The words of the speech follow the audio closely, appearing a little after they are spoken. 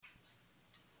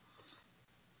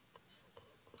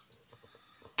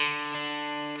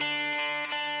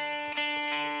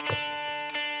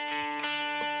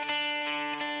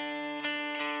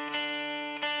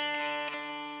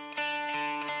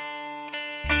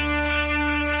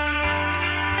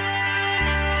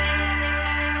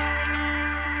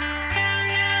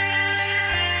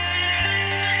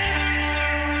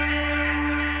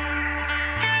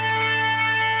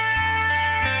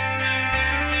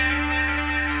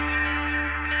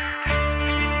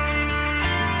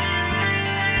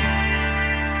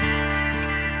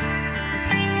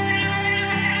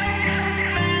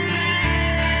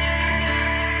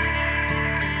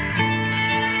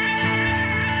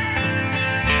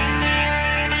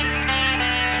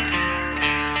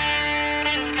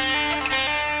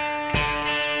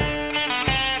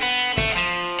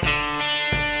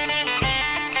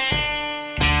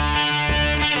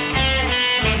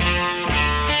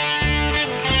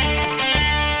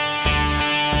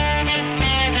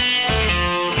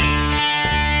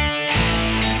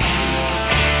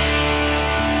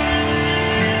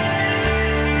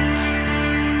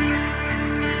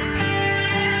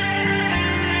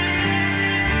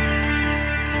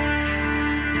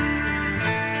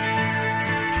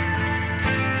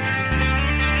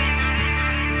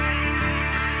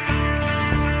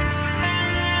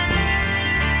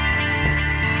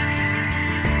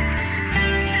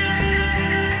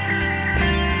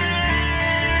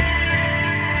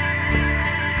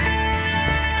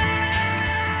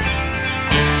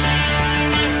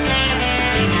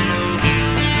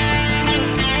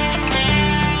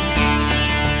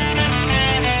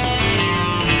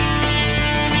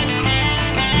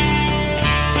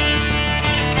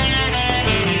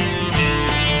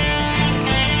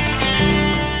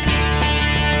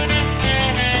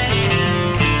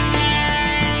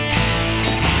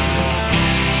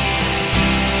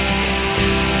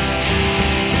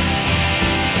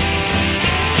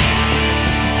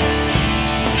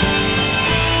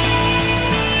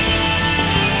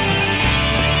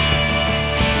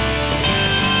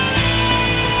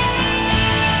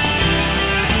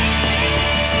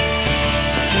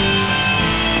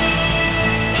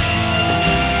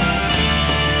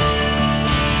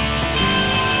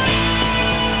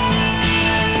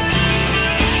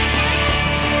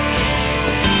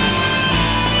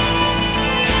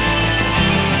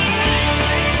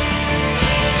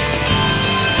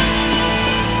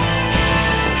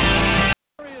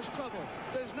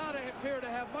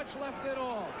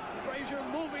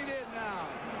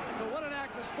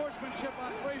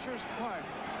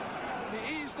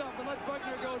off and let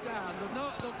Buckner go down. The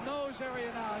nose area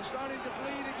now is starting to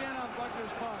bleed again on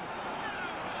Buckner's part.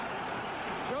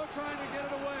 Joe trying to get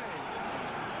it away.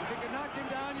 If you can knock him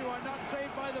down, you are not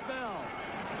saved by the bell.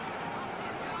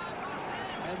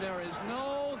 And there is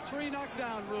no 3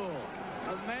 knockdown rule.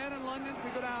 A man in London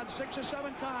can go down 6 or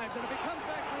 7 times, and if he comes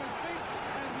back to his feet,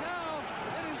 and now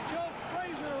it is Joe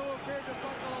Frazier who appeared to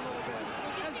buckle a little bit.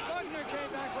 And Buckner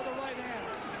came back with a right hand.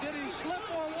 Did he slip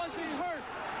or was he hurt?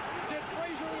 Did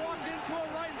Frazier walk into a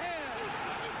right hand?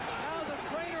 Now the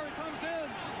trainer comes in.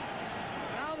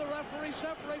 Now the referee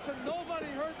separates, and nobody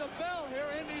heard the bell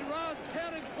here ending round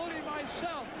 10, including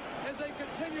myself, as they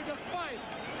continue to fight.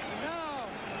 Now,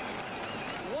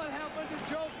 what happened to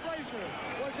Joe Frazier?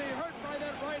 Was he hurt by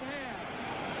that right hand?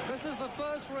 This is the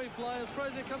first replay as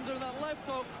Frazier comes in with that left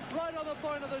hook right on the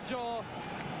point of the jaw.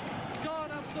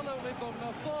 Gone absolutely,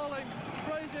 Buckner falling.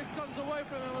 Frazier comes away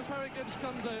from him as Harry Gibbs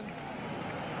comes in.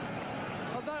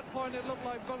 At that point, it looked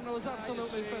like Buckner was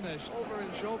absolutely finished. Over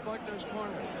in Joe Buckner's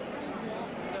corner.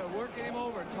 They're working him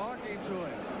over, talking to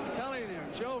him, telling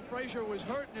him Joe Frazier was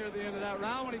hurt near the end of that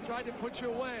round when he tried to put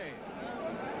you away.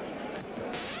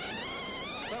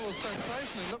 That was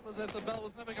sensational. It looked as if the bell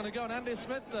was never going to go. And Andy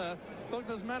Smith there,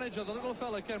 Buckner's manager, the little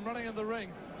fella, came running in the ring.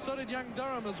 So did young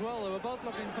Durham as well. They were both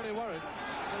looking pretty worried.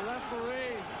 The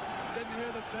referee didn't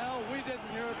hear the bell. We didn't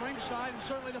hear it ringside, and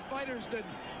certainly the fighters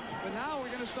didn't. But now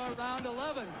we're going to start round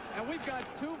 11, and we've got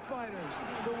 2 fighters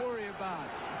to worry about.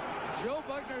 Joe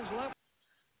Buckner's left.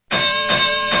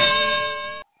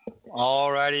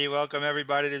 All righty, welcome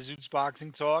everybody to Zutes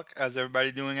Boxing Talk. How's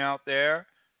everybody doing out there?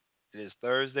 It is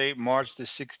Thursday, March the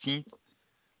 16th,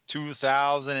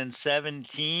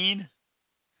 2017.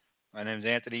 My name is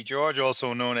Anthony George,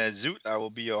 also known as Zute. I will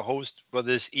be your host for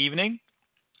this evening.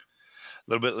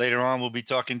 A little bit later on, we'll be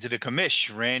talking to the Commish,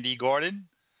 Randy Gordon,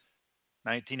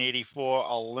 1984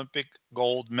 Olympic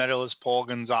gold medalist Paul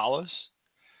Gonzales.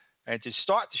 And to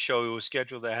start the show, we were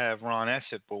scheduled to have Ron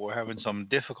Essett, but we're having some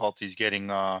difficulties getting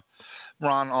Ron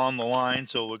on the line,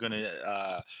 so we're going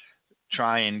to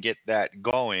try and get that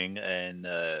going. And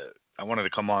I wanted to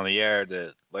come on the air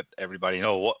to let everybody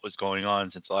know what was going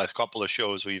on, since the last couple of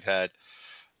shows we've had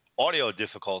audio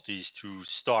difficulties to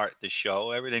start the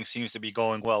show. Everything seems to be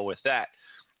going well with that.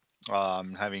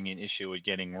 Having an issue with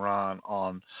getting Ron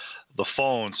on the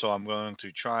phone, so I'm going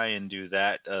to try and do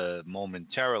that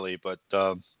momentarily, but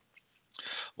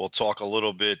we'll talk a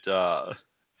little bit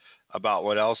about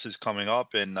what else is coming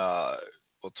up, and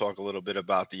we'll talk a little bit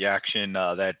about the action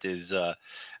that is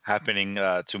happening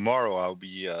tomorrow. I'll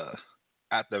be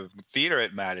at the theater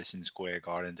at Madison Square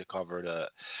Garden to cover the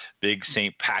big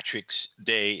St. Patrick's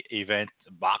Day event,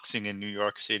 boxing in New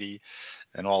York City,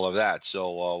 and all of that. So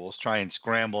we'll try and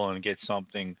scramble and get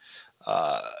something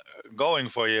going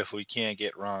for you if we can't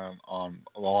get Ron on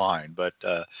the line. But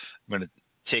I'm going to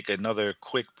take another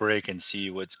quick break and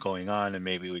see what's going on, and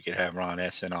maybe we could have Ron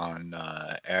Essett on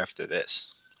after this.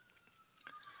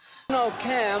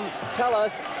 Cam, tell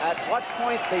us at what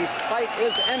point the fight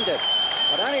is ended.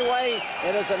 But anyway,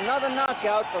 it is another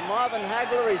knockout for Marvin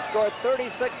Hagler. He's scored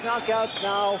 36 knockouts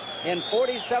now in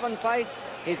 47 fights.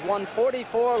 He's won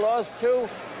 44, lost 2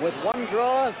 with 1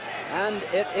 draw, and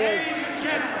it is.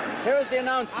 Here's the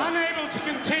announcement. Unable to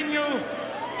continue,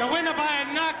 the winner by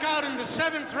a knockout in the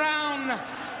 7th round,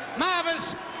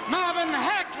 Marvin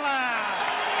Hagler.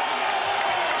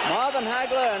 Marvin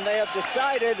Hagler, and they have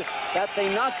decided that the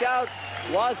knockout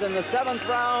was in the 7th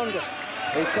round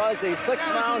because the 6th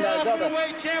round has other.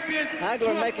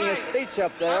 Hagler making a speech up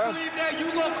there. I believe that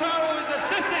Hugo Caro is a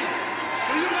sissy.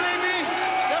 Do you believe me?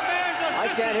 The man's a sissy. I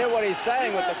can't hear what he's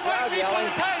saying with the crowd yelling.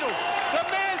 The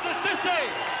man's a sissy.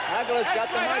 Hagler's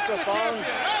got the microphone,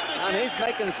 and he's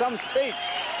making some speech.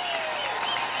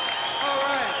 All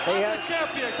right. I'm the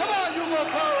champion. Come on, Hugo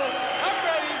Caro. I'm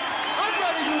ready.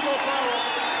 Hugo Caro.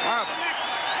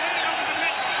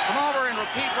 Come over and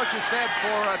repeat what you said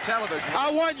for television.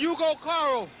 I want Hugo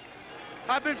Caro.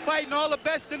 I've been fighting all the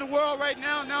best in the world right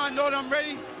now. Now I know that I'm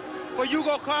ready for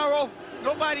Hugo Caro.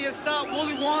 Nobody has stopped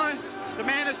Wooly Warren. The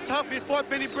man is tough. He fought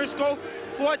Benny Briscoe,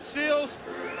 fought Seals,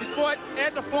 he fought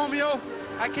Ed DeFormio.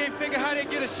 I can't figure how they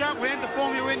get a shot with Ed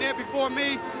DeFormio in there before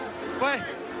me. But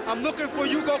I'm looking for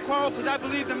Hugo Caro because I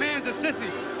believe the man's a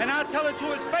sissy. And I'll tell it to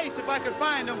his face if I can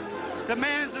find him. The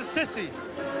man's a sissy.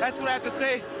 That's what I have to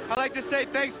say. I'd like to say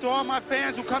thanks to all my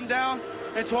fans who come down,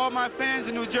 and to all my fans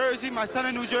in New Jersey, my son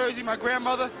in New Jersey, my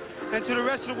grandmother, and to the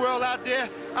rest of the world out there.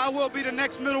 I will be the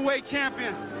next middleweight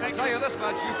champion. I'll tell you this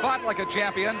much. You fought like a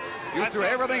champion. You threw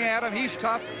everything at him. He's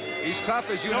tough. He's tough,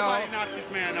 as you know. Nobody knocked this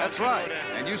man out. That's right.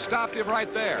 And you stopped him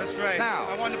right there. That's right. Now,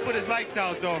 I wanted to put his lights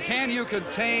out, though. Can you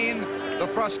contain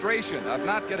the frustration of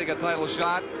not getting a title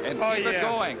shot, and keep it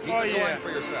going. Keep it going for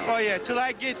yourself. Oh, yeah, till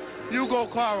I get Hugo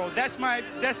Caro. That's my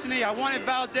destiny. I wanted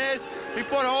Valdez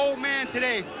before the old man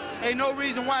today. Ain't no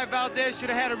reason why Valdez should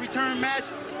have had a return match.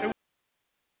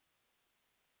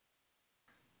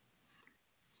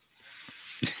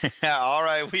 All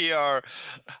right, we are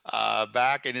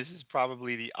back, and this is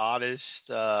probably the oddest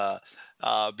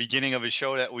beginning of a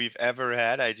show that we've ever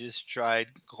had. I just tried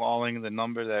calling the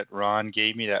number that Ron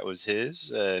gave me. That was his.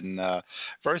 And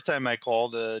first time I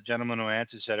called, the gentleman who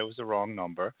answered said it was the wrong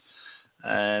number.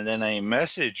 And then I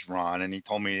messaged Ron, and he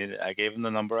told me, I gave him the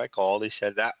number I called. He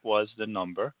said that was the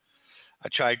number. I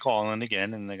tried calling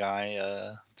again, and the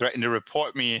guy threatened to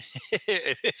report me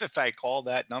if I called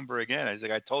that number again. I was like,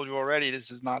 I told you already, this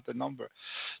is not the number.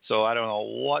 So I don't know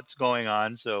what's going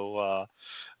on. So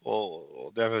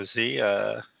we'll definitely see.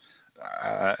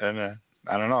 I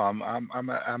don't know.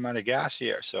 I'm out of gas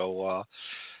here. So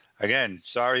again,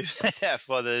 sorry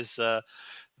for this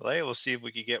delay. We'll see if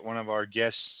we can get one of our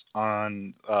guests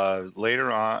on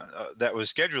later on. That was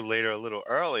scheduled later, a little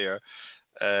earlier.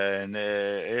 And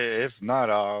if not,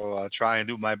 I'll try and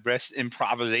do my best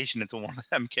improvisation until one of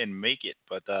them can make it.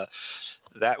 But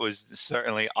that was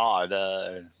certainly odd.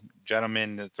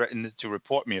 Gentleman threatened to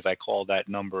report me if I called that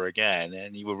number again,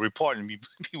 and he would report me.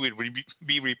 He would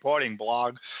be reporting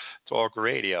Blog Talk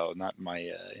Radio, not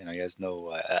my. He has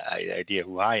no idea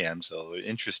who I am. So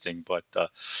interesting, but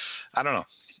I don't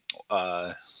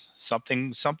know.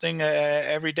 Something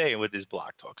every day with this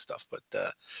Blog Talk stuff, but.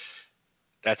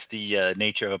 That's the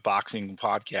nature of a boxing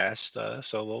podcast.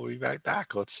 So we'll be right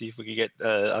back. Let's see if we can get.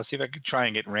 I'll see if I can try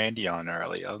and get Randy on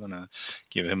early. I'm gonna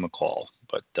give him a call.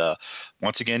 But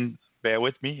once again, bear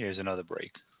with me. Here's another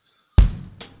break.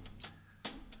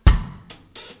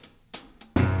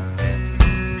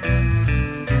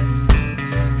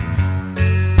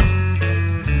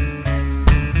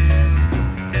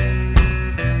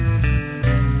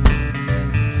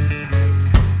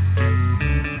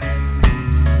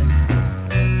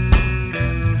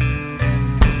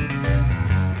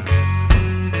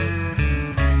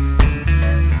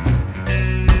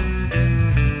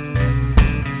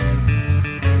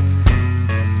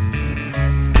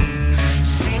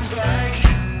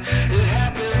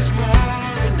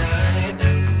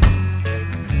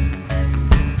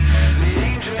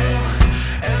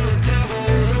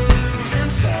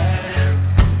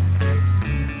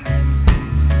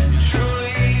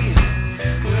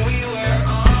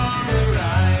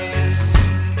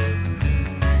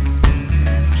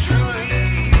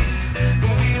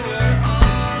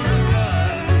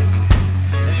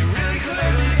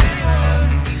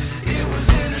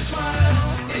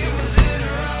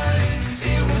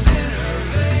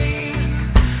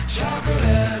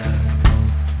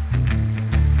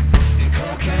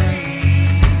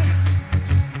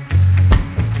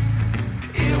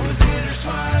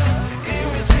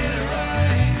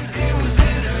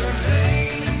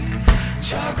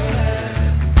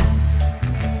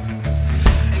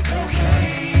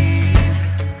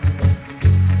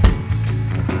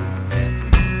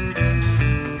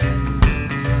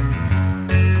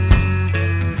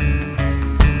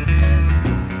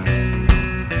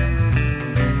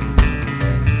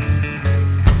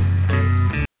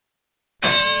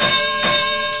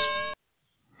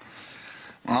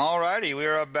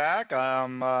 Back.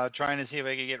 I'm trying to see if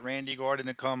I can get Randy Gordon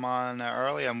to come on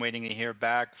early. I'm waiting to hear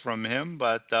back from him.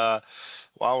 But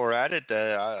while we're at it,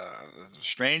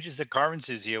 strangest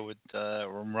occurrences here with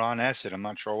Ron Essett. I'm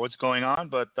not sure what's going on,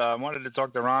 but I wanted to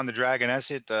talk to Ron the Dragon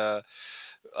Essett,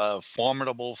 a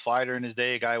formidable fighter in his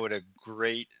day, a guy with a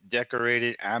great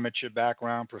decorated amateur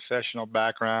background, professional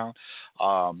background,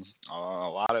 a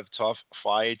lot of tough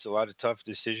fights, a lot of tough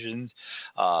decisions,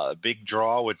 big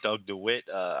draw with Doug DeWitt,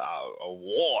 a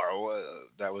war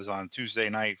that was on Tuesday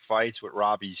night fights with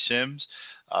Robbie Sims,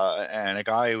 and a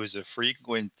guy who was a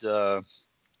frequent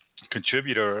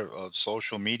contributor of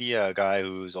social media, a guy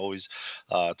who's always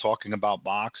talking about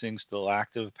boxing, still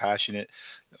active, passionate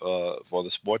for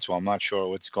the sport. So I'm not sure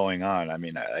what's going on. I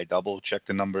mean, I double-checked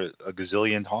the number a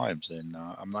gazillion times, and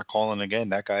I'm not calling again.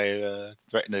 That guy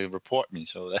threatened to report me,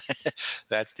 so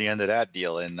that's the end of that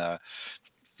deal. And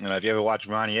if you ever watched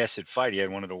Ronnie Essett fight, he had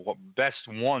one of the best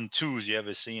 1-2s you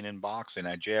ever seen in boxing.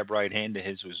 That jab right hand of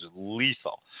his was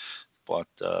lethal. But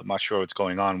I'm not sure what's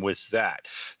going on with that.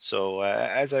 So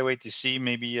as I wait to see,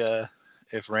 maybe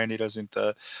if Randy doesn't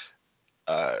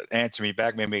answer me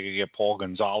back, maybe I could get Paul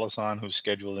Gonzales on, who's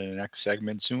scheduled in the next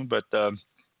segment soon. But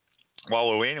while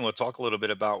we're waiting, we'll talk a little bit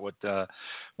about what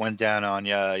went down on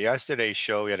yesterday's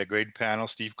show. We had a great panel: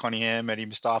 Steve Cunningham, Eddie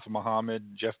Mustafa Muhammad,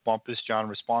 Jeff Bumpus, John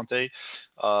Responte,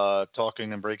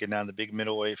 talking and breaking down the big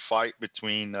middleweight fight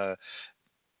between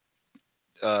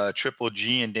Triple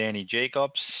G and Danny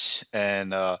Jacobs.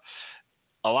 And a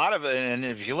lot of it, and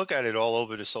if you look at it all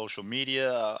over the social media,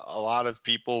 a lot of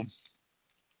people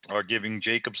are giving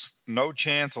Jacobs no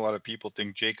chance. A lot of people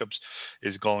think Jacobs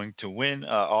is going to win.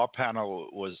 Our panel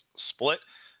was split.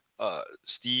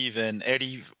 Steve and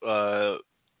Eddie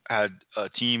had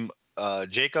team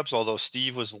Jacobs, although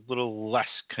Steve was a little less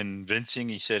convincing.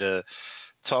 He said a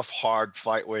tough, hard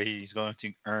fight where he's going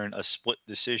to earn a split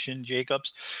decision, Jacobs.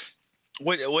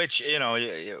 Which, you know,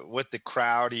 with the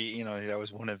crowd, that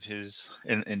was one of his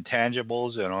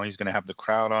intangibles. You know, he's going to have the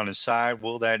crowd on his side.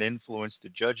 Will that influence the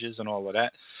judges and all of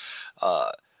that?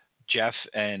 Jeff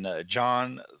and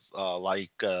John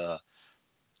like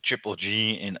Triple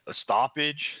G in a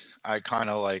stoppage. I kind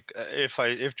of like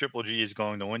if Triple G is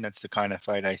going to win, that's the kind of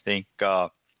fight I think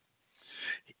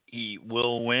he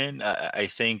will win. I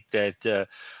think that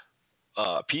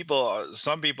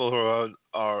some people who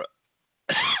are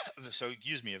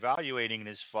evaluating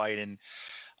this fight and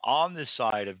on the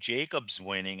side of Jacobs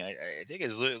winning, I think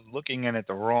is looking at it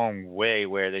the wrong way,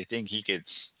 where they think he could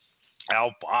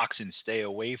outbox and stay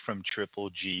away from Triple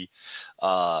G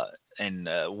and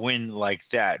win like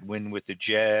that, win with the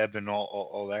jab and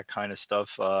all that kind of stuff.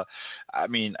 I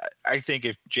mean, I think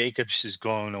if Jacobs is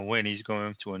going to win, he's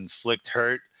going to inflict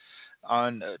hurt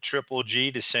on Triple G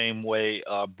the same way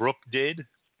Brook did.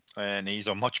 And he's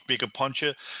a much bigger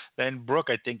puncher than Brook.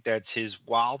 I think that's his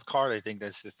wild card. I think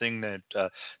that's the thing that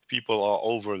people are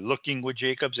overlooking with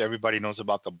Jacobs. Everybody knows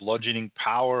about the bludgeoning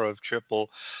power of Triple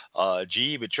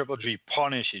G, but Triple G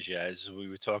punishes you, as we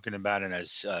were talking about, and as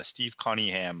Steve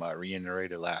Cunningham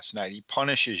reiterated last night. He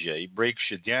punishes you. He breaks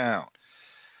you down.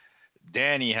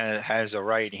 Danny has a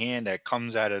right hand that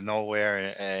comes out of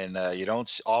nowhere, and you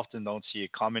often don't see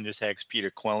it coming. Just ask Peter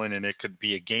Quillen, and it could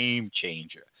be a game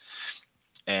changer.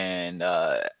 And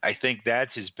I think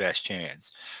that's his best chance.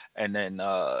 And then,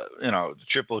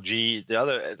 Triple G, the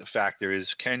other factor is,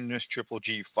 can this Triple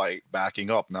G fight backing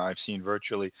up? Now, I've seen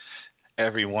virtually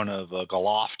every one of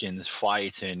Golovkin's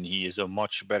fights, and he is a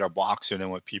much better boxer than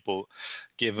what people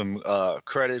give him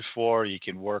credit for. He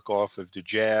can work off of the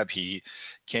jab. He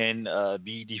can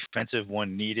be defensive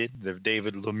when needed. The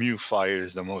David Lemieux fight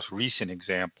is the most recent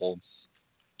example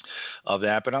of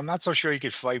that, but I'm not so sure he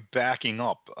could fight backing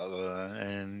up,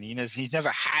 and he's never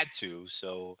had to.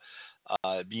 So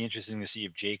it'd be interesting to see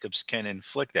if Jacobs can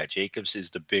inflict that. Jacobs is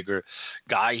the bigger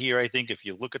guy here. I think if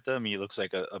you look at them, he looks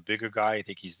like a bigger guy. I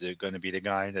think he's going to be the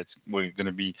guy that's going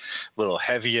to be a little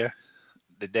heavier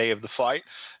the day of the fight.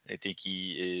 I think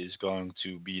he is going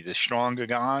to be the stronger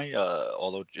guy.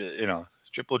 Although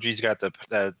Triple G's got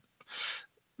that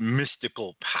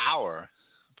mystical power.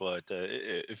 But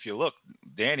if you look,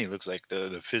 Danny looks like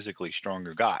the physically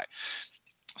stronger guy.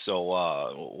 So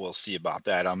we'll see about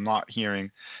that. I'm not hearing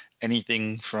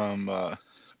anything from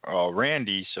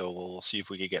Randy, so we'll see if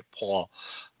we can get Paul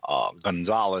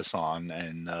Gonzales on,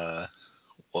 and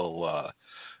we'll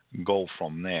go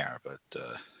from there. But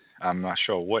I'm not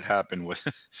sure what happened with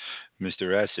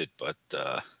Mr. Essett, but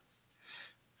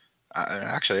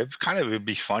actually, it would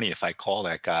be funny if I call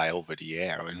that guy over the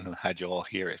air and had you all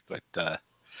hear it, but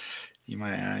he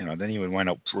might, then he would wind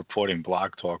up reporting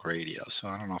Blog Talk Radio. So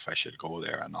I don't know if I should go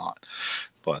there or not.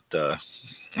 But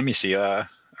let me see.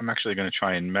 I'm actually going to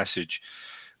try and message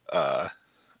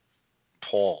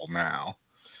Paul now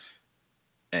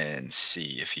and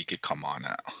see if he could come on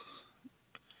out.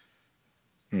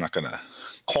 I'm not going to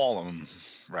call him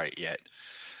right yet.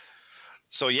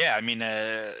 So, yeah, I mean,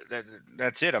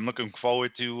 that's it. I'm looking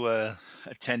forward to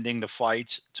attending the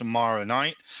fights tomorrow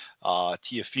night.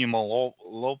 Teofimo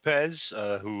Lopez,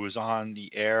 who was on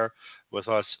the air with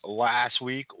us last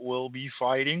week, will be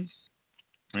fighting.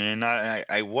 And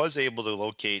I was able to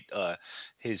locate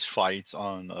his fights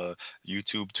on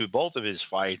YouTube, too. Both of his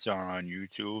fights are on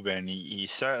YouTube, and he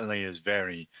certainly is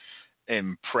very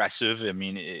impressive. I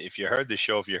mean, if you heard the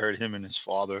show, if you heard him and his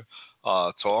father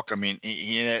talk, I mean,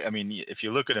 if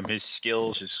you look at him, his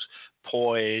skills, his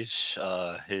poise,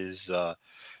 his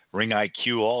ring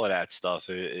IQ, all of that stuff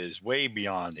is way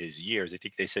beyond his years. I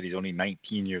think they said he's only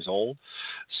 19 years old.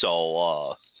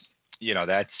 So,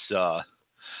 that's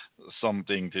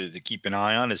something to keep an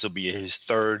eye on. This will be his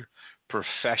third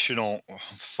professional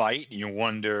fight. You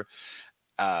wonder,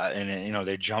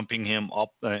 they're jumping him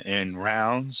up in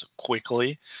rounds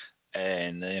quickly.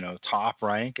 And, Top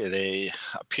Rank, they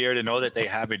appear to know that they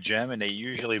have a gem, and they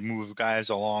usually move guys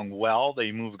along well.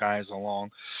 They move guys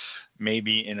along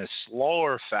maybe in a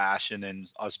slower fashion than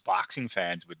us boxing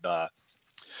fans would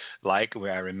like.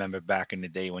 Where I remember back in the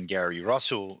day when Gary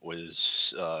Russell was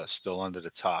still under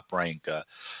the top rank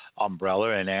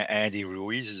umbrella, and Andy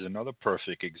Ruiz is another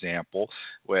perfect example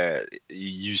where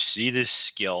you see this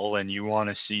skill and you want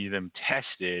to see them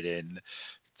tested, and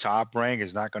Top Rank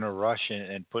is not going to rush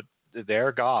and put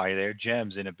their guy, their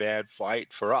gems, in a bad fight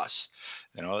for us.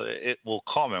 You know, it will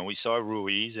come, and we saw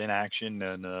Ruiz in action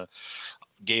and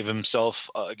gave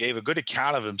a good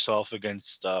account of himself against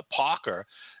Parker,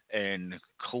 and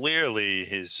clearly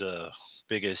his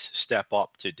biggest step up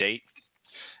to date.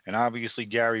 And obviously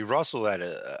Gary Russell had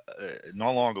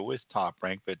no longer with Top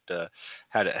Rank, but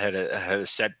had a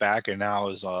setback, and now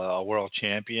is a world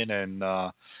champion,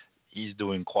 and he's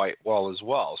doing quite well as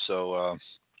well. So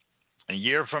a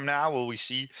year from now, will we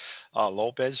see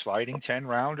Lopez fighting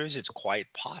 10-rounders? It's quite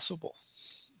possible.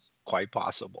 Quite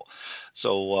possible.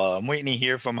 So I'm waiting to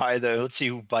hear from either. Let's see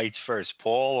who bites first,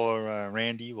 Paul or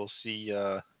Randy. We'll see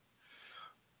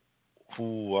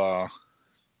who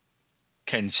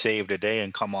can save the day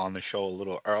and come on the show a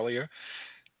little earlier.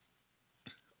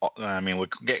 I mean, we're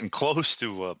getting close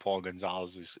to Paul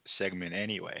Gonzales' segment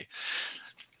anyway.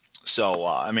 So,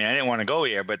 I mean, I didn't want to go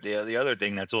here, but the other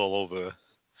thing that's all over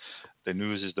the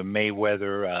news is the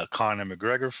Mayweather-Conor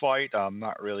McGregor fight. I'm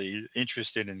not really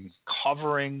interested in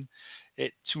covering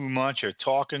it too much or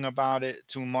talking about it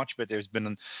too much, but there's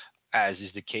been, as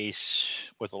is the case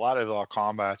with a lot of our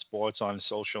combat sports on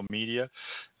social media,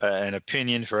 an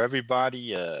opinion for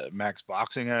everybody. Max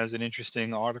Boxing has an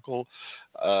interesting article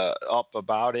up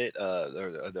about it.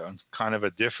 They're on kind of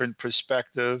a different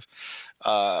perspective.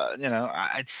 To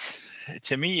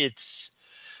me, it's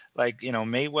like,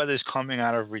 Mayweather's coming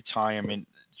out of retirement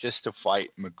just to fight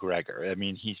McGregor. I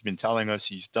mean, he's been telling us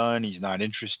he's done, he's not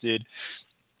interested,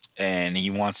 and he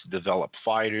wants to develop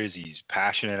fighters. He's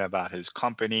passionate about his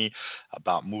company,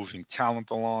 about moving talent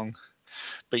along.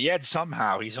 But yet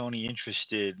somehow he's only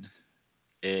interested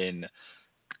in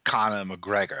Conor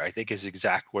McGregor. I think his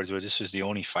exact words were, "This is the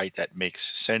only fight that makes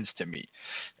sense to me."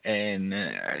 And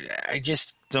I just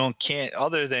can't,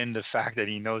 other than the fact that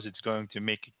he knows it's going to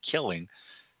make a killing,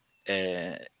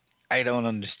 I don't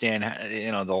understand,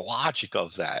 the logic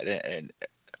of that. And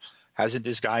hasn't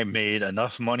this guy made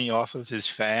enough money off of his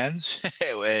fans?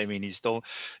 I mean, he's still,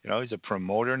 he's a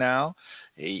promoter now.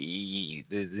 The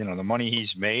money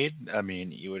he's made, I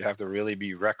mean, you would have to really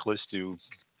be reckless to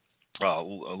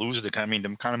lose the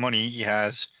kind of money he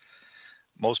has.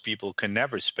 Most people can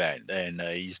never spend, and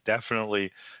he's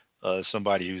definitely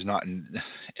somebody who's not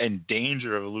in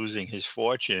danger of losing his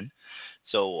fortune.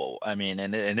 So, I mean,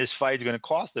 and this fight is going to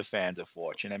cost the fans a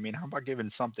fortune. I mean, how about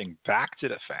giving something back to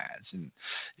the fans? And,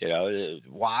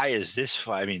 why is this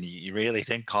fight? I mean, you really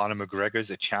think Conor McGregor is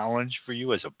a challenge for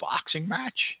you as a boxing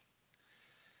match?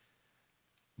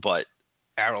 But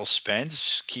Errol Spence,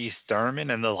 Keith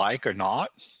Thurman, and the like are not?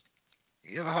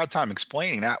 You have a hard time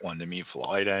explaining that one to me,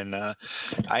 Floyd. And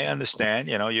I understand,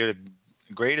 you're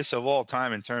the greatest of all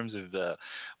time in terms of the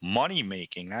money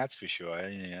making, that's for sure.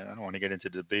 I don't want to get into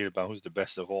the debate about who's the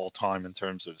best of all time in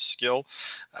terms of skill.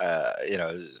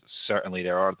 Certainly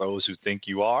there are those who think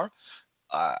you are.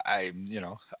 I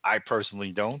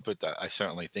personally don't, but I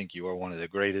certainly think you are one of the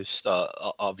greatest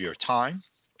of your time.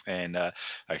 And I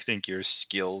think your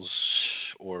skills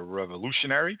were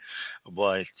revolutionary.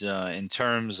 But in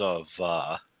terms of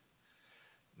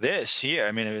this here,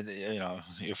 I mean,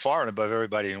 you're far and above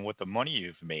everybody in what the money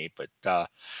you've made, but I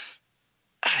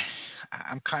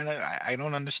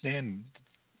don't understand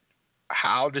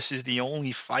how this is the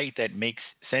only fight that makes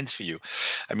sense for you.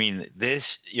 I mean, this,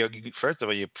 first of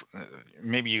all,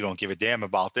 maybe you don't give a damn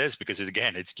about this because,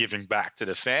 again, it's giving back to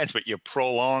the fans, but you're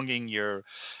prolonging your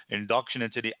induction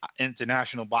into the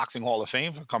International Boxing Hall of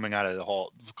Fame for coming out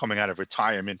of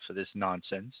retirement for this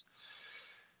nonsense.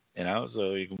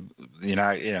 So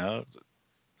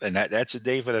and that's a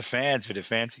day for the fans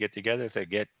to get together, to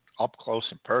get up close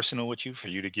and personal with you, for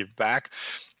you to give back.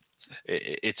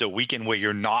 It's a weekend where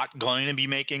you're not going to be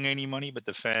making any money, but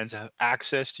the fans have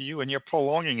access to you, and you're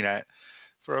prolonging that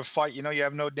for a fight you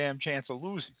have no damn chance of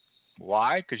losing.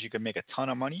 Why? Because you can make a ton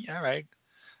of money? All right.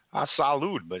 I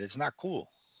salute, but it's not cool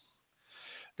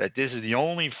that this is the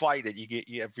only fight that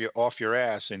you have off your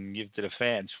ass and give to the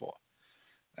fans for.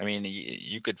 I mean,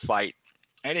 you could fight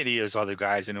any of these other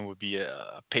guys, and it would be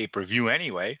a pay-per-view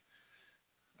anyway.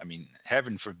 I mean,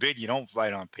 heaven forbid you don't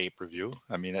fight on pay-per-view.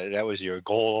 I mean, that was your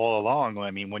goal all along.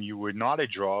 I mean, when you were not a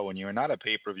draw, when you were not a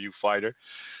pay-per-view fighter,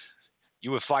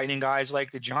 you were fighting guys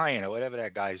like the Giant or whatever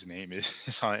that guy's name is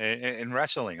in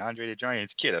wrestling, Andre the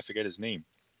Giant's kid. I forget his name.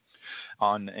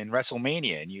 In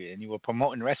WrestleMania, and you were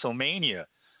promoting WrestleMania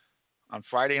on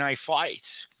Friday Night Fights,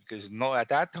 because at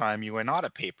that time you were not a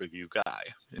pay-per-view guy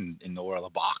in the world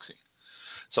of boxing.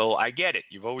 So I get it.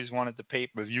 You've always wanted the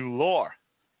pay-per-view lore,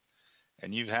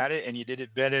 and you've had it, and you did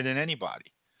it better than anybody.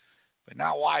 But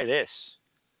now why this?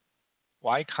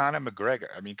 Why Conor McGregor?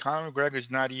 I mean, Conor McGregor's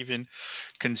not even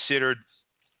considered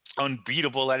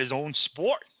unbeatable at his own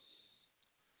sport.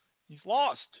 He's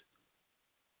lost.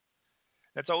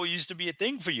 That's always used to be a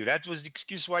thing for you. That was the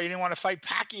excuse why you didn't want to fight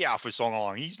Pacquiao for so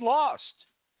long. He's lost.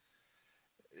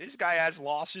 This guy has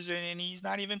losses, and he's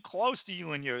not even close to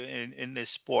you in this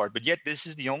sport. But yet this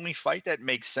is the only fight that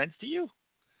makes sense to you?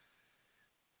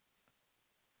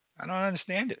 I don't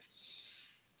understand it.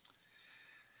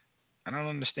 I don't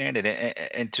understand it.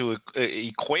 And to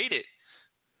equate it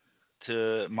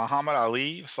to Muhammad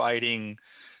Ali fighting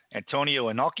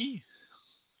Antonio Inoki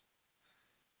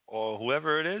or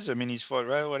whoever it is, I mean, he's fought,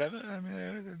 right, whatever. I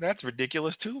mean, that's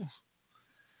ridiculous too.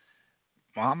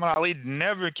 Muhammad Ali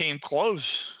never came close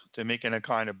to making the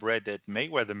kind of bread that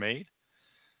Mayweather made.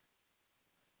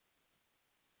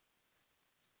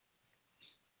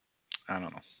 I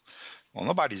don't know. Well,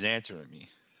 nobody's answering me.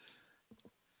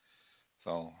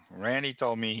 So Randy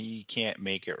told me he can't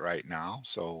make it right now,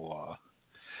 so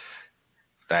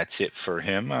that's it for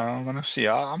him. I'm going to see.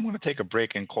 I'm going to take a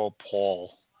break and call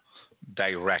Paul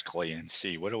directly and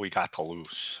see what do we got to lose.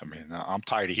 I mean, I'm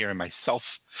tired of hearing myself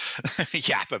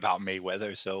yap about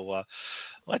Mayweather, so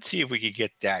let's see if we could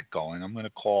get that going. I'm going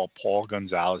to call Paul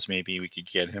Gonzales. Maybe we could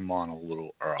get him on a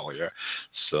little earlier.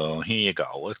 So here you go.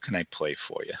 What can I play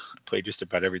for you? I play just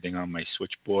about everything on my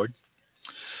switchboard.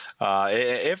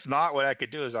 If not, what I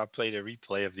could do is I'll play the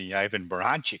replay of the Ivan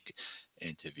Baranchyk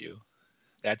interview.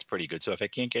 That's pretty good. So if I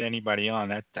can't get anybody on,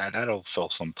 that'll fill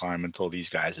some time until these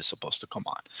guys are supposed to come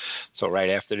on. So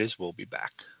right after this, we'll be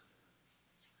back.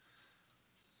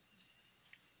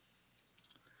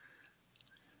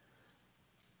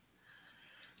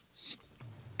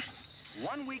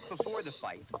 One week before the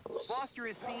fight, Foster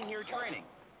is seen here training.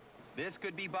 This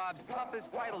could be Bob's toughest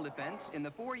title defense in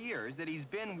the 4 years that he's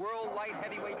been world light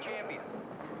heavyweight champion.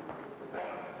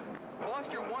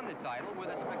 Foster won the title with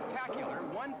a spectacular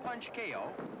one-punch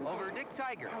KO over Dick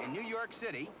Tiger in New York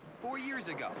City 4 years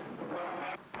ago.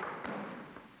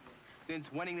 Since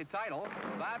winning the title,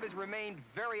 Bob has remained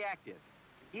very active.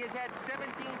 He has had 17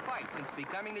 fights since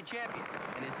becoming the champion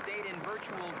and has stayed in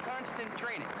virtual constant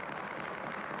training.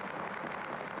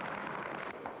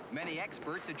 Many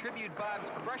experts attribute Bob's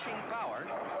crushing power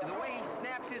to the way he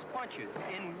snaps his punches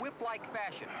in whip-like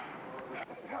fashion.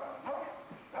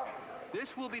 This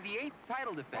will be the 8th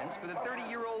title defense for the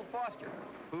 30-year-old Foster,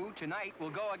 who tonight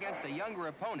will go against a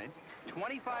younger opponent,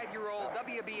 25-year-old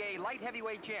WBA light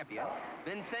heavyweight champion,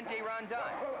 Vicente Rondon.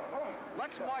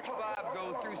 Let's watch Bob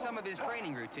go through some of his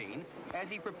training routine as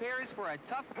he prepares for a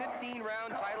tough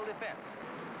 15-round title defense.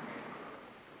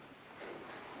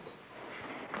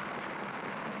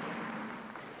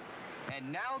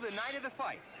 And now the night of the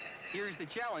fight. Here's the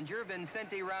challenger,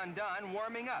 Vicente Rondon,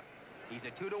 warming up. He's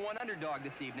a 2-1 underdog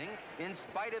this evening, in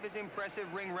spite of his impressive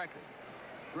ring record.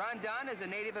 Rondon is a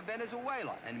native of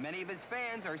Venezuela, and many of his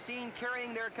fans are seen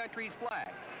carrying their country's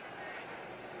flag.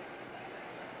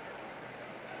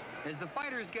 As the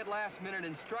fighters get last-minute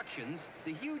instructions,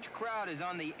 the huge crowd is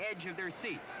on the edge of their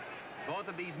seats. Both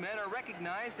of these men are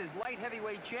recognized as light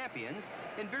heavyweight champions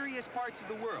in various parts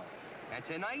of the world. And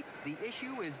tonight, the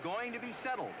issue is going to be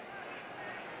settled.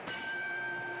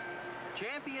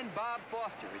 Champion Bob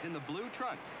Foster is in the blue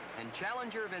trunks, and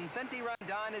challenger Vicente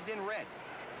Rondon is in red.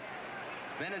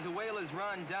 Venezuela's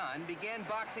Rondon began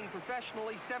boxing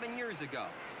professionally 7 years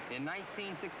ago, in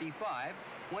 1965,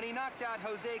 when he knocked out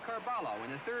Jose Carvalho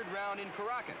in the 3rd round in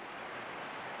Caracas.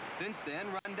 Since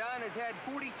then, Rondon has had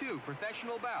 42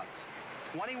 professional bouts,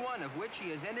 21 of which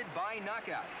he has ended by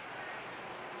knockout.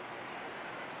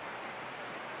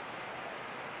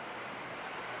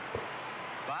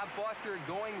 Bob Foster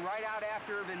going right out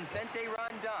after Vicente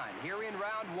Rondon here in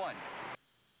round 1.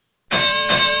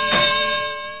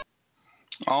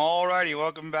 All righty,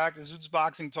 welcome back to Zutes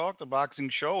Boxing Talk, the boxing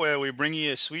show where we bring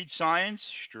you sweet science,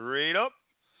 straight up,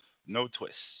 no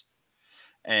twists.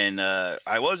 And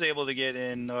I was able to get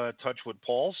in touch with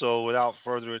Paul, so without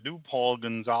further ado, Paul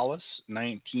Gonzales,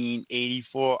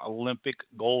 1984 Olympic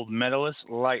gold medalist,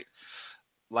 light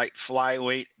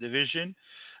flyweight division.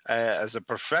 As a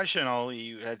professional,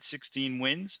 he had 16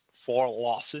 wins, 4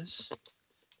 losses,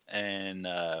 and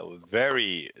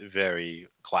very, very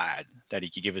glad that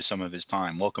he could give us some of his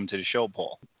time. Welcome to the show,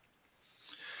 Paul.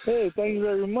 Hey, thank you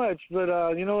very much.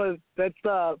 But you know, that's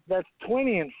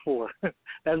 20-4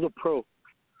 as a pro.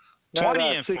 Not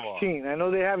 20-4. 16. I know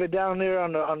they have it down there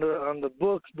on the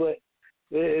books, but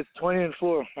It's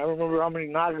 20-4. I remember how many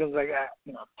noggins I got.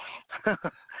 You know.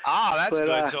 That's but,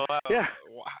 good. So yeah.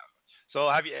 So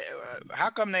have you? How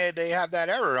come they have that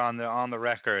error on the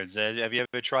records? Have you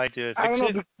ever tried to fix I don't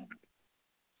know. it?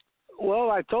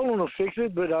 Well, I told them to fix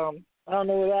it, but I don't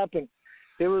know what happened.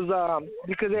 It was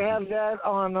because they have that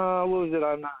on what was it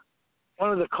on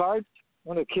one of the cards,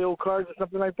 one of the KO cards or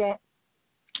something like that.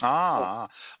 Well,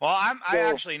 I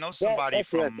actually know somebody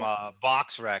from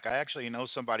BoxRec. I actually know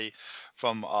somebody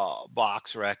from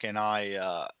BoxRec, and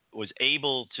I was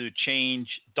able to change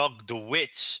Doug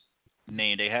DeWitt's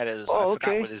name. They had his, I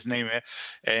forgot what his name is,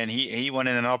 and he went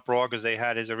in an uproar because they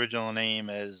had his original name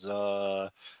as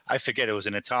I forget, it was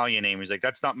an Italian name. He's like,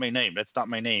 that's not my name. That's not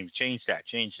my name. Change that.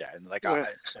 And like,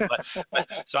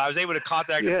 so I was able to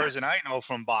contact the person I know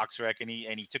from BoxRec, and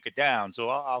he took it down. So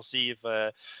I'll see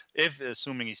if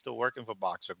assuming he's still working for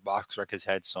BoxRec. BoxRec has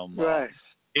had some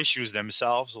issues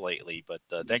themselves lately, but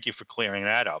thank you for clearing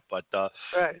that up. But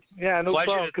yeah, no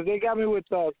problem, because they got me with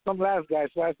some last guy,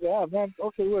 so I said, oh man,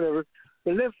 okay, whatever.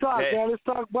 But let's talk, man. Let's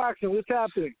talk boxing. What's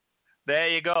happening? There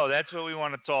you go. That's what we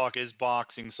want to talk is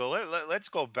boxing. So let's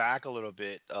go back a little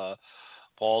bit,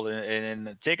 Paul,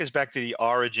 and take us back to the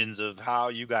origins of how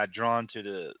you got drawn to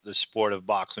the sport of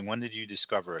boxing. When did you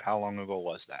discover it? How long ago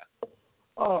was that?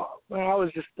 Oh man, I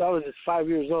was just 5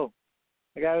 years old.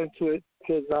 I got into it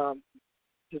because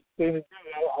just I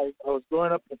was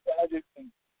growing up in the projects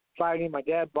and fighting. My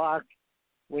dad boxed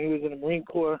when he was in the Marine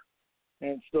Corps,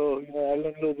 and so I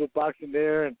learned a little bit of boxing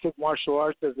there and took martial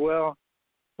arts as well.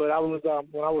 But I was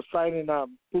when I was fighting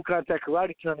full contact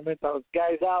karate tournaments, I was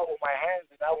guys out with my hands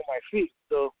and out with my feet.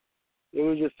 So it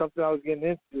was just something I was getting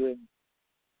into. And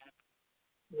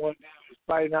one day I was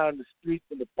fighting out in the streets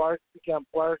in the park, Pecan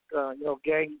Park,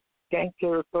 gang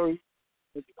territory,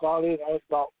 as you call it. I was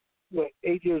about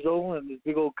 8 years old, and this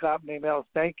big old cop named Al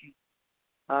Stanky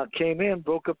came in,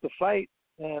 broke up the fight,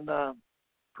 and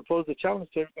proposed a challenge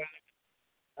to everybody.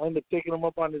 I ended up taking him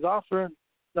up on his offer and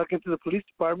snuck into the police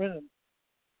department and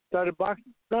started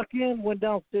boxing. Snuck in, went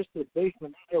downstairs to the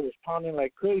basement. I was pounding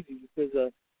like crazy because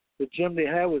the gym they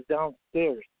had was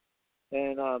downstairs,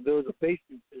 and there was a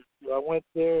basement there. So I went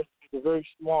there. It was a very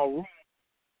small room,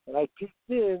 and I peeked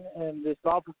in, and this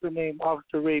officer named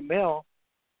Officer Ray Mel,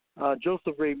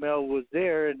 Joseph Ray Mel, was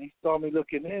there, and he saw me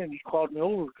looking in, and he called me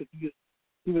over because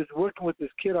he was working with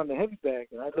this kid on the heavy bag,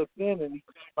 and I looked in, and he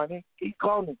called my name. He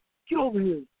called me, get over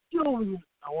here. I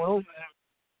went over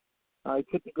there. He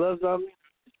put the gloves on me.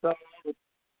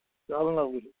 Fell in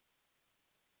love with it.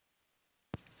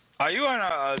 Are you on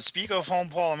a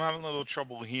speakerphone, Paul? I'm having a little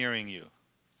trouble hearing you.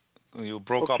 You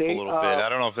broke up a little bit. I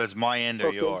don't know if that's my end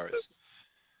or yours.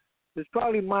 It's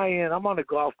probably my end. I'm on a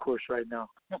golf course right now.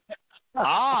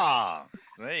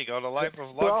 There you go. The life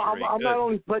of luxury. So I'm not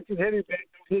only punching heavy bags,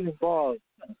 I'm hitting balls.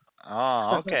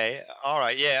 Okay. All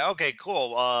right. Yeah. Okay.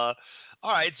 Cool. All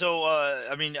right. So,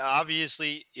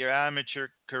 obviously, your amateur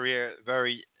career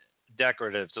very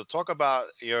decorative. So, talk about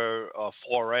your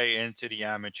foray into the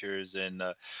amateurs and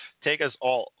take us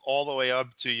all the way up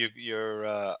to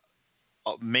your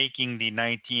making the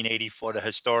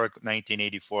historic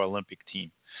 1984 Olympic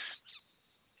team.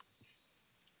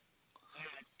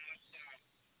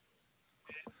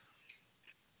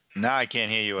 Now I can't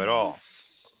hear you at all.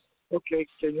 Okay,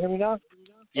 can you hear me now?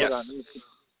 Yes. Hold on,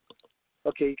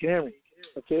 okay, you can hear me.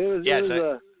 Okay,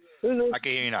 I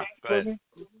can hear you now. Go ahead.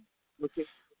 Okay,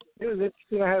 it was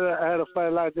interesting. I had to fight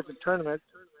a lot of different tournaments,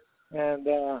 and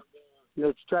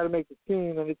to try to make the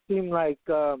team. And it seemed like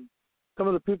some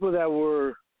of the people that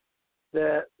were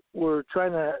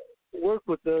trying to work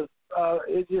with us,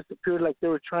 it just appeared like they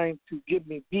were trying to get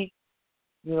me beat.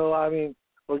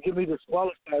 Or give me the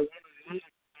swallow side.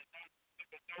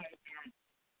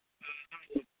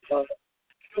 I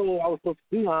was supposed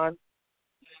to be on.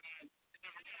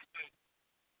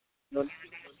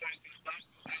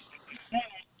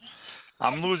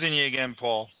 I'm losing you again,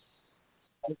 Paul.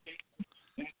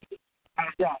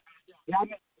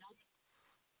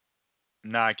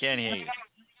 No, I can't hear you.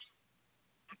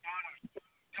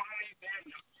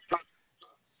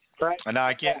 No,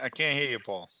 I can't hear you,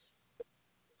 Paul.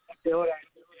 All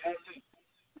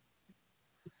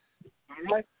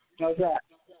right. How's that?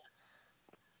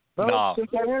 No. Can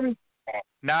you hear me?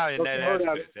 No, that's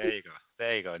good.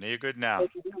 There you go. You're good now.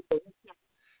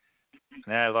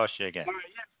 Now I lost you again.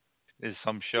 This is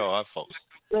some show, huh, folks?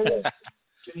 Can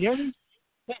you hear me?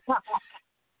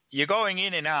 You're going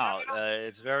in and out.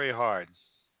 It's very hard.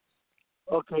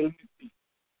 Okay.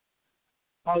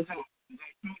 How's that?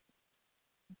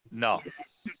 No.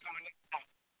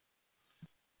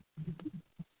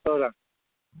 Hold on.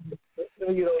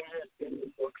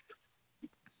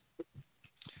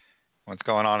 What's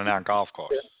going on in that golf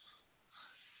course?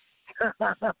 All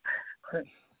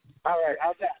right,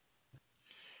 how's that?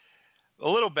 A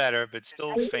little better, but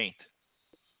still faint.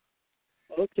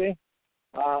 Okay.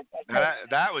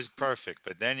 That was perfect,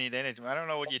 but then I don't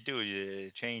know what you do.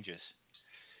 It changes.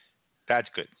 That's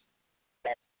good.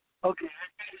 Okay.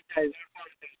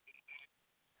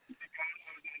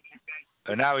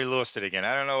 And now we lost it again.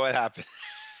 I don't know what happened.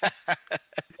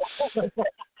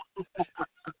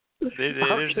 Can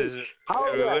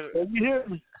you hear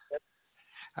me?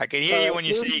 I can hear you when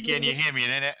you say can you hear me,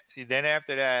 and then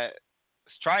after that,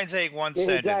 try and take one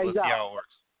sentence. Let's see how it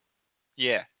works.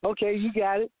 Yeah. Okay, you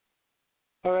got it.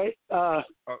 All right.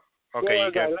 Okay,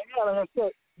 you got it. Like I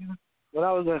said, when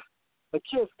I was a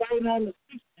kid fighting on the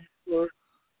street, or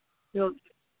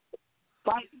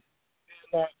fighting,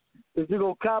 and this big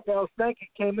old cop I was thinking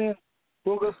came in,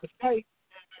 broke up the fight.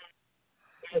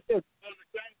 And I said,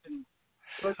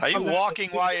 are you walking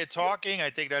while you're talking?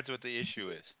 I think that's what the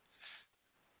issue is.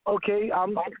 Okay,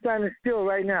 I'm standing still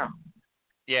right now.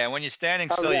 Yeah, when you're standing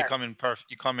still, you come in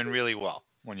perfect. You come in really well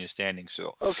when you're standing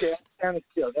still. Okay, I'm standing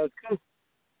still. That's good.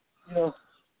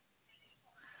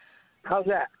 How's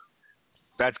that?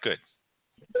 That's good.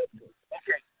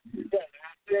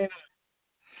 Okay.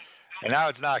 And now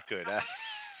it's not good.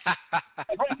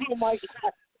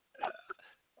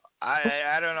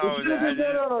 I don't know. You should have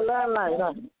been on a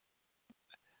landline.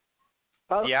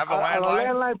 You have a landline?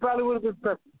 A landline probably would have been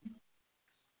perfect.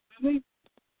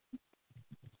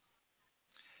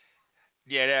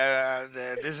 Yeah,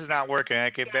 this is not working.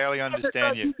 I can barely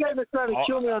understand you. You guys are trying to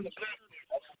kill me on the.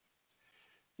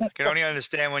 I can only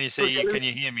understand when you say, can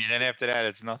you hear me? Then after that,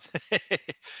 it's nothing.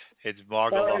 It's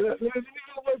boggled up.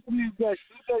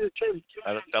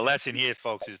 The lesson here,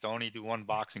 folks, is to only do one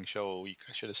boxing show a week.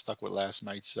 I should have stuck with last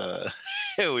night's.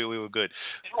 We were good.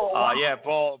 Yeah,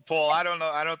 Paul, I don't know.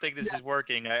 I don't think this is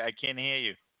working. I can't hear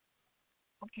you.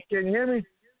 Okay, can you hear me?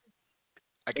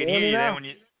 I can hear you then when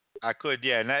you. I could,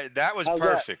 yeah. And that was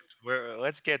perfect.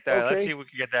 Let's get that. Okay. Let's see if we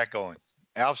can get that going.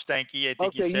 Alf Stanky, I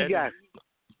think you said. Okay, you got it.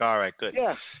 All right, good.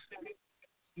 Yeah.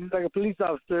 He's like a police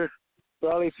officer for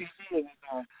LAPD and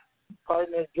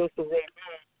partner Joseph Ray.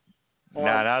 No,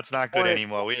 that's not good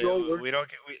anymore. We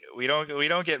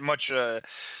don't get much. You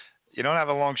don't have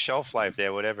a long shelf life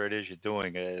there. Whatever it is you're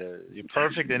doing, you're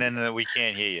perfect, and then we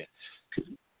can't hear you.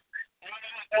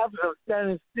 I'm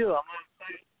standing still.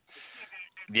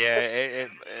 Yeah,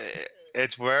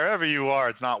 it's wherever you are,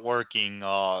 it's not working.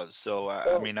 So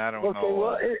I mean, I don't know.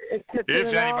 Well, if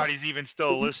anybody's even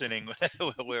still listening,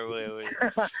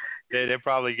 they're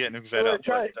probably getting fed up.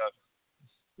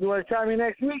 You want to try me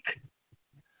next week?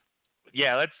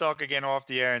 Yeah, let's talk again off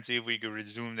the air and see if we can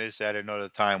resume this at another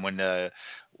time when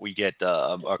we get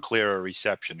a clearer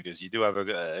reception, because you do have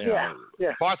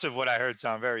parts of what I heard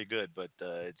sound very good, but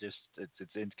it's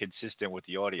inconsistent with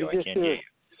the audio. I can't hear you.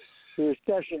 The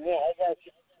reception,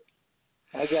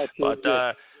 I got you.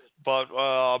 But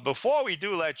before we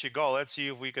do let you go, let's see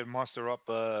if we can muster up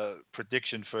a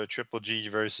prediction for Triple G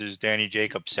versus Danny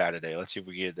Jacobs Saturday. Let's see if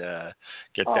we could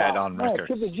get that on record.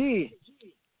 Triple G.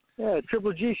 Yeah,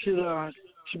 Triple G should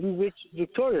be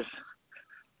victorious.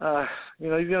 He's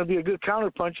going to be a good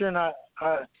counter puncher, and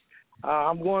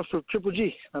I'm going for Triple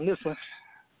G on this one.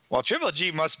 Well, Triple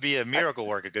G must be a miracle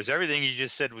worker, because everything you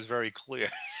just said was very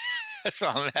clear.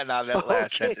 From that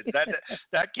last sentence.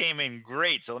 That came in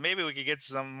great. So maybe we could get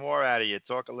some more out of you.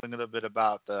 Talk a little bit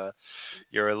about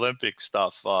your Olympic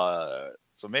stuff.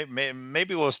 So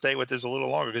maybe we'll stay with this a little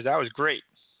longer, because that was great.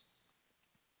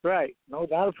 Right. No,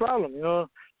 not a problem. Like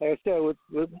I said, with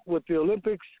the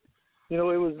Olympics, it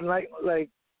was like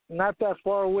not that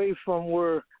far away from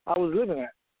where I was living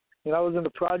at. I was in the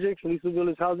projects, Lisa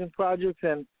Village housing projects,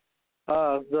 and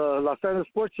the Los Angeles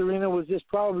Sports Arena was just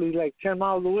probably like 10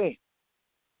 miles away.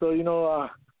 So,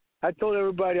 I told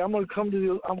everybody I'm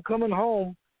coming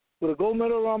home with a gold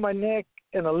medal around my neck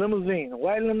and a limousine, a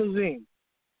white limousine.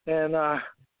 And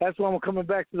that's why I'm coming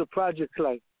back to the projects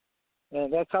like.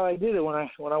 And that's how I did it when I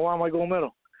won my gold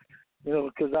medal.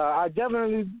 Because I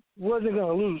definitely wasn't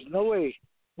going to lose. No way,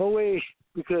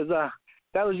 because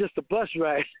that was just a bus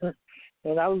ride.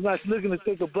 And I was not looking to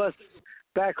take a bus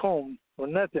back home or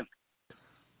nothing.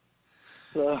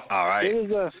 So all right. It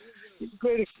was a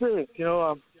great experience.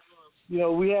 I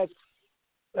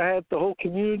had the whole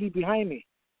community behind me,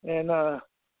 and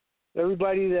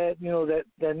everybody that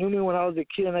knew me when I was a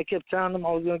kid, and I kept telling them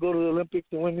I was going to go to the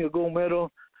Olympics and win me a gold medal.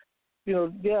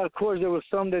 Yeah, of course there were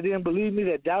some that didn't believe me,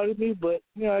 that doubted me, but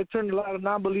I turned a lot of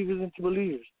non-believers into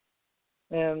believers,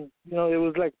 and it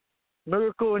was like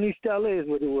miracle in East LA is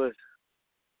what it was.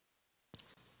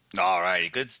 All right,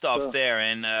 good stuff So, there.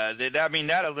 And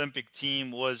that Olympic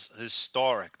team was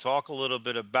historic. Talk a little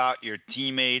bit about your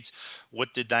teammates, what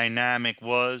the dynamic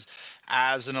was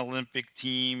as an Olympic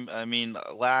team. I mean,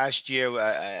 last year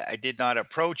I did not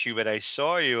approach you, but I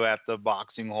saw you at the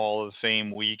Boxing Hall of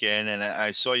Fame weekend, and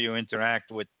I saw you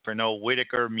interact with Pernell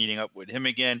Whitaker, meeting up with him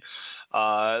again.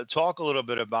 Talk a little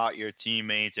bit about your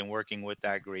teammates and working with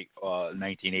that great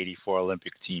 1984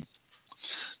 Olympic team.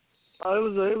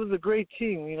 it was a great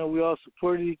team. You know, we all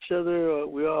supported each other.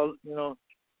 We all, you know,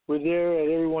 were there at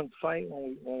everyone's fight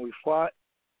when we fought.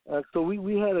 So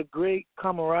we had a great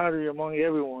camaraderie among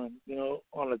everyone, you know,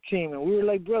 on the team, and we were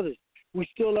like brothers. We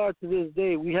still are to this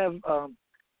day. We have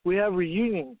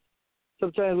reunions.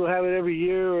 Sometimes we'll have it every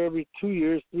year or every 2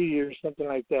 years, 3 years, something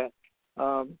like that.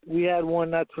 We had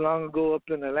one not too long ago up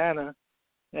in Atlanta,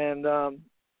 and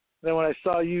then when I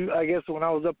saw you, I guess when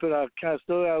I was up at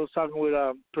Castoria, I was talking with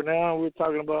Pernell, and we were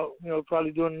talking about, you know,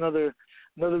 probably doing another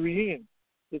reunion.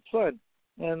 It's fun.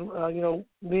 And, you know,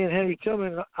 me and Henry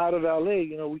Tillman out of L.A.,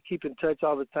 you know, we keep in touch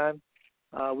all the time.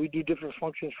 We do different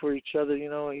functions for each other. You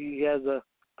know, he has a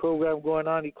program going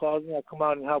on. He calls me. I come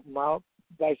out and help him out,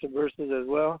 vice versa as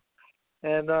well.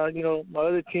 And, you know, my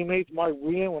other teammates, Mark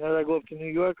Brian, whenever I go up to New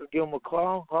York, I give him a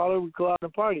call, holler, we go out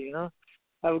and party, you know,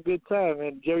 have a good time.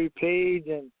 And Jerry Page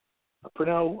and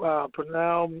Pernell,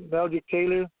 Meldrick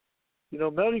Taylor. You know,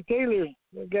 Meldrick Taylor,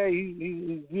 that guy,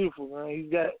 he's beautiful, man.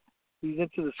 He's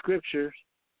into the scriptures,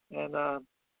 and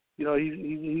you know,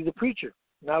 he's a preacher.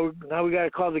 Now we got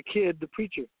to call the kid the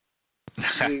preacher.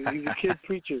 He's a kid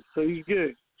preacher, so he's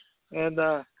good. And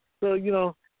so, you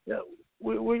know,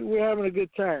 we're having a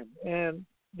good time. And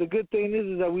the good thing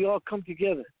is that we all come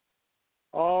together.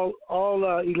 All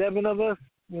 11 of us.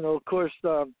 You know, of course,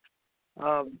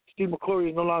 Steve McCory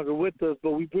is no longer with us,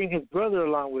 but we bring his brother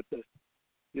along with us.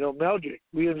 You know, Meldrick,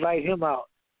 we invite him out,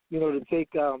 you know, to take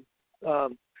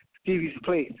Stevie's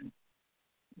place.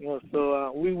 You know,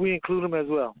 so we include him as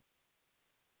well.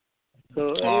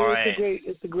 So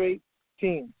it's a great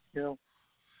team, you know.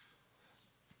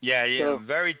 Yeah, So,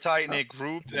 very tight-knit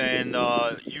group. And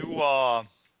you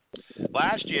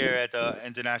last year at the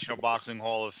International Boxing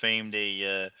Hall of Fame,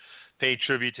 they paid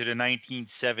tribute to the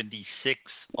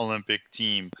 1976 Olympic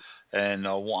team. And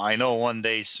I know one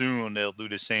day soon they'll do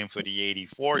the same for the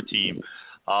 84 team.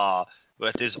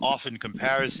 But there's often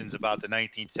comparisons about the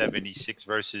 1976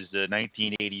 versus the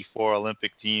 1984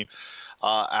 Olympic team.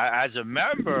 As a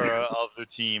member of the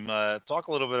team, talk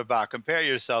a little bit about, compare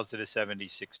yourselves to the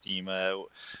 76 team. Where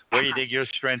do you think your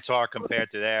strengths are compared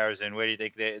to theirs, and where do you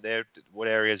think what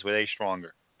areas were they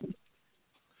stronger?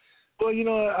 Well, you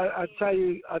know, I tell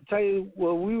you,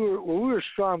 well, we were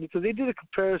strong because they did a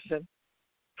comparison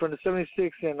from the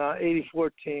 76 and 84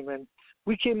 team, and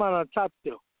we came out on top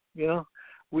still. You know,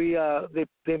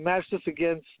 they matched us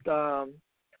against the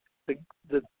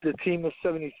team of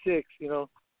 76. You know,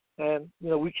 and you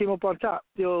know we came up on top.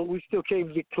 We still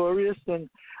came victorious, and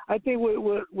I think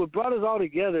what brought us all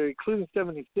together, including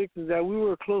 76, is that we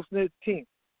were a close knit team.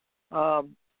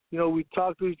 You know, we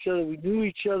talked to each other. We knew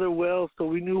each other well, so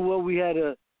we knew what we had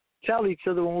to tell each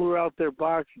other when we were out there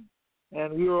boxing.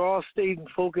 And we were all staying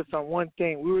focused on one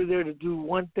thing. We were there to do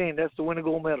one thing. That's to win a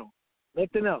gold medal.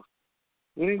 Nothing else.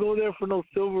 We didn't go there for no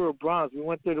silver or bronze. We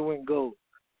went there to win gold.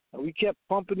 And we kept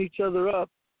pumping each other up.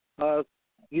 The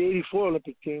 84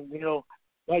 Olympic team, you know,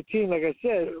 my team, like I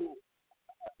said,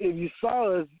 if you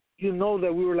saw us, you know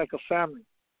that we were like a family.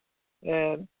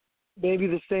 And maybe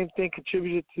the same thing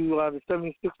contributed to the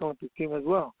 76 Olympic team as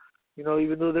well. You know,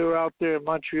 even though they were out there in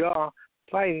Montreal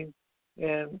fighting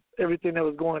and everything that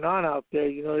was going on out there,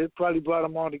 you know, it probably brought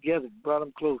them all together, brought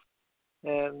them close.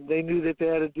 And they knew that they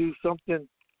had to do something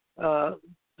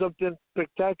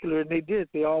spectacular, and they did.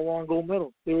 They all won gold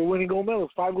medals. They were winning gold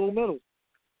medals, 5 gold medals.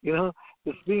 You know,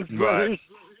 the Spinks brothers,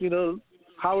 you know,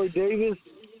 Howard Davis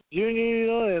Jr.,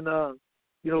 you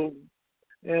know,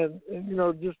 and you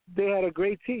know, just they had a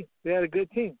great team. They had a good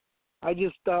team. I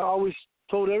just always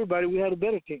told everybody we had a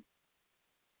better team.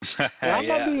 And I'm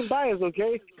not being biased,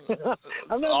 okay?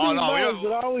 I'm not being biased,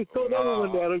 but I always told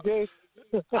everyone that, okay?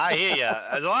 I hear you.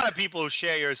 There's a lot of people who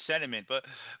share your sentiment, but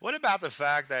what about the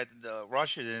fact that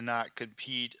Russia did not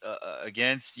compete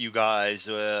against you guys?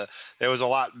 There was a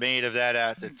lot made of that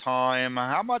at the time.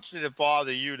 How much did it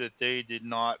bother you that they did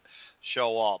not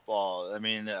show up? I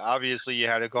mean, obviously you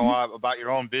had to go out about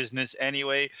your own business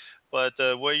anyway, but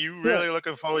were you really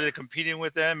looking forward to competing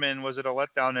with them, and was it a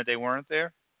letdown that they weren't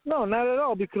there? No, not at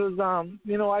all, because,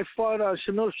 you know, I fought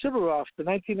Shamil Shibarov, the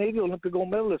 1980 Olympic gold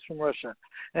medalist from Russia,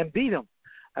 and beat him.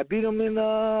 I beat him in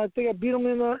Russia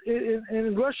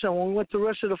when we went to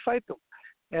Russia to fight them.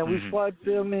 and we fought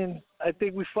them in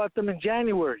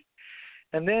January.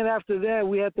 And then after that,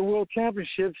 we had the World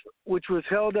Championships, which was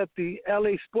held at the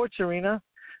LA Sports Arena,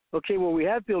 where we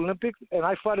had the Olympics, and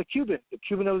I fought the Cuban that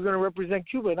was going to represent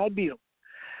Cuba, and I beat him.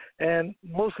 And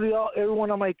mostly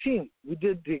everyone on my team, we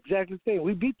did the exact same.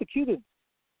 We beat the Cubans.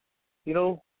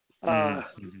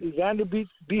 Xander beat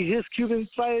his Cuban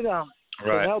fight.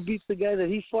 Cornell beat the guy that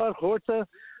he fought, Horta,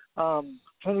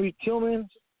 Henry Tillman.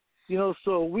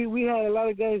 So we had a lot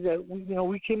of guys that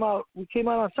we came out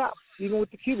on top, even with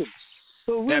the Cubans.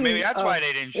 So really, maybe that's why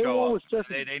they didn't show up. Just,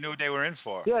 they knew what they were in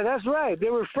for. Yeah, that's right. They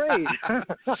were afraid.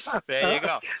 There you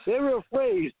go. They were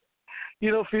afraid.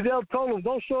 Fidel told them,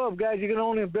 "Don't show up, guys. You're gonna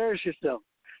only embarrass yourself."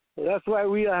 So that's why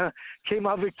we came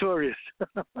out victorious.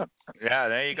 Yeah,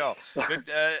 there you go.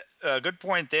 Good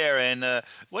point there. And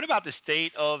what about the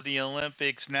state of the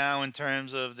Olympics now in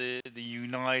terms of the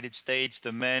United States?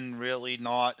 The men really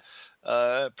not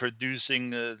producing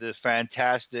the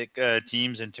fantastic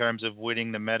teams in terms of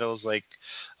winning the medals like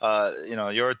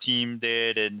your team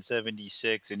did in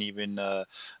 '76, and even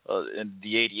in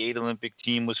the '88 Olympic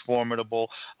team was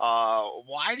formidable.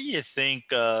 Why do you think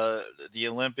the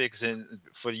Olympics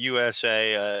for the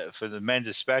USA, for the men's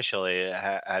especially,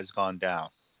 has gone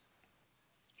down?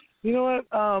 You know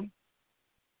what?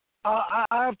 I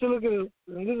have to look at it.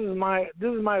 This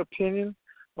is my opinion.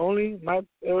 Only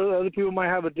other people might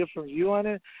have a different view on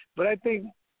it, but I think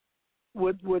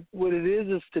what it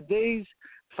is today's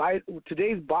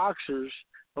boxers,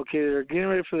 that are getting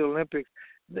ready for the Olympics.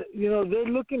 They're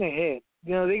looking ahead.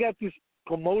 They got these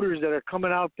promoters that are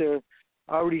coming out there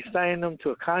already signing them to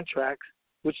a contract,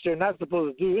 which they're not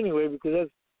supposed to do anyway because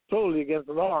that's totally against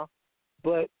the law.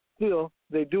 But still,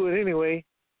 they do it anyway,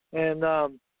 and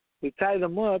they tie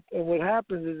them up. And what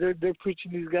happens is they're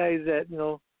preaching these guys that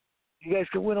you guys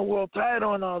can win a world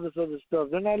title and all this other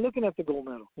stuff. They're not looking at the gold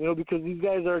medal, because these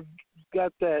guys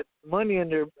got that money on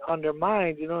their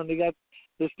minds, and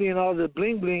they're seeing all the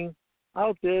bling bling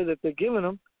out there that they're giving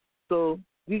them. So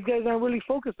these guys aren't really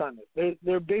focused on it.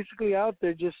 They're basically out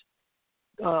there just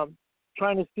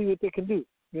trying to see what they can do.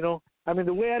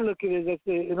 The way I look at it is I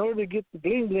say, in order to get the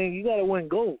bling bling, you got to win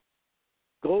gold.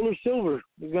 Gold or silver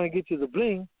is going to get you the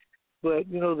bling. But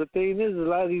the thing is, a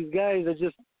lot of these guys are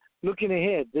just looking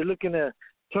ahead. They're looking to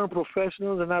turn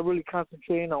professionals. They're not really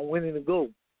concentrating on winning the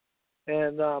gold.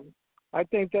 And I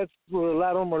think that's where a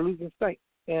lot of them are losing sight.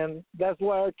 And that's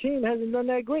why our team hasn't done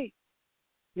that great.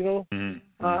 I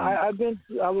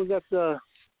was at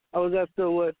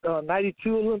the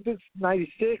 92 Olympics,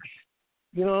 96,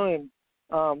 and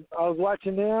I was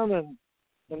watching them, and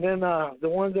then the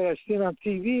ones that I've seen on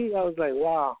TV, I was like,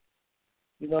 wow,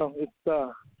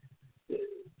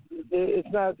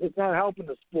 it's not helping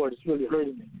the sport. It's really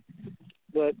hurting me.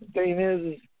 But the thing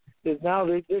is now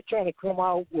they're trying to come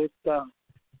out with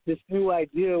this new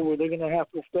idea where they're going to have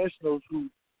professionals who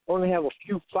only have a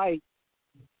few fights,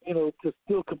 to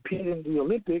still compete in the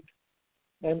Olympics.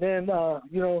 And then,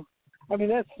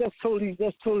 that's totally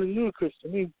ludicrous to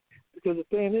me, because the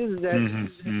thing is that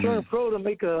you turn pro to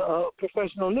make a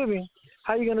professional living.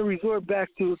 How are you going to resort back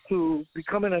to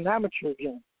becoming an amateur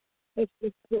again? That's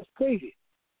crazy.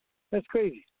 That's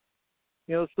crazy.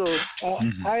 So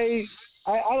I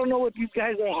don't know what these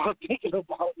guys are all thinking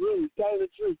about, really, to tell you the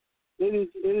truth. It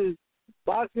is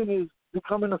boxing is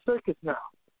becoming a circus now.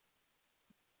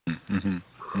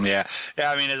 Yeah.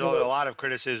 There's a lot of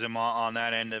criticism on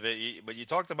that end of it. But you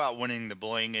talked about winning the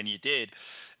bling, and you did.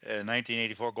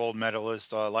 1984 gold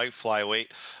medalist, light flyweight.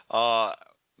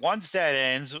 Once that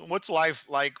ends, what's life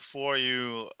like for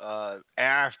you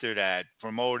after that?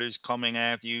 Promoters coming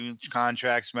after you,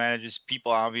 contracts, managers,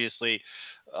 people obviously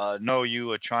know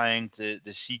you, are trying to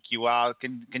seek you out.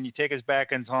 Can you take us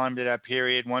back in time to that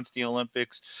period once the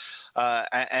Olympics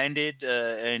ended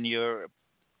and your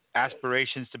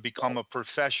aspirations to become a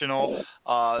professional?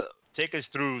 Take us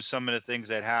through some of the things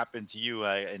that happened to you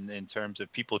in terms of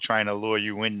people trying to lure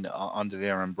you in under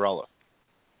their umbrella.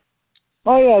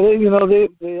 Oh yeah,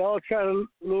 they all try to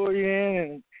lure you in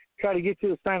and try to get you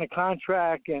to sign a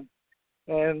contract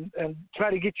and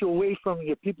try to get you away from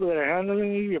your people that are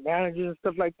handling you, your managers and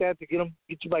stuff like that, to get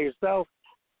you by yourself.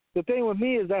 The thing with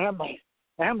me is I have my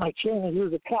trainer. He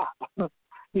was a cop,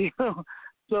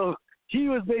 so he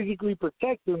was basically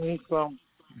protecting me from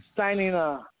signing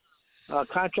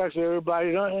contracts with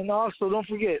everybody. And also, don't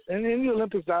forget, in the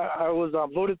Olympics, I was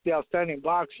voted the outstanding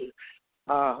boxer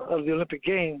of the Olympic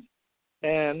Games.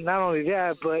 And not only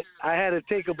that, but I had to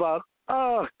take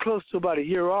close to about a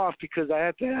year off because I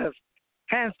had to have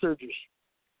hand surgery.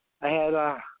 I had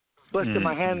busted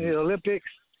my hand in the Olympics.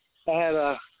 I had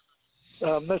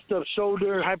messed up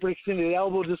shoulder, hyperextended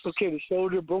elbow, dislocated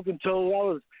shoulder, broken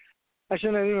toe. I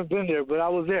shouldn't have even been there, but I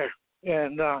was there,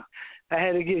 and I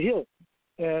had to get healed.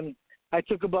 And I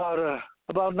took about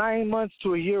 9 months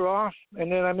to a year off,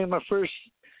 and then I made my first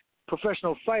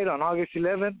professional fight on August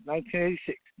 11th,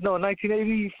 1986. No,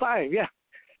 1985, yeah,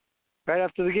 right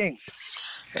after the games.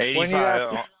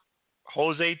 85.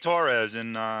 Jose Torres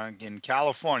in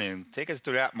California. Take us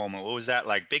through that moment. What was that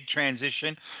like? Big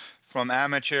transition from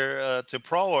amateur to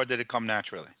pro, or did it come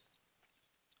naturally?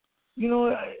 You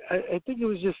know, I think it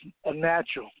was just a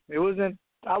natural. It wasn't.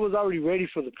 I was already ready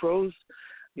for the pros.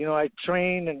 You know, I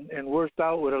trained and worked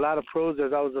out with a lot of pros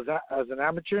as I was as an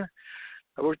amateur.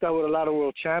 I worked out with a lot of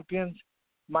world champions.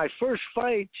 My first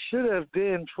fight should have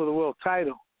been for the world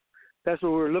title. That's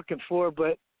what we were looking for,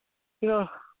 but you know,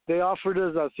 they offered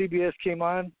us, CBS came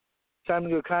on, signed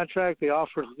me to a contract. They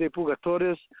offered Jose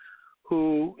Pugatores,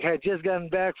 who had just gotten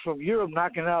back from Europe,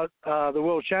 knocking out the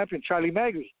world champion, Charlie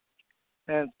Magri.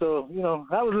 And so, you know,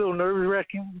 that was a little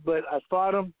nerve-wracking, but I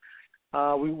fought him.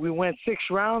 We went 6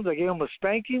 rounds. I gave him a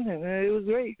spanking, and it was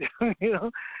great. You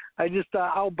know, I just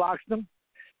outboxed him.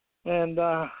 And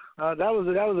that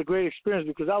was a great experience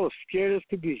because I was scared as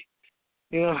could be.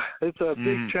 You know, it's a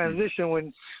big transition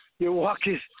when you're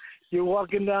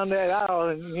walking down that aisle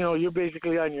and, you know, you're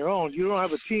basically on your own. You don't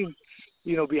have a team,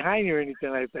 you know, behind you or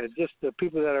anything like that. Just the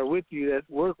people that are with you, that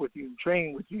work with you, and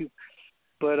train with you.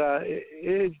 But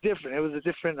it's different. It was a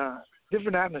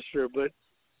different atmosphere. But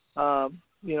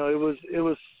you know, it was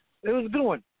a good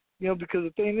one. You know, because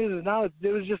the thing is now it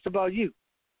was just about you,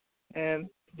 and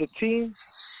the team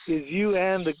is you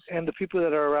and the people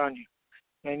that are around you,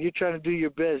 and you're trying to do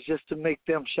your best just to make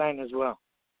them shine as well.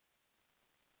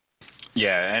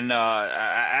 Yeah, and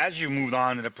as you moved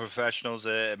on to the professionals,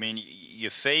 I mean, you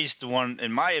faced one,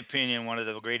 in my opinion, one of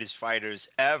the greatest fighters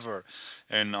ever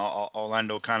in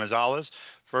Orlando Gonzales.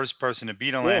 First person to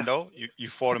beat Orlando. Yeah. You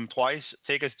fought him twice.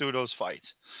 Take us through those fights.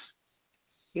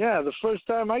 Yeah, the first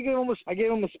time I gave him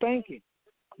a spanking,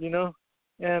 you know,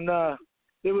 and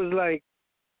it was like,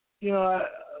 you know,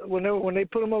 when they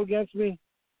put him up against me,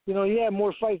 you know, he had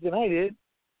more fights than I did.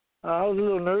 I was a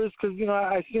little nervous because, you know,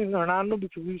 I seen Hernando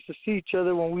because we used to see each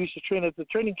other when we used to train at the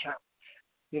training camp.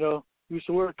 You know, we used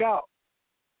to work out.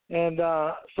 And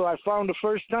so I found the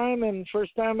first time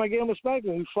I gave him a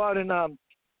spanking. We fought in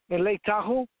Lake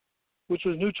Tahoe, which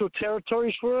was neutral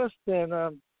territories for us.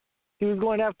 And he was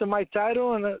going after my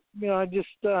title, and, you know, I just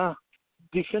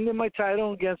defended my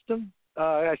title against him.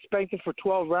 I spanked him for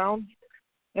 12 rounds.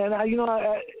 And, you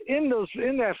know, in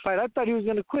that fight, I thought he was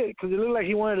going to quit because it looked like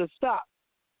he wanted to stop.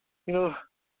 You know,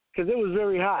 because it was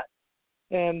very hot.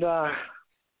 And,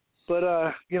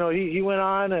 you know, he went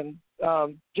on, and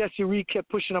Jesse Reed kept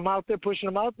pushing him out there.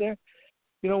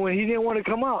 You know, when he didn't want to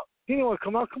come out. He didn't want to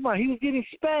come out. Come on, he was getting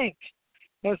spanked.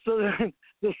 And so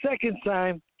the second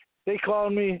time, they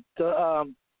called me to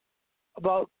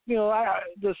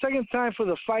the second time for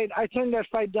the fight, I turned that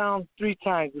fight down 3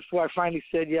 times before I finally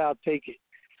said, yeah, I'll take it.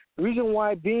 The reason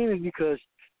why being is because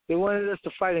they wanted us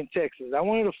to fight in Texas. I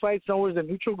wanted to fight somewhere in the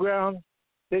neutral ground.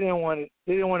 They didn't want it.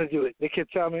 They didn't want to do it. They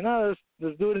kept telling me, no,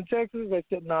 let's do it in Texas. I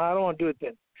said, no, I don't want to do it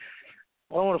then.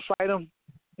 I don't want to fight them.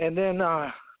 And then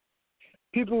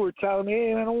people were telling me,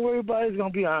 hey, man, don't worry about it. It's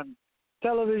going to be on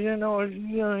television, or,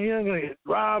 you know, you're not going to get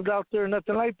robbed out there or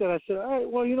nothing like that. I said, all right,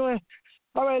 well, you know what?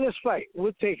 All right, let's fight.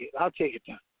 We'll take it. I'll take it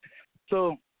then.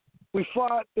 So we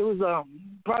fought. It was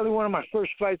probably one of my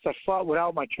first fights I fought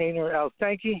without my trainer, Al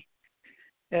Stanky.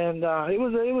 And it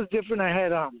was different. I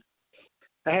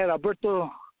had Alberto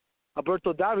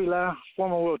Davila,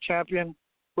 former world champion,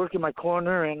 working my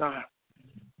corner,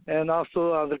 and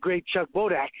also the great Chuck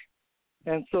Bodak.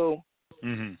 And so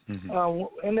in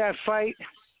that fight,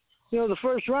 you know, the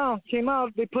first round came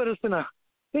out. They put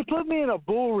me in a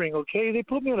bull ring. Okay, they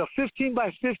put me in a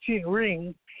 15-by-15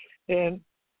 ring in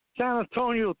San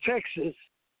Antonio, Texas.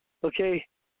 Okay,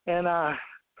 and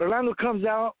Orlando comes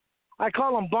out. I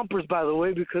call him Bumpers, by the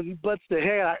way, because he butts the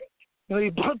heck. You know, he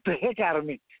bumped the heck out of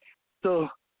me. So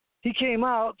he came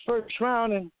out first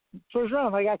round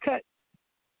I got cut.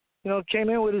 You know, came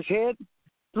in with his head,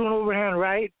 threw an overhand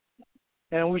right,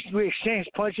 and we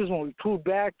exchanged punches. When we pulled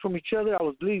back from each other, I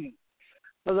was bleeding.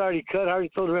 I was already cut. I already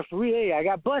told the referee, hey, I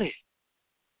got butted.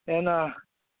 And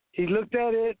he looked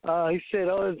at it. He said,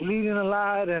 oh, it's bleeding a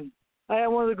lot. And I had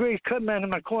one of the greatest cut men in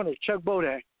my corner, Chuck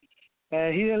Bodak,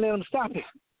 and he didn't let him stop it.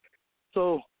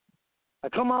 So I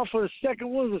come out for the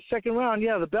second round.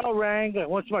 Yeah, the bell rang. I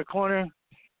went to my corner.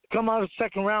 Come out of the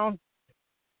second round.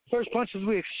 First punches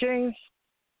we exchanged.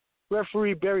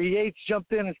 Referee Barry Yates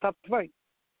jumped in and stopped the fight.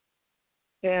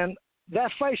 And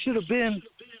that fight should have been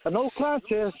a no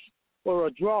contest or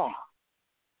a draw.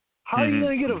 How are you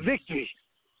going to get a victory?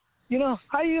 You know,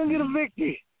 how are you going to get a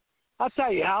victory? I'll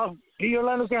tell you how. Beat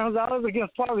Orlando Gonzales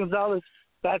against Paul Gonzales.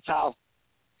 That's how.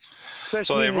 Especially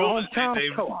so they in your ruled hometown.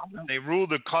 they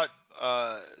ruled the cut.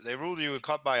 They ruled you a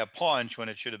cut by a punch when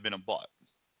it should have been a butt.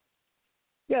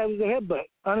 Yeah, it was a headbutt,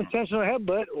 unintentional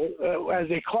headbutt, as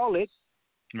they call it.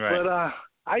 Right. But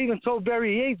I even told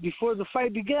Barry Yates before the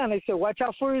fight began. I said, "Watch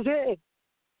out for his head.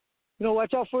 You know,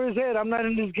 watch out for his head. I'm not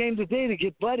in this game today to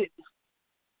get butted."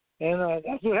 And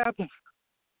that's what happened.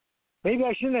 Maybe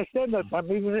I shouldn't have said that.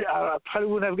 Maybe I probably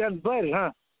wouldn't have gotten butted,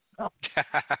 huh?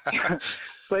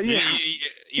 But yeah,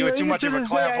 you were too much of a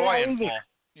clairvoyant, Paul.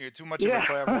 You were too much of a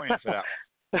clairvoyant for that.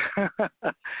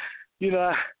 You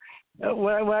know,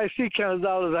 when I see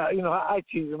Gonzales, I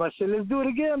tease him. I say, "Let's do it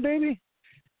again, baby.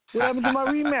 What happened to my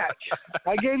rematch?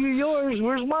 I gave you yours.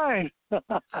 Where's mine?"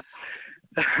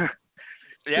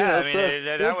 Yeah, I mean,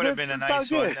 that would have been a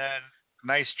nice one.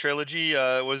 Nice trilogy.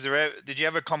 Did you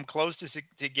ever come close to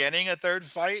getting a third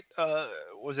fight?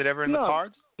 Was it ever in the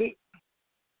cards?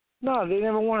 No, they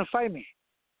never wanted to fight me.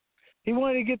 He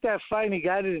wanted to get that fight, and he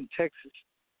got it in Texas,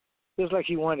 just like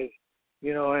he wanted it,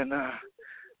 and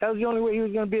that was the only way he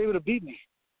was going to be able to beat me.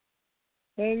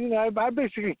 And, I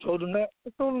basically told him that.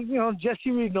 I told him,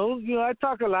 Jesse Reed knows, I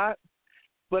talk a lot,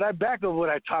 but I back up what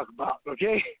I talk about,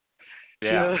 okay?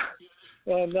 Yeah.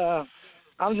 And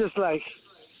I'm just like,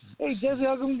 "Hey, Jesse,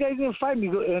 how come you guys didn't fight me?"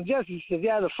 And Jesse says,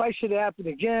 "Yeah, the fight should have happened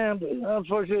again, but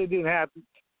unfortunately it didn't happen.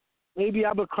 Maybe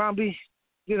Abercrombie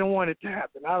didn't want it to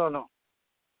happen. I don't know."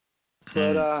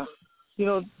 But,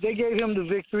 they gave him the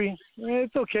victory.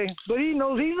 It's okay. But he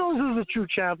knows who's the true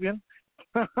champion.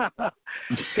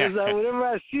 Because whenever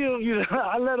I see him,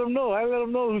 I let him know. I let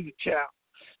him know who's the champ.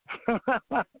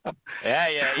 Yeah.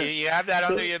 You have that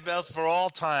under your belt for all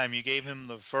time. You gave him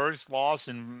the first loss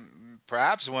and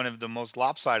perhaps one of the most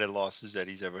lopsided losses that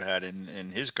he's ever had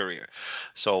in his career.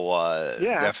 So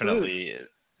definitely. Absolutely.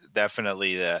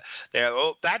 Definitely there.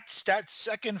 That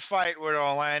second fight with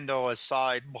Orlando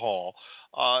aside, Paul,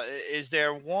 is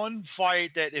there one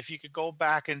fight that if you could go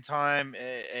back in time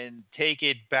and take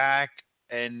it back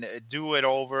and do it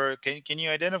over, can you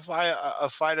identify a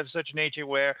fight of such nature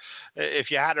where if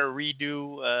you had to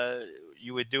redo,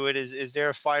 you would do it? Is there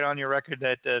a fight on your record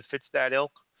that fits that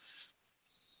ilk?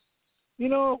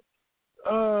 Besides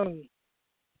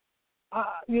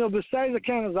the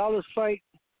Gonzales fight,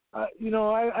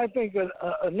 I think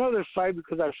another fight,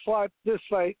 because I fought this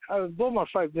fight. Both my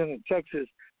fights been in Texas,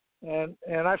 and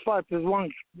I fought this one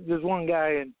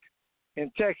guy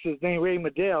in Texas named Ray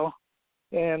Medell,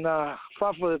 and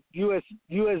fought for the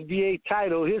USBA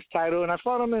title, his title, and I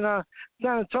fought him in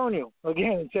San Antonio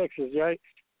again in Texas, right?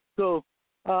 So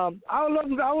I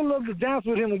would love to dance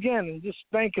with him again and just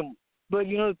spank him. But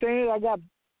the thing is, I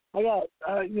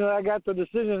got the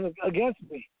decision against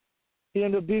me. He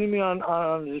ended up beating me on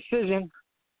the decision,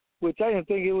 which I didn't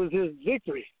think it was his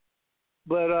victory.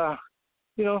 But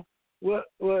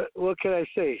what can I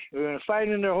say? We're gonna fight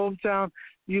in their hometown.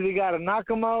 You either got to knock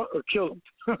them out or kill them.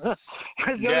 That's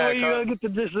the only way you're gonna get the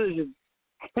decision.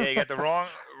 Yeah, you got the wrong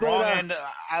end.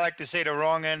 I like to say the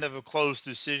wrong end of a close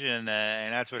decision,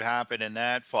 and that's what happened in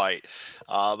that fight.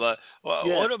 But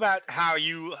what about how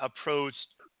you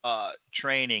approached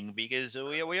training? Because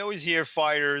we always hear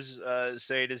fighters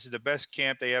say this is the best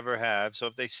camp they ever have. So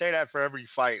if they say that for every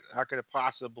fight, how could it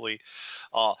possibly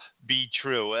be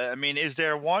true? I mean, is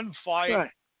there one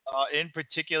fight in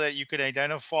particular that you could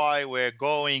identify where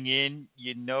going in,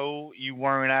 you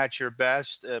weren't at your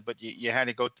best, but you had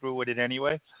to go through with it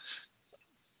anyway?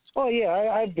 Oh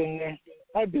yeah, I've been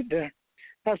there.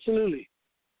 Absolutely.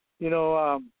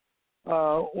 Where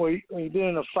you're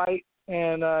doing a fight,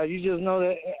 and you just know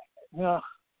that I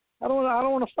don't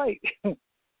want to fight. I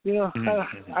don't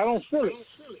feel it.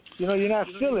 You're not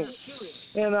feeling.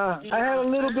 And I had a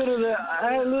little bit of that.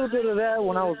 I had a little bit of that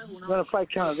when I was going to fight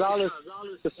Gonzales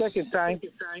the second time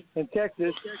in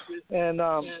Texas. And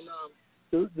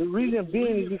the reason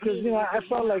being is because I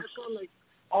felt like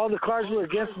all the cards were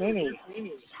against me anyway.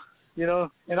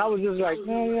 And I was just like,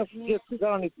 man, I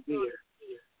don't need to be here.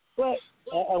 But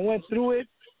I went through it,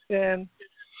 and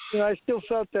I still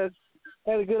felt that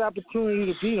I had a good opportunity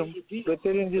to beat them, but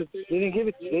they didn't give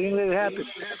it. They didn't let it happen.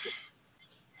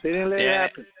 They didn't let it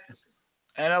happen.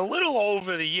 And a little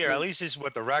over the year, at least this is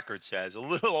what the record says, a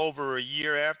little over a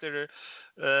year after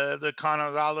the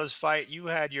Gonzales fight, you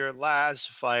had your last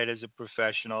fight as a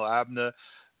professional, Abner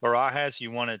Barajas.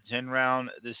 You won a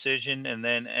 10-round decision, and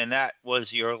that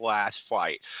was your last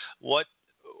fight.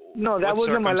 No, that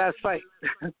wasn't my last fight.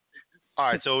 All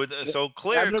right, so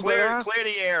clear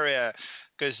the area.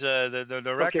 Because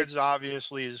the records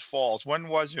obviously is false. When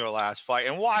was your last fight,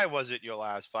 and why was it your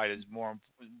last fight? Is more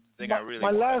thing I really. My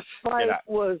last fight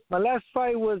was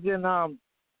in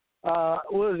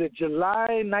what was it,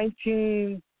 July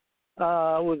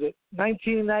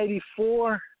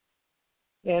 1994,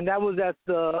 and that was at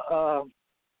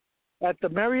the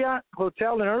Marriott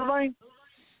Hotel in Irvine.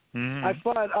 Mm-hmm. I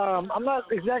fought. I'm not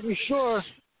exactly sure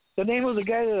the name of the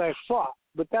guy that I fought,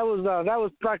 but that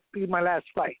was practically my last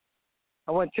fight.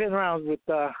 I went 10 rounds with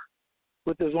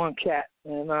this one cat,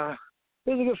 and it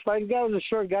was a good fight. The guy was a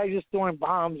short guy, just throwing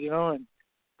bombs, and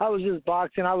I was just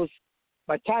boxing.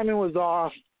 My timing was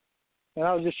off, and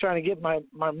I was just trying to get my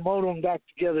modem back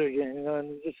together again,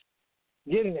 and just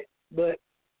getting it. But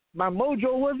my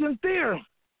mojo wasn't there,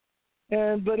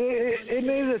 but it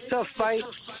made it a tough fight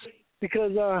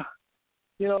because I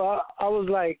was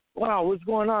like, wow, what's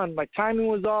going on? My timing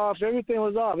was off, everything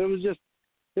was off.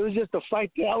 It was just a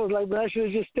fight that I was like, man, I should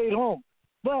have just stayed home.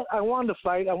 But I won the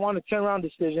fight. I won a 10-round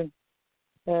decision.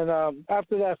 And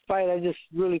after that fight, I just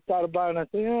really thought about it, and I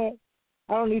said,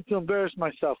 I don't need to embarrass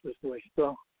myself this way.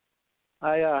 So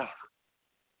I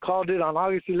called it on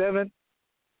August 11th.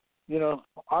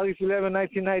 August 11,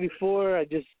 1994, I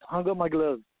just hung up my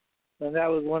gloves. And that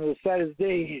was one of the saddest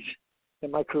days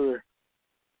in my career.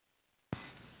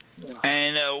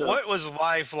 And what was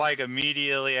life like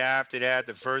immediately after that,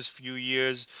 the first few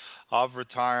years of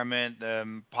retirement,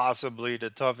 possibly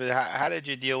the toughest? How did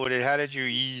you deal with it? How did you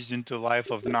ease into life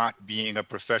of not being a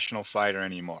professional fighter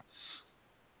anymore?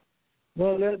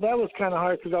 Well, that was kind of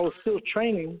hard because I was still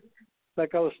training,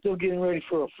 like I was still getting ready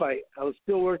for a fight. I was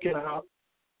still working out.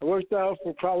 I worked out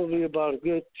for probably about a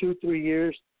good 2-3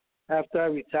 years after I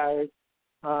retired.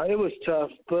 It was tough,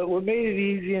 but what made it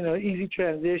easy and an easy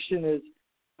transition is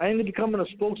I ended up becoming a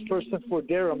spokesperson for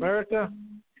Dare America.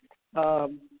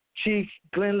 Chief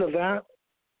Glenn Levant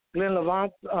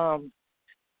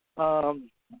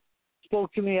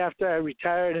spoke to me after I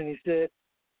retired, and he said,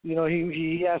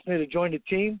 he asked me to join the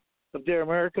team of Dare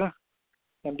America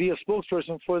and be a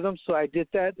spokesperson for them. So I did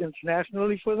that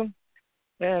internationally for them,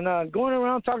 and going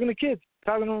around talking to kids,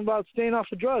 talking to them about staying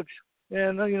off of drugs,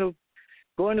 and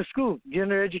going to school, getting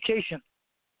their education,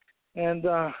 and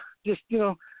just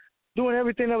doing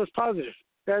everything that was positive,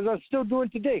 as I'm still doing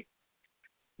today.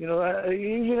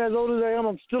 Even as old as I am,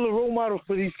 I'm still a role model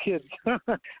for these kids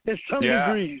in some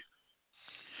degrees.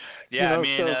 Yeah,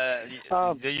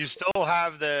 you still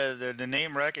have the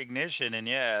name recognition, and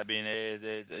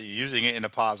using it in a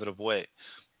positive way.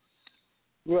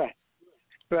 Right.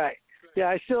 Yeah,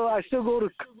 I still go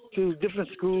to different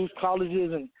schools,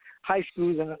 colleges, and high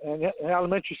schools, and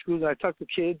elementary schools, and I talk to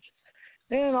kids.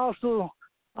 And also,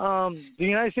 the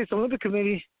United States Olympic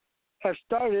Committee have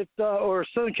started, or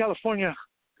Southern California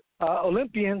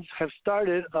Olympians have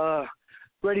started a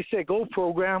Ready, Set, Go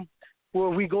program where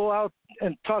we go out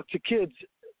and talk to kids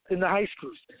in the high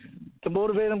schools to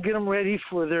motivate them, get them ready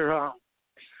for their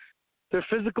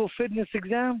physical fitness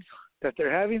exams that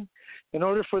they're having. In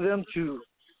order for them to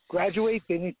graduate,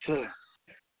 they need to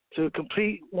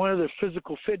complete one of their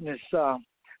physical fitness exam.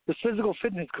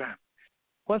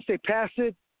 Once they pass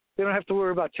it, they don't have to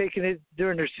worry about taking it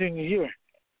during their senior year.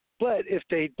 But if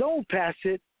they don't pass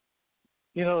it,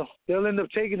 they'll end up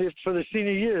taking it for their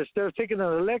senior year. Instead of taking an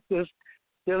elective,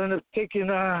 they'll end up taking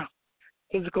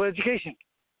physical education.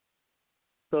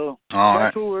 So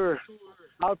that's what we're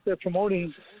out there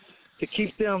promoting, to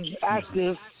keep them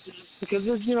active, because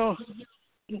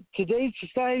today's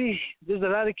society, there's a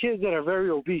lot of kids that are very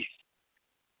obese.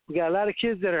 We got a lot of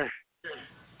kids that are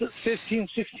 15,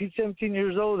 16, 17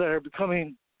 years old that are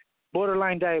becoming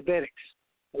borderline diabetics.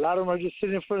 A lot of them are just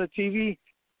sitting in front of TV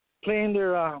playing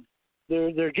their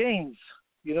games,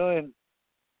 and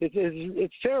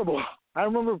it's terrible. I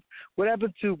remember what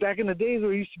happened to back in the days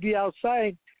where we used to be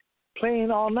outside playing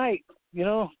all night,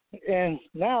 and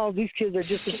now these kids are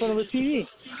just in front of a TV.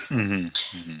 Mm-hmm.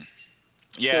 Mm-hmm.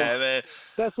 Yeah, so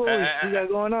that's what we got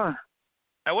going on.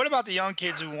 And what about the young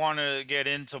kids who want to get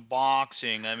into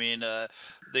boxing? I mean,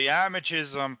 the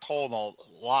amateurs, I'm told a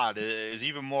lot, is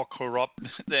even more corrupt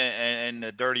and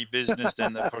a dirty business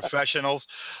than the professionals.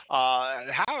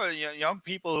 How are young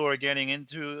people who are getting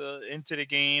into the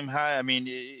game?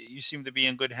 You seem to be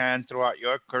in good hands throughout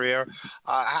your career.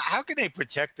 How can they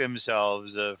protect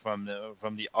themselves from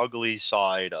the ugly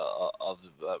side of?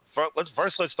 Let's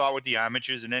start with the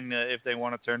amateurs, and then if they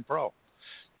want to turn pro.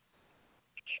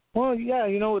 Well, yeah,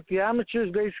 with the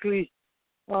amateurs, basically,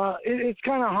 it's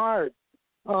kind of hard.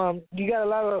 You got a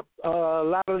lot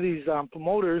of these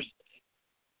promoters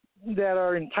that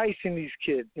are enticing these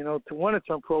kids, to want to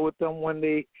turn pro with them when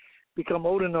they become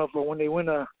old enough, or when they win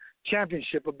a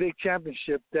championship, a big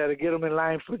championship that'll get them in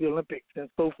line for the Olympics and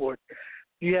so forth.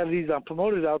 You have these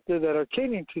promoters out there that are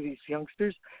catering to these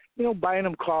youngsters, buying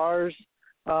them cars,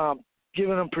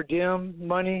 giving them per diem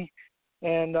money,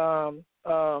 and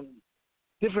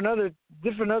different other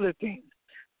things.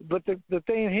 But the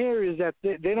thing here is that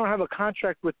they don't have a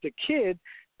contract with the kid;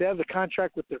 they have the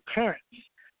contract with their parents,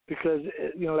 because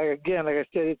like I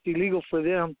said, it's illegal for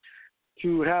them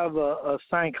to have a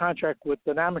signed contract with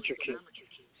an amateur kid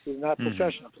who's not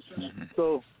professional.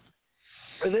 So,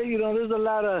 there's a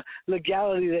lot of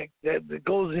legality that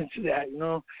goes into that,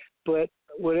 But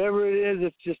whatever it is,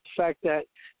 it's just the fact that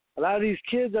a lot of these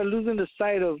kids are losing the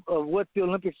sight of what the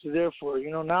Olympics is there for.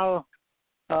 Now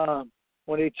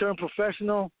when they turn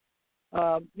professional, they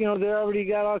already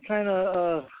got all kind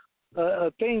of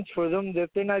things for them that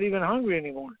they're not even hungry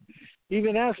anymore,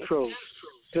 even as pros,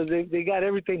 because they got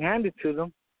everything handed to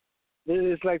them.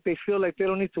 It's like they feel like they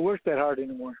don't need to work that hard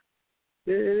anymore.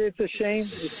 It's a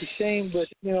shame. It's a shame, but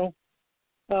there's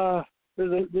a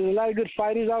lot of good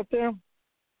fighters out there,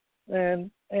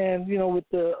 and with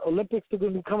the Olympics they're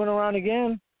going to be coming around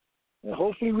again.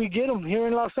 Hopefully we get them here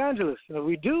in Los Angeles, and if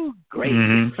we do, great.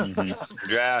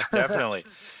 Yeah, definitely.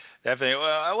 Definitely.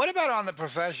 Well, what about on the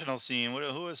professional scene?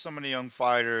 Who are some of the young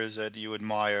fighters that you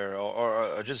admire,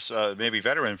 or just maybe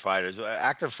veteran fighters,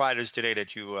 active fighters today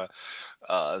that you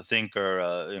think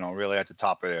are really at the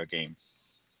top of their game?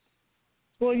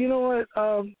 Well, you know what?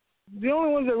 The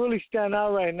only ones that really stand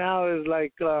out right now is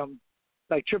like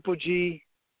Triple G,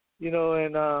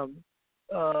 and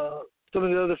some of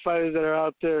the other fighters that are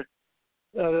out there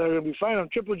that are going to be fighting.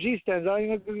 Triple G stands out.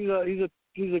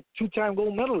 He's a two-time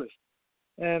gold medalist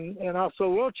and also a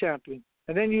world champion.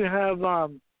 And then you have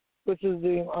what's his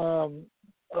name?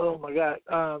 Oh my God!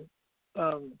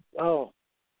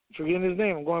 Forgetting his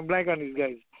name. I'm going blank on these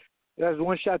guys. That's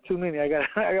one shot too many. I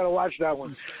gotta watch that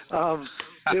one.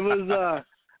 It was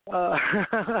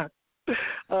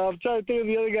I'm trying to think of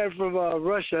the other guy from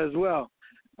Russia as well.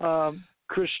 Oh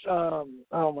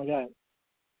my God.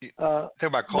 Talk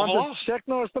about Kovalov?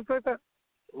 Shekno or something like that.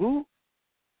 Who?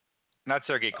 Not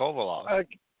Sergey Kovalov.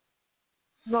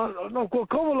 No,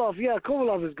 Kovalov. Yeah,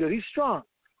 Kovalov is good. He's strong.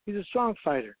 He's a strong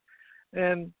fighter,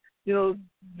 and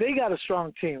they got a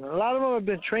strong team. A lot of them have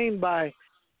been trained by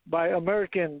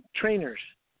American trainers.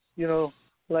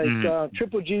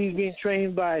 Triple G is being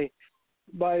trained by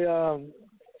oh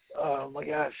my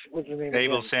gosh, what's his name?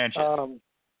 Abel Sanchez.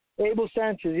 Abel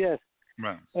Sanchez, yes.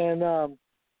 Right. And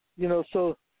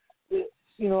so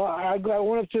I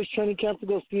went up to his training camp to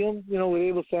go see him. With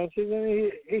Abel Sanchez,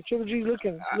 and Triple G's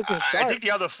looking sharp. I think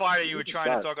the other fighter you were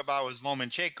trying to talk about was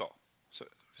Lomachenko.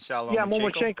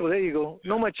 Lomachenko. There you go.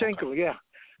 Lomachenko. Okay.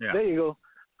 Yeah. There you go.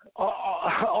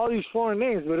 All these foreign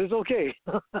names, but it's okay.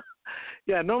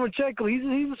 Yeah, Lomachenko. He's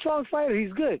a strong fighter.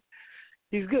 He's good.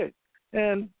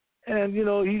 And he's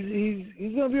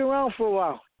gonna be around for a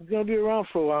while.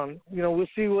 We'll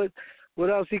see what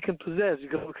else he can possess,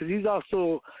 because he's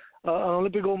also an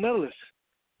Olympic gold medalist,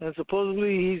 and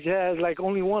supposedly he has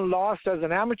only one loss as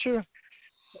an amateur,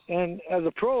 and as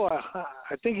a pro,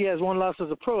 I think he has one loss as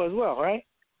a pro as well, right?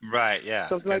 Right. Yeah.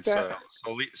 Something like that.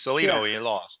 Solido, he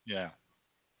lost. Yeah.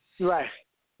 Right.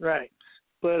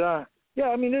 But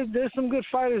I mean, there's some good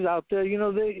fighters out there.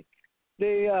 They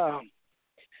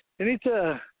need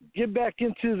to get back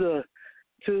into the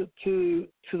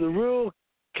real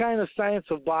kind of science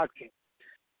of boxing.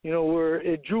 Where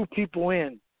it drew people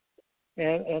in,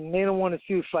 and they don't want to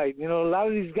see a fight. A lot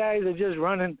of these guys are just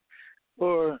running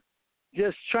or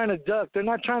just trying to duck. They're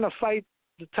not trying to fight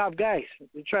the top guys.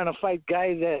 They're trying to fight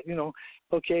guys that,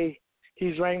 okay,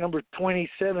 he's ranked number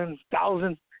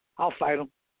 27,000. I'll fight him.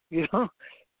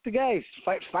 The guys,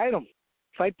 fight them.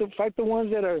 Fight the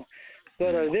ones that are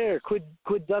there.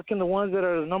 Quit ducking the ones that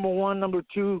are the number 1, number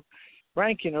 2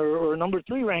 ranking or number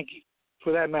 3 ranking,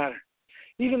 for that matter.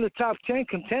 Even the top 10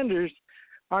 contenders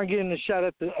aren't getting a shot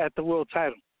at the world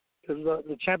title because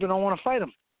the champion don't want to fight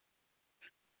them.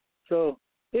 So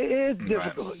it's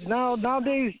difficult. Right.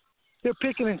 Nowadays, they're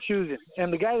picking and choosing.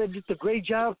 And the guy that did the great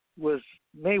job was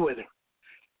Mayweather.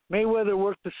 Mayweather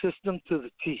worked the system to the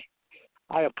T.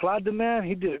 I applaud the man.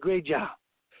 He did a great job.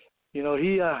 He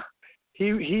ran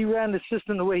the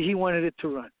system the way he wanted it to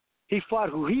run. He fought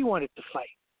who he wanted to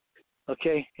fight.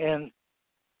 Okay? And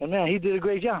man, he did a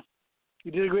great job.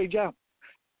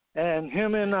 And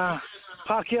him and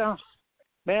Pacquiao,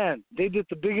 man, they did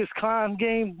the biggest con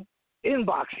game in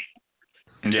boxing.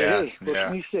 Yeah, what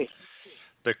can you say?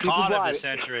 The con of the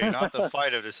century, not the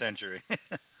fight of the century.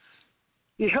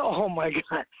 Yeah, oh my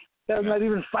God. That's not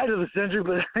even fight of the century,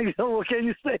 but what can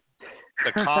you say?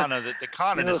 The con of the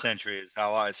century is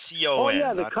how I C-O-N. Oh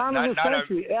yeah, the con of the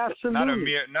century,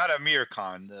 absolutely. Not a mere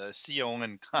con, the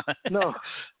C-O-N con. No.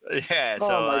 Yeah. Oh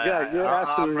so my God, you're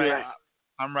absolutely right.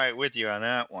 I'm right with you on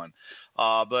that one.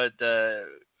 But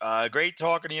great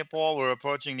talking to you, Paul. We're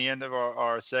approaching the end of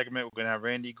our segment. We're going to have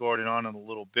Randy Gordon on in a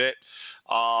little bit.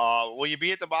 Will you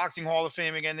be at the Boxing Hall of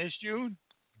Fame again this June?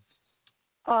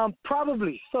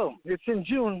 Probably so. It's in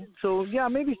June, so yeah,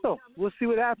 maybe so. We'll see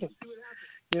what happens.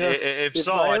 You know, if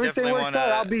so, I definitely want to.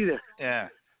 I'll be there. Yeah.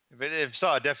 If so,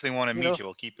 I definitely want to meet you.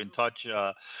 We'll keep in touch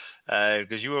because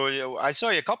I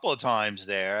saw you a couple of times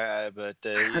there, but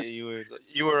you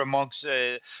were amongst.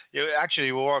 You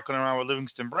actually were walking around with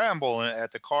Livingston Bramble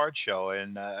at the card show,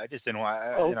 and I just didn't want.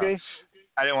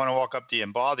 I didn't want to walk up to you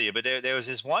and bother you, but there was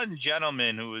this one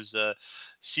gentleman who was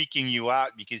seeking you out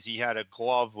because he had a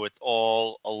glove with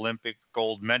all Olympic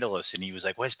gold medalists, and he was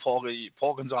like, "Where's Paul?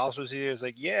 Paul Gonzales was here." I was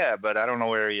like, "Yeah, but I don't know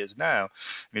where he is now."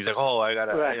 And he's like, "Oh, I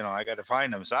gotta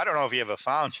find him." So I don't know if he ever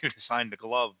found you to sign the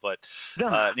glove, but if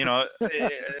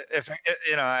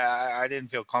I didn't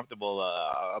feel comfortable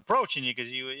approaching you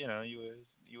because you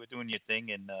were doing your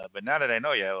thing, and but now that I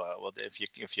know you, well, if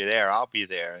you're there, I'll be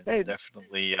there. Hey,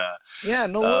 definitely. Yeah,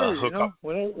 no worries. Hook up.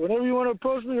 Whenever you want to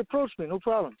approach me, no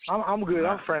problem. I'm good.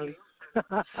 I'm friendly.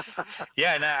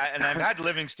 Yeah, and I've had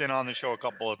Livingston on the show a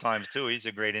couple of times too. He's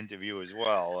a great interview as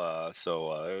well. If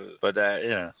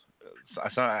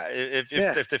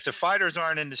the fighters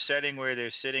aren't in the setting where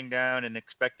they're sitting down and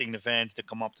expecting the fans to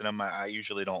come up to them, I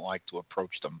usually don't like to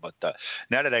approach them. But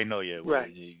now that I know you,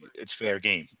 it's fair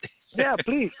game. Yeah,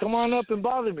 please come on up and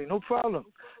bother me. No problem.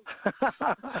 All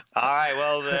right.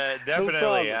 Well,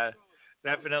 definitely. No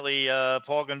Definitely,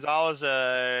 Paul Gonzales.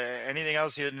 Anything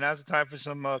else? Now's the time for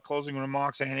some closing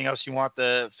remarks. Anything else you want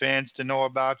the fans to know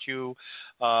about you?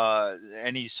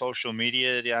 Any social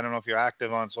media? I don't know if you're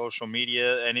active on social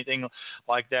media. Anything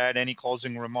like that? Any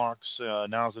closing remarks?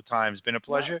 Now's the time. It's been a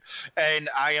pleasure. And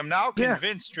I am now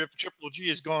convinced Triple G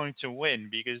is going to win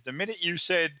because the minute you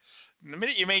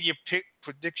made your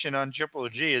prediction on Triple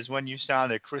G is when you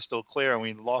sounded crystal clear and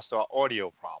we lost our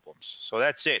audio problems. So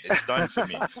that's it. It's done for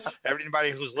me.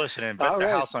 Everybody who's listening, bet the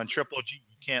house on Triple G.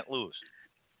 You can't lose.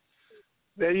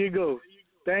 There you go.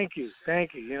 Thank you.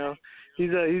 You know,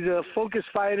 he's a focused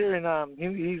fighter, and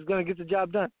he's going to get the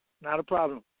job done. Not a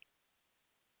problem.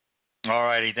 All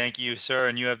righty. Thank you, sir.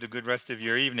 And you have the good rest of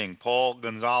your evening. Paul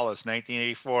Gonzales,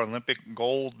 1984 Olympic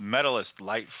gold medalist,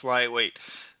 light flyweight.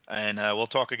 And we'll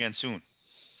talk again soon.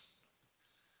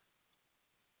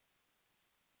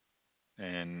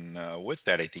 And with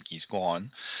that, I think he's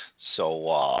gone. So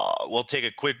we'll take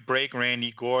a quick break.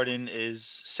 Randy Gordon is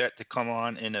set to come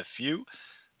on in a few.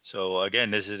 So,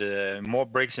 again, this is more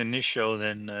breaks in this show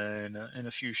than in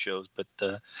a few shows. But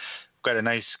got a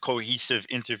nice cohesive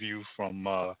interview from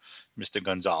Mr.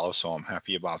 Gonzales, so I'm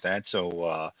happy about that.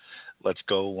 So let's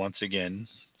go once again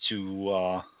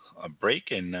to a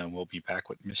break, and we'll be back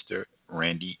with Mr.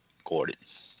 Randy Gordon.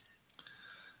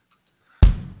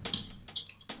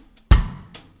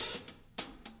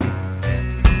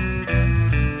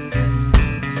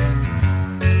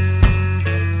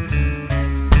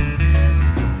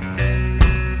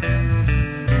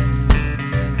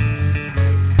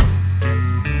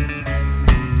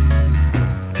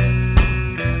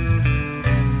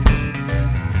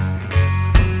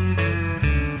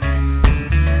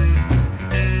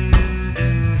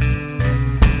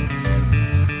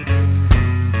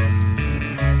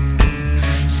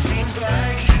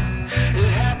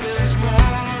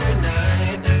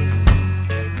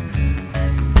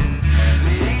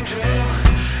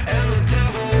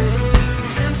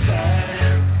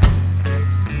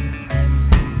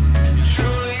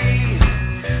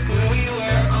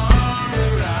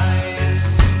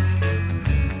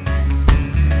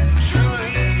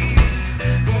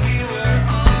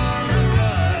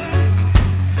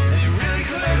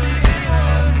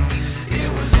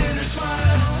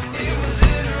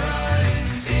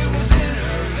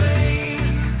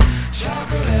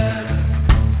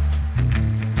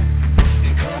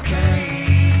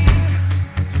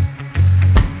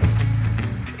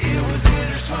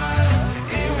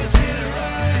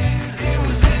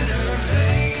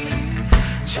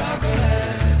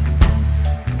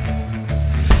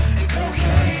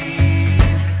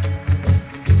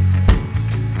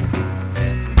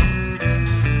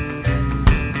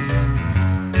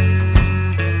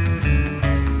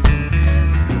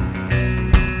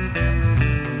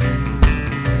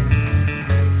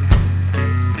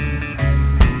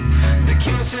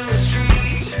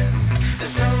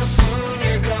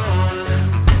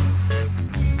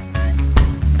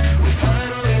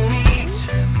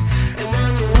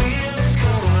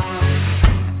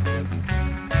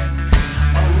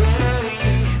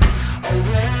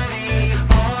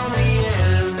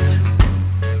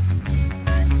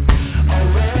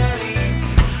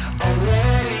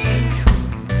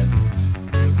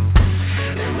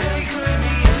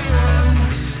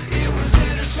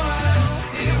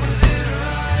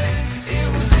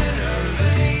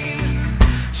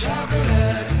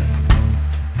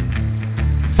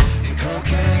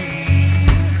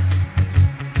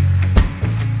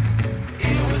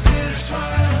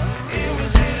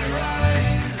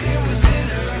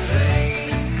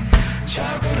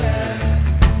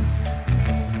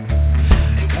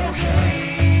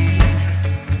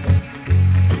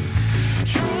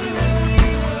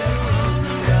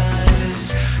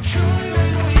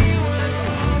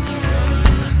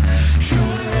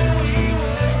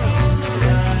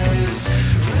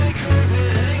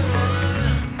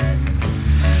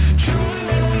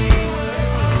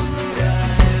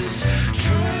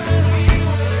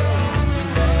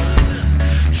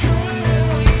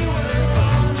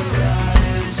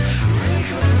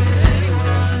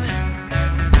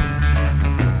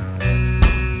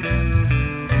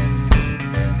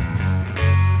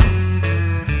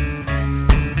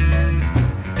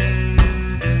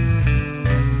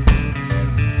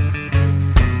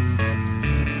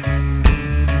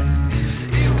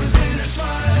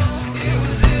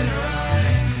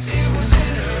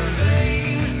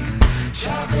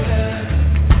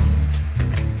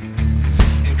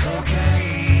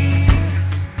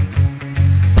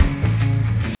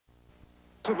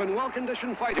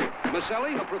 fighter.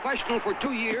 Maselli, a professional for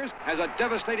 2 years, has a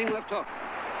devastating left hook.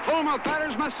 Fulmer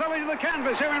batters Maselli to the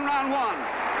canvas here in round 1.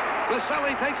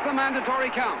 Maselli takes the mandatory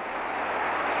count.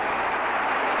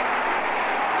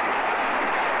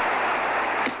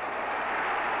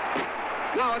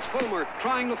 Now it's Fulmer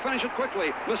trying to finish it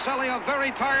quickly. Maselli, a very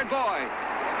tired boy.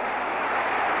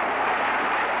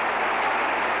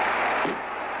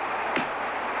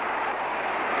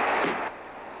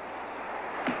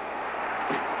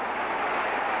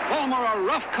 Fulmer, a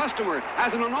rough customer,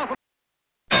 as an unorthodox.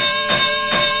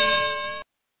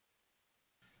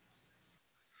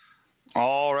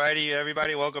 All righty,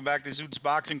 everybody. Welcome back to Zutes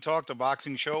Boxing Talk, the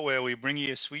boxing show where we bring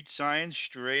you sweet science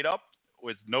straight up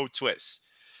with no twists.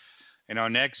 And our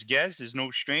next guest is no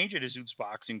stranger to Zutes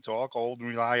Boxing Talk, old and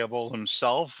reliable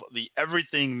himself, the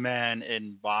everything man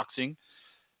in boxing,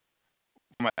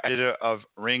 former editor of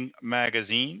Ring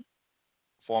Magazine,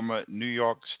 former New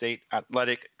York State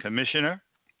Athletic Commissioner,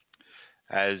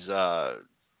 has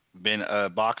been a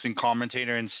boxing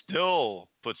commentator and still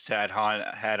puts that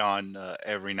hat on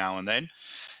every now and then,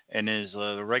 and is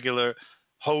the regular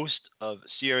host of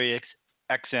Sirius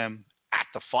XM At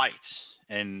the Fights.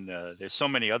 And there's so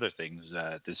many other things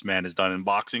that this man has done in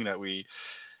boxing that we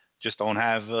just don't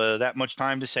have that much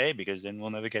time to say, because then we'll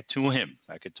never get to him.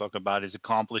 I could talk about his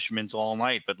accomplishments all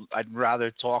night, but I'd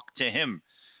rather talk to him,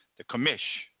 the Commish,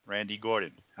 Randy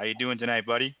Gordon. How you doing tonight,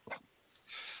 buddy?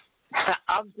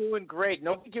 I'm doing great.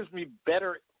 Nobody gives me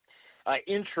better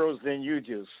intros than you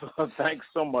do, so thanks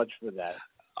so much for that.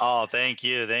 Oh, thank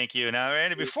you. Now,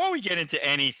 Randy, before we get into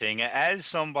anything, as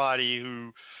somebody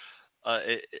who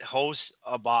hosts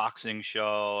a boxing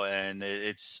show and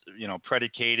it's,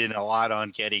 predicated a lot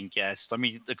on getting guests, let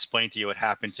me explain to you what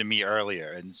happened to me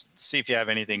earlier and see if you have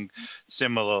anything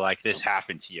similar like this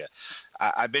happen to you.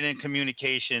 I've been in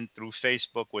communication through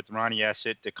Facebook with Ronnie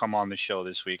Essett to come on the show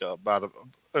this week, about a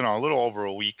little over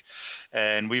a week,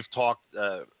 and we've talked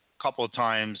a couple of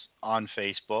times on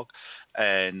Facebook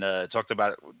and talked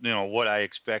about what I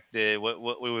expected,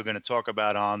 what we were going to talk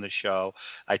about on the show.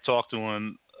 I talked to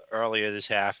him earlier this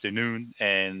afternoon,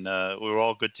 and we were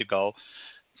all good to go.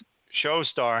 Show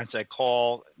starts. I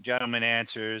call. Gentleman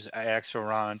answers. I ask for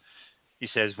Ron. He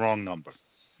says wrong number.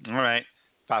 All right.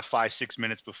 About 5-6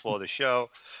 minutes before the show,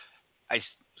 I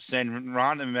send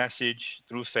Ron a message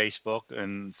through Facebook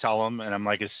and tell him, and I'm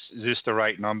like, is this the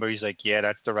right number? He's like, yeah,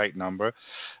 that's the right number.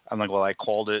 I'm like, well, I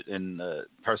called it, and the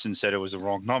person said it was the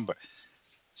wrong number.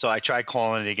 So I tried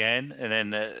calling it again, and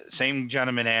then the same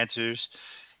gentleman answers.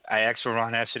 I asked for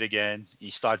Ron Essett again.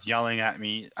 He starts yelling at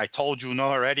me. I told you no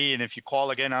already, and if you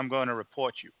call again, I'm going to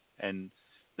report you. And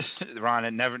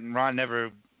Ron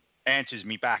never answers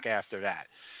me back after that.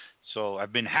 So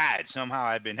I've been had. Somehow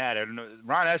I've been had. I don't know.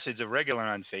 Ron Essett's a regular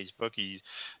on Facebook. He's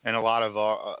in a lot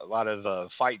of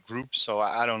fight groups. So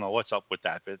I don't know what's up with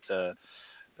that. But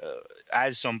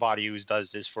as somebody who does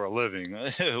this for a living,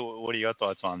 what are your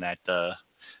thoughts on that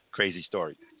crazy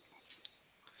story?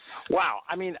 Wow.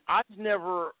 I mean, I've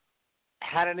never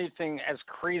had anything as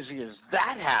crazy as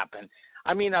that happen.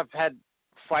 I mean, I've had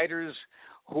fighters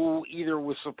who either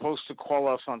was supposed to call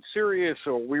us on Sirius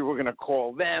or we were going to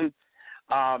call them,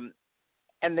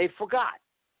 and they forgot.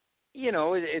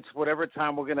 It's whatever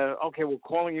time we're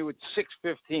calling you at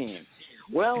 6:15.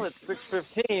 Well, at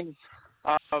 6:15,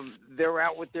 they're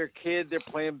out with their kid, they're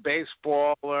playing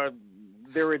baseball, or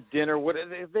they're at dinner.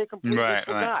 They completely forgot.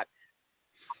 Right.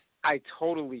 I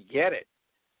totally get it,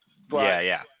 but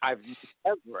yeah. I've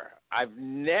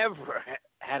never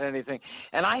had anything.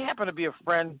 And I happen to be a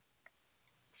friend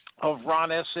of Ron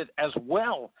Essett as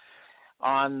well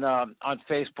on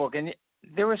Facebook, and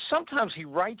there are sometimes he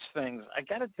writes things, I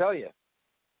got to tell you,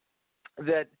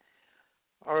 that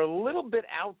are a little bit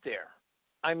out there.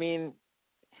 I mean,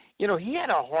 he had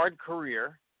a hard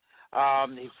career.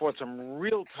 He fought some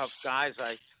real tough guys.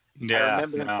 I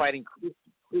remember him fighting Chris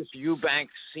Eubank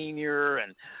Sr.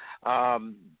 and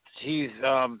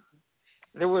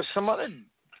there was some other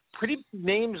pretty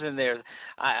names in there.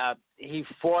 He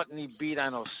fought and he beat,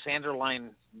 Sanderline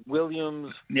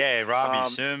Williams. Yeah,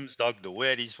 Robbie Sims, Doug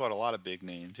DeWitt. He's fought a lot of big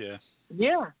names, yeah.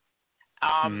 Yeah.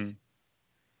 And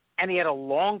he had a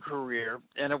long career,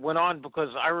 and it went on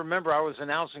because I remember I was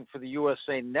announcing for the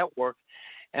USA Network,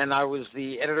 and I was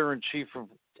the editor-in-chief of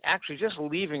actually just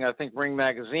leaving, I think, Ring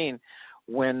Magazine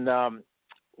when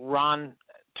Ron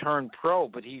turned pro,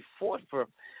 but he fought for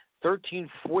 13,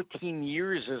 14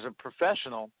 years as a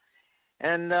professional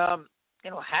and,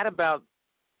 had about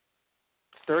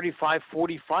 35,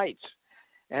 40 fights.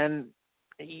 And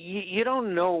you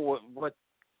don't know what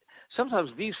sometimes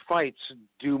these fights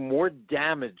do more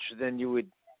damage than you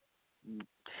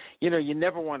you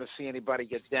never want to see anybody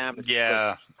get damaged.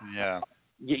 Yeah.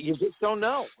 You just don't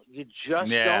know. You just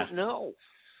don't know.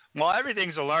 Well,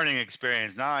 everything's a learning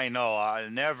experience. Now I know. I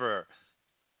never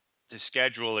to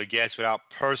schedule a guest without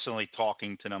personally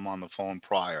talking to them on the phone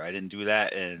prior. I didn't do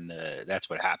that, and that's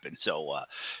what happened. So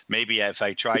maybe if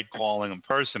I tried calling them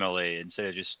personally instead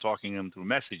of just talking to them through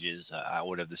messages, I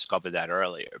would have discovered that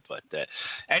earlier. But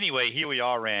anyway, here we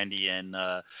are, Randy, and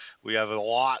we have a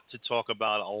lot to talk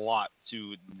about, a lot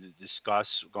to discuss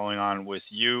going on with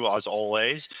you, as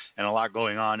always, and a lot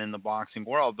going on in the boxing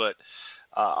world. But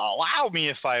allow me,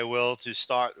 if I will, to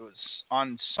start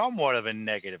on somewhat of a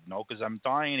negative note, because I'm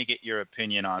dying to get your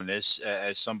opinion on this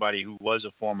as somebody who was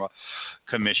a former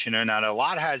commissioner. Now, a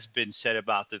lot has been said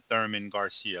about the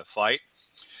Thurman-Garcia fight.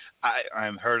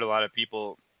 I've heard a lot of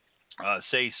people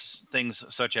say things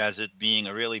such as it being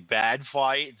a really bad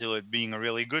fight to it being a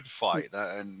really good fight.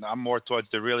 And I'm more towards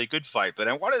the really good fight. But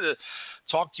I wanted to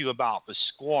talk to you about the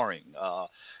scoring.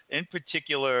 In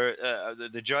particular,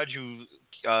 the judge who,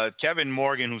 Kevin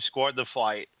Morgan, who scored the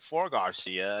fight for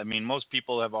Garcia. I mean, most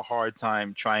people have a hard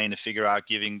time trying to figure out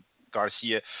giving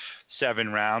Garcia 7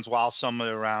 rounds, while some of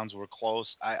the rounds were close.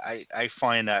 I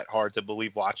find that hard to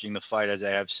believe watching the fight, as I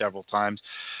have several times.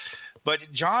 But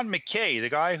John McKay, the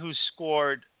guy who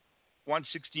scored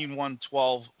 116-112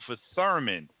 for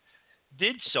Thurman,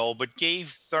 did so, but gave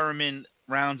Thurman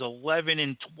rounds 11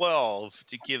 and 12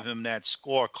 to give him that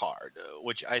scorecard,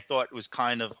 which I thought was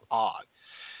kind of odd.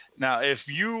 Now, if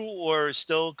you were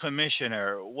still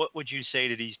commissioner, what would you say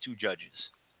to these two judges?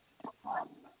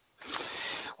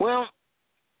 Well,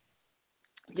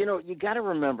 you got to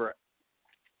remember,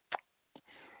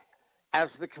 as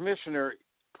the commissioner,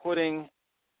 putting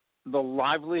the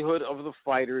livelihood of the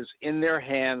fighters in their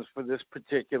hands for this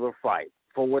particular fight,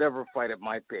 for whatever fight it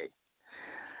might be.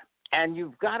 And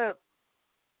you've got to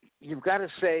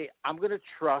say, I'm going to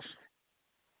trust.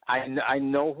 I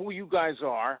know who you guys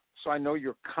are, so I know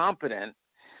you're competent,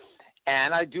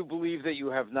 and I do believe that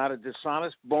you have not a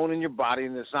dishonest bone in your body,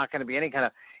 and there's not going to be any kind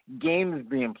of games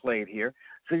being played here.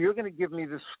 So you're going to give me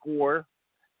the score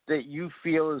that you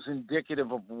feel is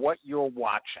indicative of what you're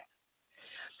watching.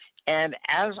 And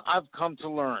as I've come to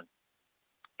learn,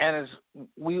 and as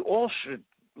we all should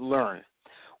learn,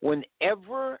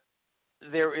 whenever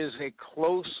there is a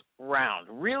close round,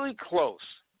 really close,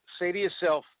 say to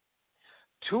yourself,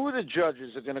 2 of the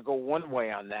judges are going to go one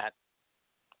way on that.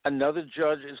 Another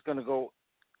judge is going to go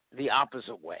the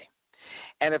opposite way.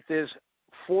 And if there's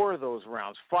 4 of those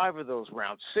rounds, 5 of those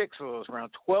rounds, 6 of those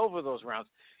rounds, 12 of those rounds,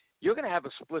 you're going to have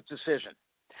a split decision.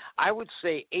 I would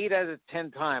say 8 out of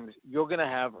 10 times you're going to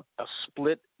have a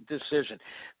split decision.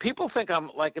 People think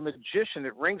I'm like a magician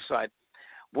at ringside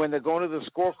when they're going to the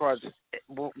scorecards.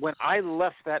 When I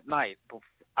left that night,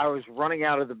 I was running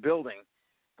out of the building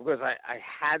because I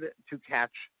had to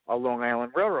catch a Long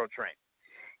Island Railroad train.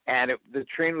 And the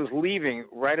train was leaving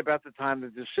right about the time the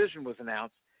decision was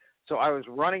announced. So I was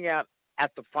running out at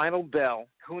the final bell.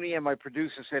 Cooney and my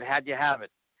producer said, "How'd you have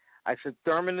it?" I said,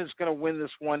 "Thurman is going to win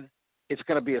this one. It's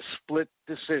going to be a split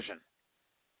decision."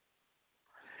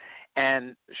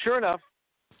 And sure enough,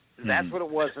 that's what it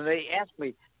was. And they asked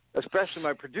me, especially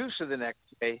my producer the next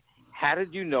day, "How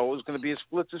did you know it was going to be a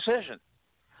split decision?"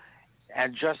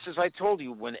 And just as I told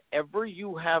you, whenever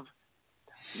you have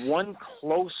one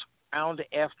close round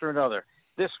after another,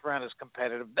 this round is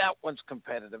competitive, that one's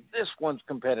competitive, this one's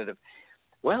competitive,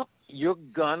 well, you're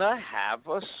going to have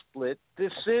a split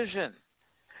decision.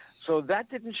 So that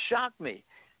didn't shock me.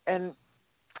 And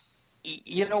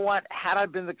you know what? Had I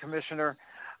been the commissioner,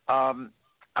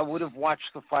 I would have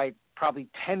watched the fight probably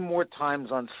 10 more times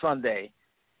on Sunday.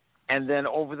 And then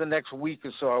over the next week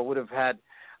or so, I would have had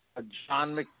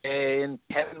John McKay and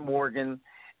Kevin Morgan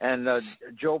and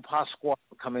Joe Pasquale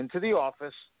come into the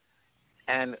office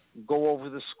and go over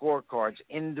the scorecards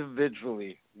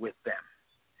individually with them.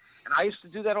 And I used to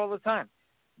do that all the time.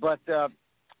 But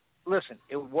listen,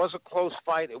 it was a close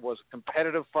fight. It was a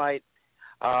competitive fight.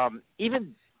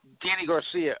 Even Danny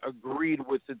Garcia agreed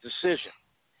with the decision.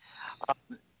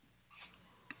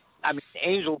 I mean,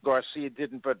 Angel Garcia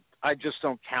didn't, but I just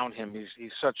don't count him.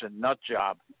 He's such a nut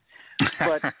job.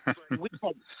 But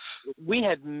we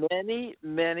had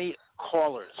many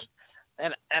callers,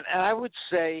 and I would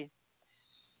say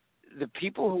the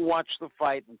people who watched the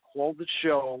fight and called the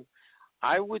show,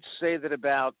 I would say that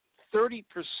about 30%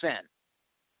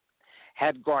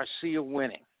 had Garcia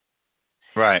winning.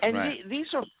 Right. And right. These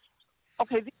are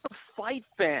fight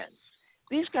fans.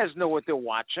 These guys know what they're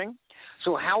watching.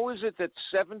 So how is it that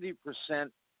 70%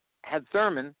 had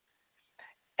Thurman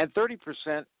and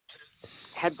 30%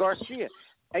 had Garcia?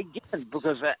 Again,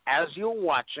 because as you're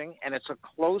watching and it's a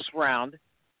close round,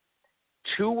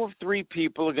 2 of 3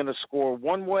 people are going to score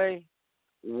one way,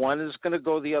 one is going to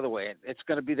go the other way. It's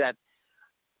going to be that,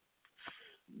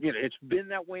 it's been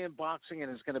that way in boxing,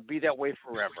 and it's going to be that way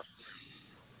forever.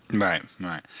 Right.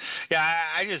 Yeah,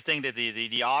 I just think that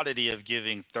the oddity of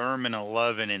giving Thurman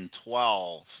 11 and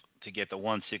 12 to get the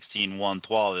 116,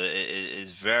 112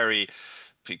 is very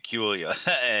peculiar,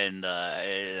 and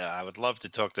I would love to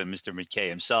talk to Mr. McKay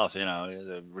himself. He's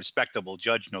a respectable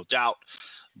judge, no doubt,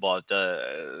 but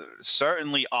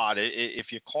certainly odd.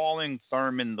 If you're calling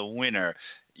Thurman the winner,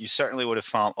 you certainly would have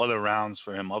found other rounds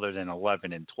for him other than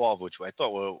 11 and 12, which I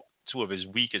thought were 2 of his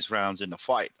weakest rounds in the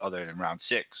fight, other than round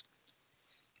 6.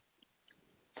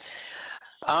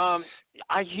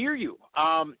 I hear you,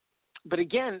 but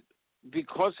again,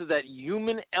 because of that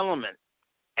human element,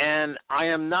 and I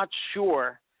am not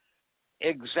sure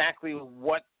exactly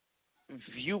what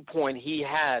viewpoint he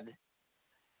had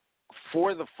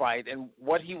for the fight and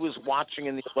what he was watching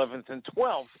in the 11th and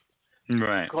 12th.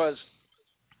 Right. Because,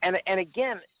 and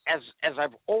again, as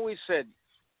I've always said,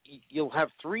 you'll have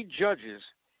 3 judges,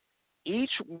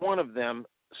 each one of them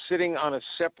sitting on a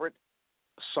separate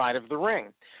side of the ring,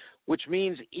 which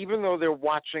means even though they're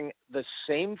watching the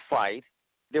same fight,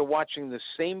 they're watching the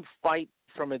same fight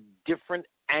from a different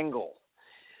angle.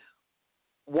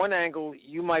 One angle,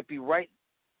 you might be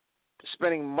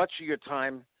spending much of your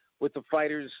time with the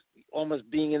fighters almost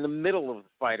being in the middle of the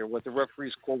fight, or what the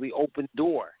referees call the open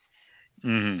door.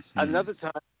 Mm-hmm. Another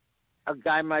time, a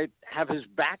guy might have his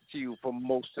back to you for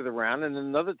most of the round, and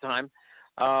another time,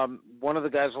 one of the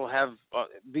guys will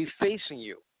be facing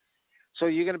you. So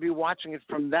you're going to be watching it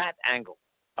from that angle.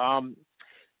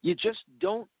 You just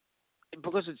don't,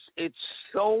 because it's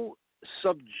so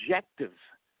subjective.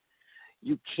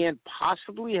 You can't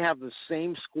possibly have the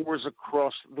same scores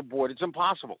across the board. It's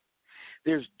impossible.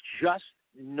 There's just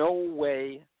no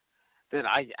way that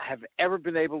I have ever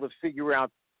been able to figure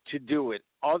out to do it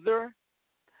other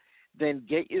than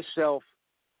get yourself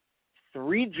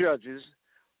 3 judges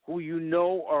who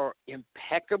are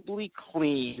impeccably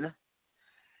clean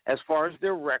as far as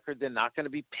their record. They're not going to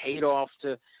be paid off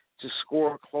to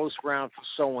score a close round for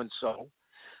so-and-so.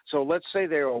 So let's say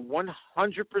they are 100%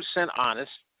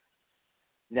 honest.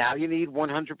 Now you need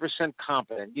 100%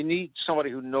 competent. You need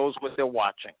somebody who knows what they're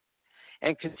watching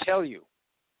and can tell you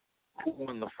who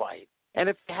won the fight. And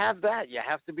if you have that, you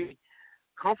have to be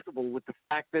comfortable with the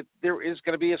fact that there is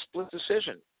going to be a split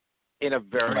decision in a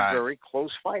very, very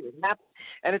close fight.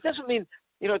 And it doesn't mean,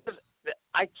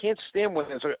 I can't stand when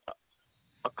there's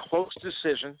a close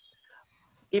decision,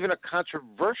 even a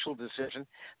controversial decision.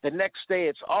 The next day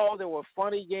it's, there were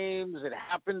funny games, it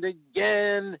happened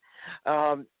again.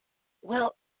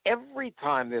 Well, every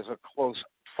time there's a close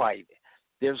fight,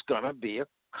 there's going to be a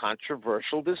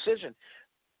controversial decision.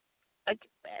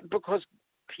 Because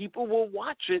people will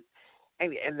watch it,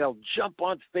 and they'll jump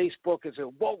on Facebook and say,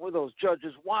 what were those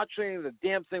judges watching? The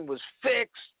damn thing was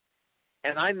fixed.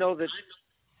 And I know that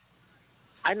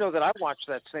I watched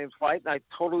that same fight, and I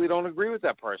totally don't agree with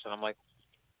that person. I'm like,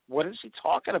 what is he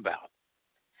talking about?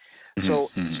 So,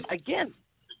 again,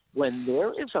 when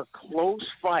there is a close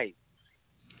fight,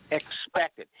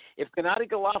 expect it. If Gennady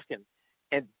Golovkin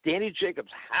and Danny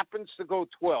Jacobs happens to go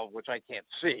 12, which I can't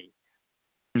see,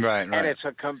 and it's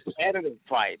a competitive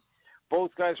fight,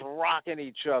 both guys rocking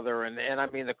each other, and I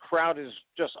mean the crowd is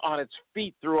just on its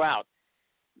feet throughout,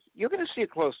 you're going to see a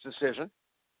close decision.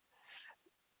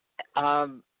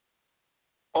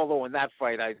 Although in that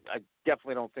fight, I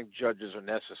definitely don't think judges are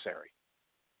necessary.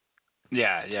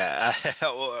 Yeah.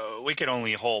 We can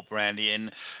only hope, Randy.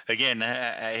 And again,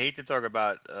 I hate to talk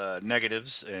about negatives,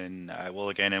 and I will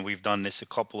again, and we've done this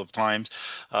a couple of times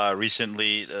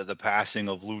recently, the passing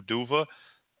of Lou Duva.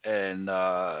 And,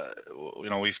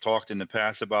 we've talked in the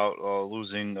past about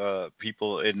losing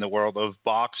people in the world of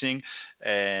boxing.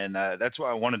 And that's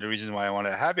why one of the reasons why I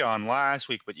wanted to have you on last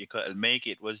week, but you couldn't make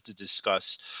it, was to discuss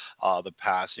the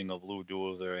passing of Lou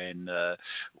Duva and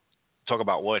talk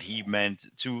about what he meant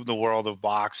to the world of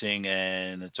boxing,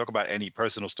 and talk about any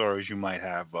personal stories you might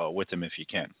have with him if you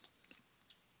can.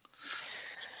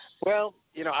 Well,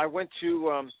 I went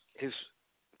to his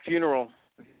funeral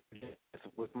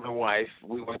with my wife.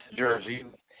 We went to Jersey,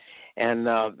 and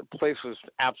the place was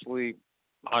absolutely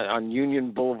on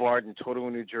Union Boulevard in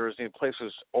Totowa, New Jersey. The place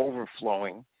was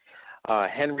overflowing.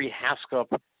 Henry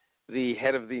Haskup, the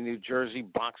head of the New Jersey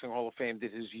Boxing Hall of Fame,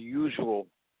 did his usual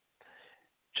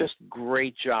just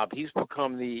great job. He's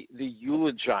become the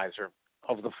eulogizer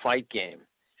of the fight game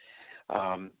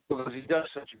because he does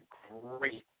such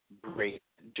a great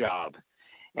job.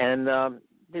 And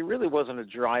there really wasn't a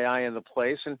dry eye in the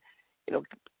place. And,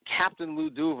 Captain Lou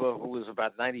Duva, who was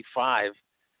about 95,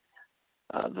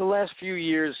 The last few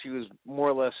years, he was more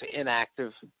or less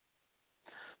inactive.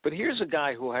 But here's a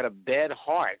guy who had a bad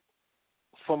heart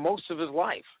for most of his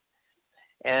life.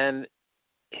 And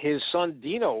his son,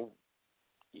 Dino,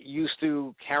 used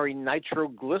to carry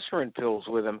nitroglycerin pills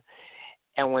with him.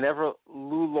 And whenever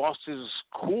Lou lost his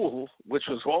cool, which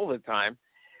was all the time,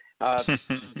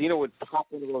 Dino would pop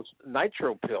into those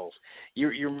nitro pills. You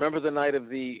remember the night of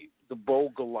the Bo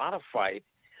Galata fight?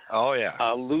 Oh, yeah.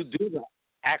 Lou Duva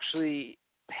actually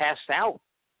passed out.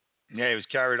 Yeah, he was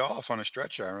carried off on a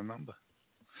stretcher, I remember.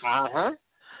 Uh-huh.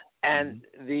 And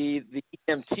the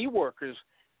EMT workers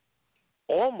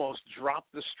almost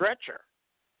dropped the stretcher.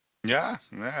 Yeah,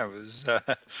 it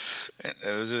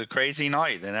was a crazy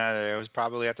night, and it was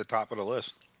probably at the top of the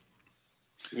list.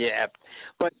 Yeah,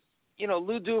 but,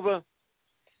 Lou Duva,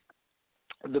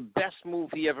 the best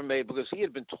move he ever made, because he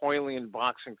had been toiling in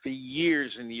boxing for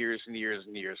years and years and years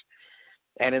and years.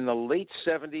 And in the late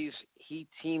 70s, he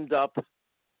teamed up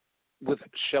with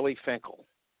Shelley Finkel.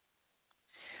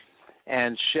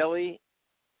 And Shelley,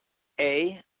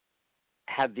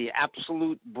 had the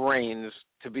absolute brains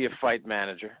to be a fight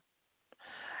manager,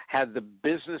 had the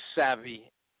business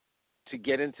savvy to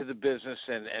get into the business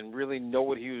and really know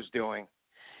what he was doing.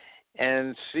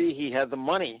 And he had the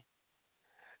money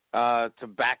to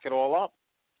back it all up.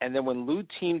 And then when Lou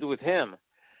teamed with him,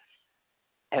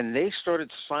 and they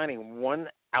started signing one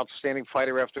outstanding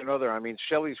fighter after another. I mean,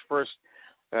 Shelley's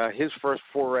his first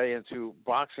foray into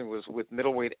boxing was with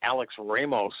middleweight Alex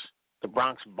Ramos, the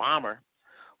Bronx Bomber,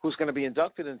 who's going to be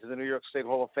inducted into the New York State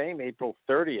Hall of Fame April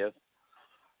 30th.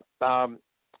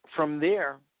 From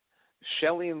there,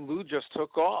 Shelley and Lou just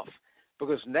took off,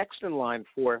 because next in line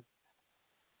for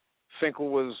Finkel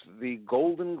was the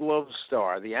Golden Glove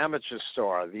star, the amateur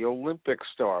star, the Olympic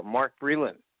star, Mark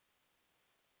Breland.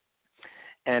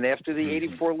 And after the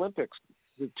 84 Olympics,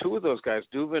 the two of those guys,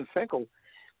 Duva and Finkel,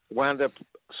 wound up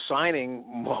signing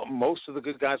most of the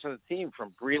good guys on the team,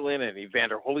 from Breland and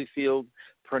Evander Holyfield,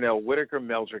 Pernell Whitaker,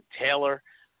 Meldrick Taylor,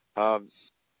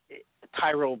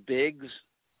 Tyrell Biggs.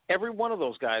 Every one of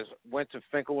those guys went to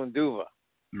Finkel and Duva.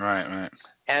 Right.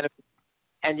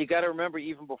 And you got to remember,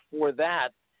 even before that,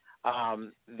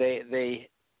 they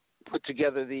put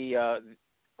together the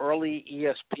early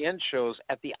ESPN shows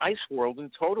at the Ice World in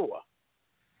Totowa.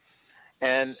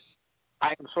 And I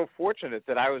am so fortunate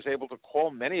that I was able to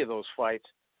call many of those fights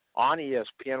on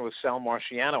ESPN with Sal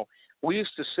Marciano. We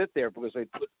used to sit there because they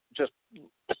put just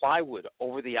plywood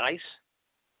over the ice,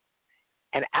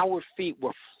 and our feet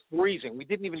were freezing. We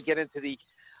didn't even get into the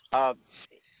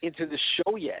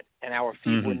show yet, and our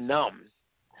feet were numb.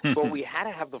 But we had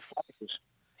to have the fighters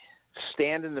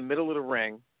stand in the middle of the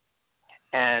ring,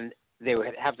 and they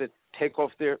would have to take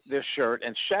off their shirt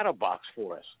and shadow box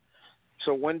for us.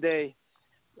 So one day,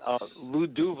 Lou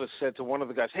Duva said to one of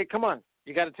the guys, "Hey, come on,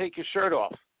 you got to take your shirt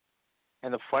off."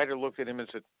 And the fighter looked at him and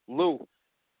said, "Lou,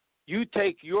 you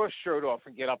take your shirt off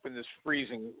and get up in this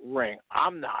freezing ring.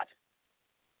 I'm not."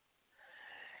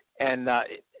 And,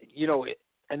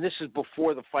 and this is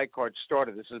before the fight card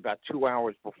started. This is about 2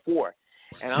 hours before.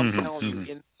 And I'm telling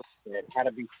you, it had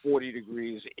to be 40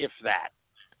 degrees, if that.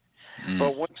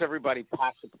 But once everybody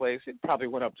packed the place, it probably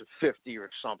went up to 50 or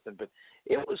something. But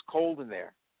it was cold in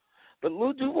there. But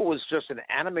Lou Duva was just an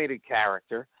animated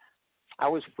character. I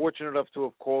was fortunate enough to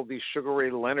have called the Sugar Ray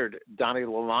Leonard Donnie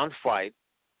Lalonde fight.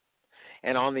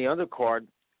 And on the undercard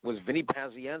was Vinny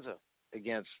Pazienza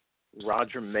against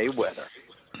Roger Mayweather.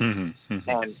 And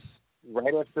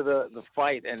right after the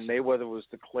fight, and Mayweather was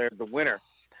declared the winner,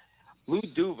 Lou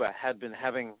Duva had been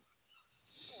having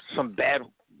some bad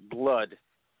blood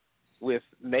with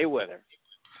Mayweather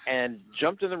and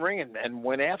jumped in the ring and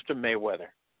went after Mayweather,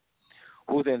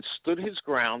 who then stood his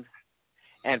ground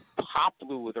and popped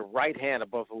Lou with a right hand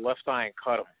above the left eye and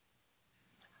cut him.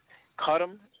 Cut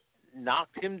him,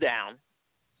 knocked him down.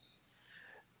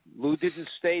 Lou didn't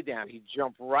stay down. He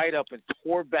jumped right up and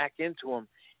tore back into him,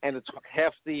 and it took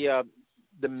half the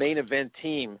main event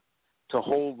team to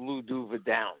hold Lou Duva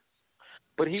down.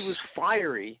 But he was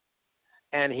fiery,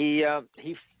 and he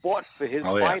fought for his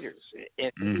fighters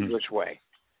in which way.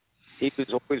 He was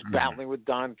always battling with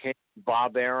Don King,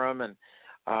 Bob Arum,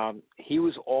 and he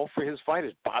was all for his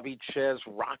fighters. Bobby Ches,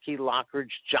 Rocky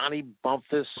Lockridge, Johnny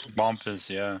Bumpus.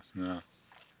 Yeah.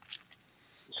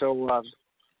 So,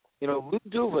 Lou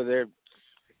Duva there,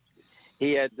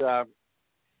 he had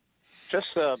just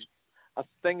a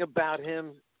thing about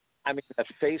him. I mean, that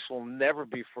face will never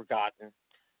be forgotten.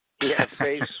 He had a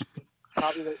face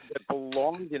probably that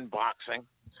belonged in boxing.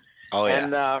 Oh,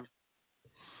 yeah. And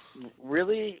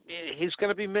really, he's going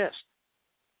to be missed.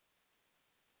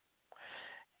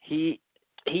 He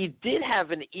did have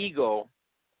an ego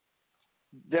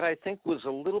that I think was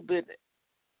a little bit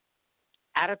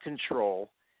out of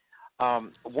control.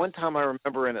 One time I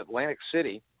remember in Atlantic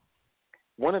City,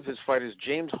 one of his fighters,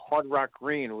 James Hard Rock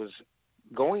Green, was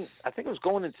going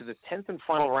into the 10th and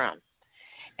final round.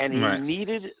 And he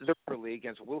needed the early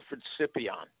against Wilfred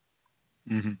Scipion.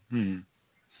 Mm-hmm.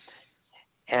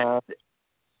 And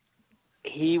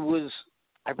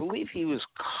I believe he was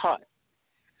cut.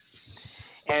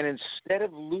 And instead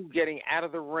of Lou getting out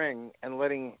of the ring and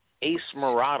letting Ace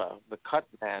Murata, the cut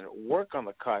man, work on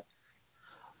the cut,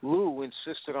 Lou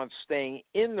insisted on staying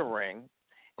in the ring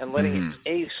and letting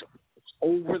Ace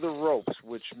over the ropes,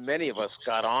 which many of us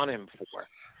got on him for.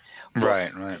 But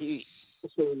Right.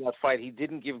 in that fight, he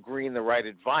didn't give Green the right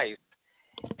advice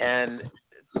and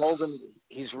told him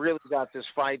he's really got this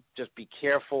fight, just be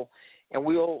careful. And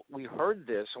we heard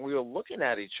this, and we were looking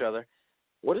at each other.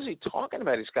 What is he talking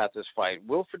about? He's got this fight.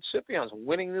 Wilfred Scipion's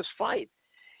winning this fight.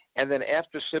 And then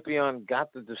after Scipion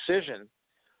got the decision,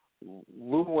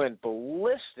 Lou went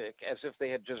ballistic as if they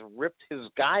had just ripped his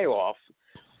guy off,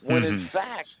 when in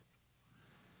fact,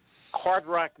 Hard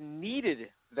Rock needed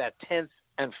that 10th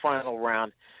and final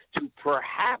round to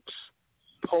perhaps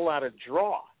pull out a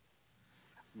draw.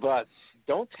 But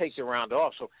don't take the round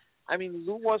off. So, I mean,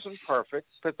 Lou wasn't perfect,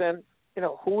 but then,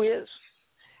 who is?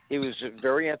 He was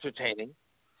very entertaining,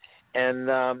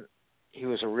 and he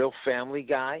was a real family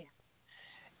guy.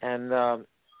 And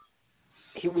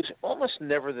he was almost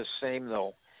never the same,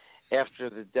 though, after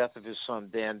the death of his son,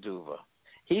 Dan Duva.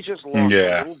 He just lost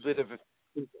a little bit of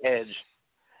his edge.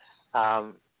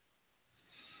 And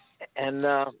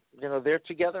they're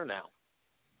together now.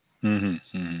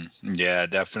 Yeah,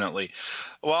 definitely.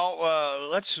 Well,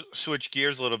 let's switch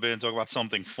gears a little bit and talk about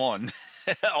something fun.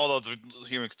 Although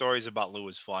hearing stories about Lou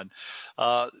is fun.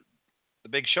 The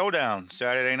big showdown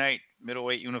Saturday night,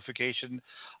 middleweight unification,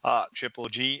 Triple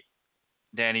G,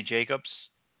 Danny Jacobs,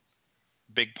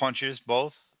 big punches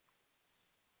both.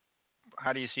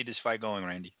 How do you see this fight going,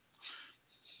 Randy?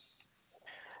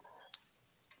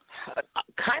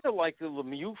 Kind of like the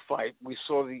Lemieux fight we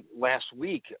saw last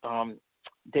week.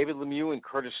 David Lemieux and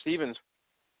Curtis Stevens,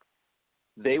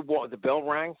 the bell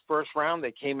rang first round,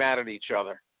 they came at each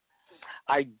other.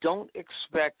 I don't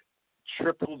expect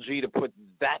Triple G to put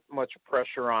that much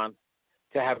pressure on,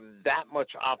 to have that much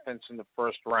offense in the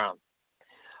first round.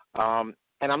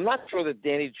 And I'm not sure that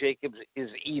Danny Jacobs is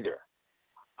either.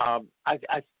 I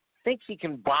think he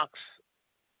can box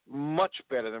much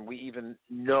better than we even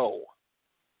know.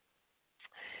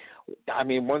 I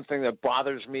mean, one thing that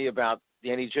bothers me about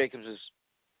Danny Jacobs is,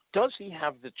 does he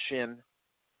have the chin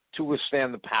to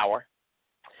withstand the power?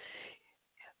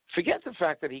 Forget the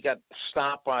fact that he got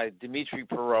stopped by Dimitri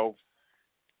Perot.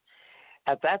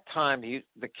 At that time,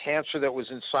 the cancer that was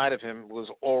inside of him was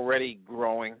already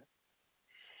growing,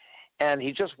 and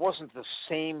he just wasn't the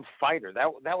same fighter.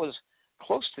 That was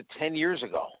close to 10 years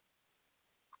ago.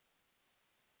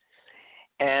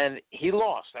 And he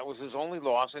lost. That was his only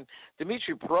loss. And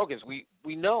Dimitri Perot, as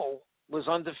we know, was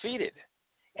undefeated.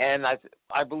 And I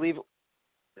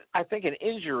think an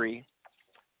injury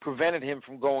prevented him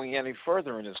from going any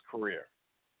further in his career.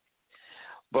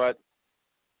 But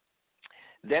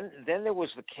then there was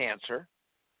the cancer,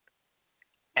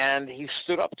 and he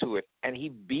stood up to it, and he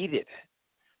beat it.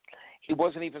 He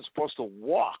wasn't even supposed to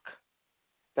walk.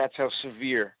 That's how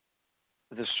severe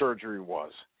the surgery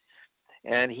was.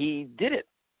 And he did it.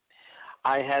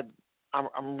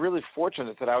 I'm really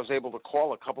fortunate that I was able to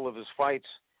call a couple of his fights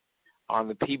on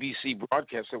the PBC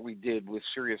broadcast that we did with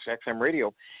Sirius XM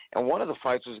Radio, and one of the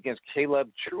fights was against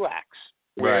Caleb Truax.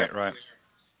 Right.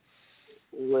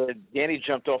 Where Danny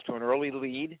jumped off to an early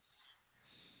lead,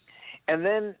 and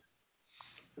then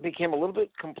became a little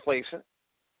bit complacent,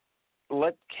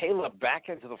 let Caleb back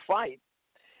into the fight,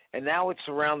 and now it's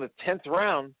around the 10th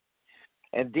round,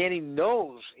 and Danny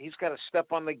knows he's got to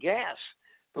step on the gas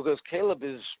because Caleb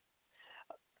is,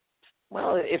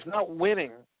 well, if not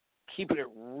winning, keeping it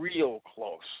real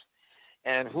close.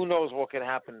 And who knows what could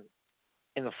happen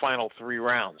in the final 3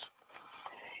 rounds.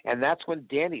 And that's when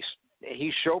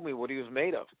he showed me what he was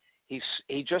made of. He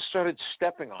just started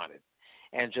stepping on it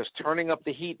and just turning up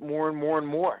the heat more and more and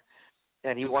more.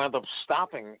 And he wound up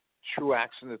stopping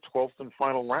Truax in the 12th and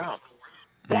final round.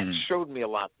 That showed me a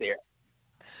lot there.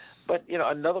 But,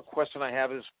 another question I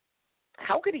have is,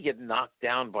 how could he get knocked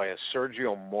down by a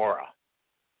Sergio Mora?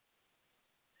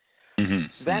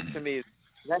 That, to me,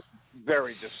 that's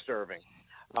very disturbing.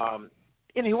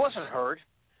 He wasn't hurt.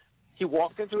 He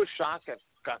walked into a shot,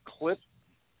 got clipped,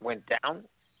 went down,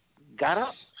 got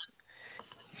up.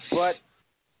 But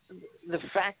the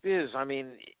fact is, I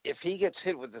mean, if he gets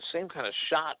hit with the same kind of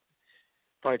shot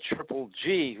by Triple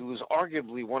G, who is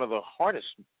arguably one of the hardest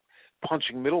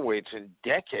punching middleweights in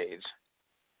decades,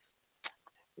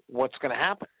 what's going to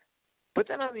happen? But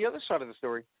then on the other side of the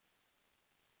story,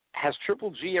 has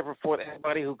Triple G ever fought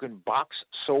anybody who can box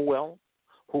so well,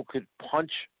 who could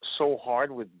punch so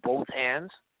hard with both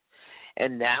hands,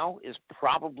 and now is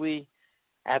probably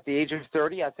at the age of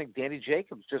 30? I think Danny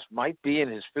Jacobs just might be in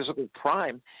his physical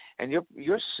prime, and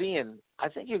you're seeing, I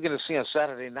think you're going to see on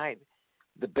Saturday night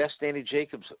the best Danny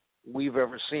Jacobs we've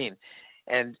ever seen.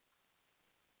 And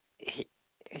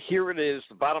here it is,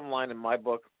 the bottom line in my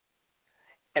book,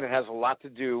 and it has a lot to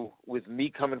do with me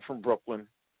coming from Brooklyn.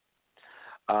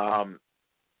 I'm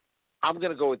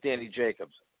going to go with Danny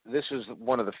Jacobs. This is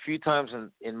one of the few times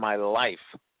in my life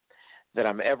that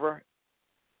I'm ever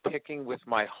picking with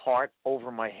my heart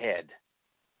over my head.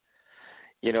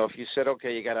 You know, if you said,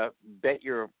 okay, you got to bet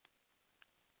your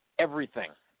everything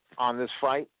on this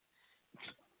fight,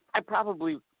 I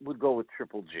probably would go with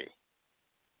Triple G.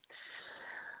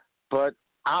 But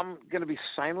I'm going to be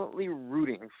silently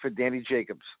rooting for Danny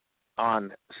Jacobs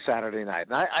on Saturday night.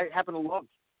 And I happen to love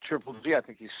Triple G. I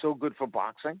think he's so good for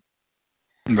boxing.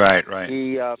 Right.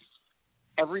 He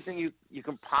everything you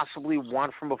can possibly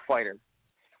want from a fighter,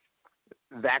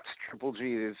 that's Triple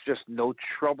G. There's just no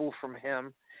trouble from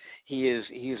him. He's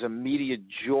a media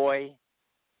joy.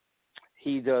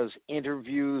 He does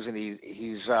interviews, and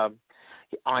he's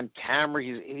on camera.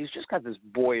 He's just got this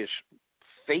boyish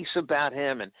face about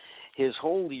him, and his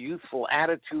whole youthful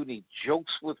attitude. He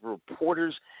jokes with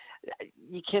reporters.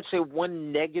 You can't say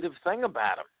one negative thing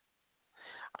about him.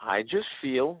 I just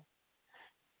feel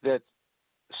that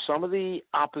some of the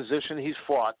opposition he's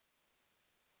fought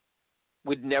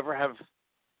would never have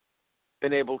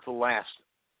been able to last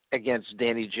against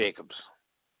Danny Jacobs.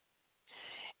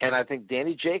 And I think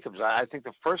Danny Jacobs, I think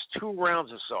the first 2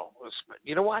 rounds or so,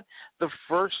 you know what? The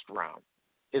first round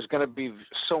is going to be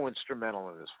so instrumental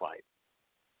in this fight.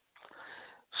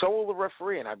 So will the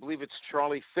referee, and I believe it's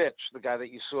Charlie Fitch, the guy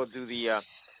that you saw do the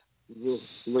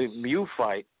Lemieux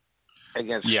fight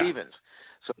against Stevens.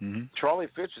 So Charlie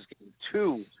Fitch is getting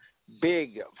 2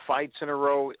 big fights in a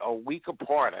row, a week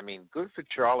apart. I mean, good for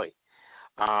Charlie.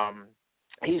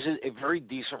 He's a very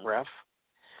decent ref,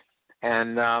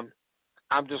 and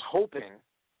I'm just hoping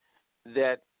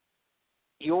that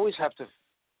you always have to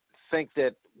think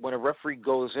that when a referee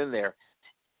goes in there,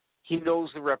 he knows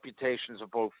the reputations of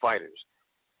both fighters.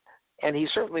 And he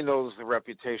certainly knows the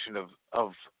reputation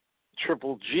of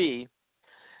Triple G,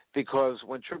 because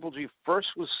when Triple G first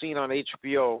was seen on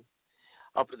HBO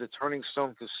up at the Turning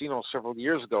Stone Casino several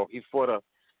years ago, he fought a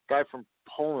guy from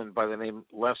Poland by the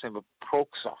last name of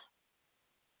Proksa.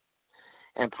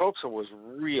 And Proksa was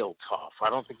real tough. I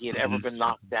don't think he had ever been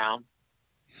knocked down.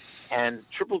 And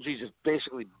Triple G just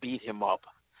basically beat him up.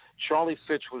 Charlie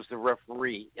Fitch was the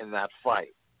referee in that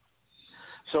fight.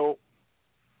 So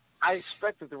I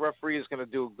expect that the referee is going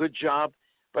to do a good job,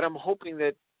 but I'm hoping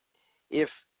that if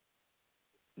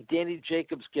Danny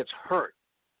Jacobs gets hurt,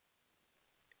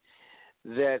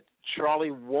 that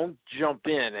Charlie won't jump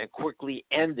in and quickly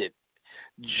end it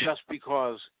just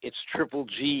because it's Triple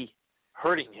G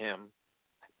hurting him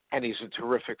and he's a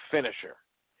terrific finisher.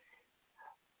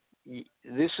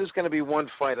 This is going to be one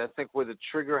fight, I think, where the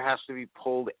trigger has to be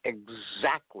pulled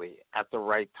exactly at the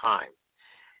right time.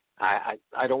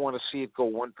 I don't want to see it go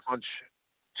one punch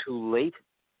too late,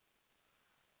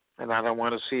 and I don't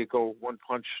want to see it go one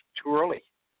punch too early.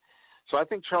 So I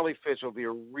think Charlie Fitch will be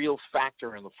a real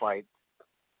factor in the fight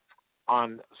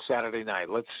on Saturday night.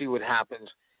 Let's see what happens.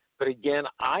 But again,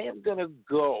 I am going to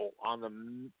go on the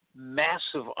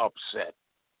massive upset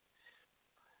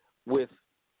with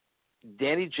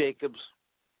Danny Jacobs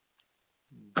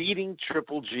beating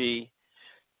Triple G.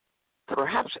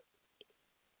 Perhaps,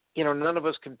 none of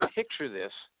us can picture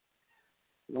this,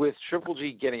 with Triple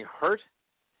G getting hurt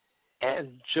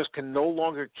and just can no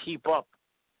longer keep up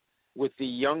with the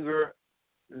younger,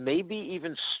 maybe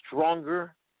even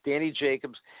stronger Danny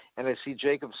Jacobs, and I see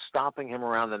Jacobs stopping him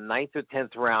around the 9th or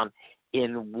 10th round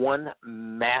in one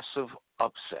massive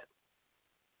upset.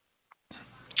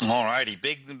 All righty,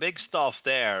 big stuff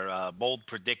there. Bold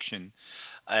prediction,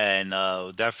 and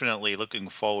definitely looking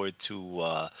forward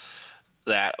to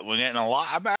that. We're getting a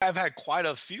lot. I've had quite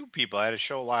a few people. I had a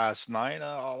show last night.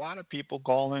 A lot of people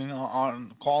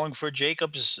calling for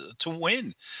Jacobs to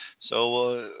win.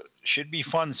 So should be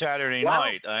fun Saturday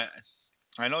night.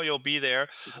 I know you'll be there,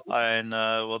 and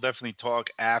we'll definitely talk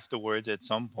afterwards at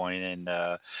some point. And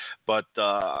but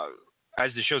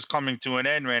as the show's coming to an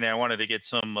end, Randy, I wanted to get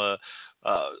some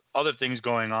other things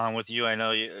going on with you. I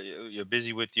know you're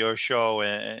busy with your show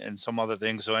and some other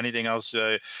things. So anything else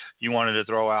you wanted to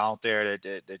throw out there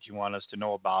that you want us to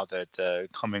know about that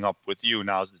coming up with you?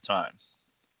 Now's the time.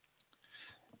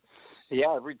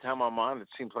 Yeah, every time I'm on, it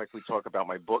seems like we talk about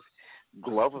my book,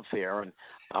 Glove Affair, and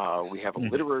we have a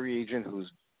literary agent who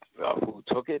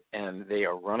took it, and they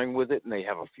are running with it, and they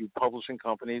have a few publishing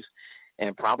companies,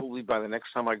 and probably by the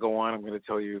next time I go on, I'm going to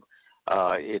tell you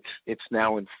it's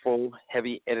now in full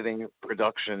heavy editing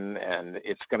production, and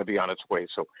it's going to be on its way.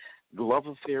 So Glove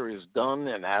Affair is done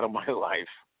and out of my life.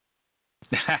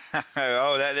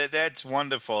 Oh, that's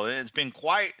wonderful. It's been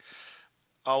quite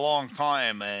a long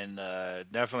time, and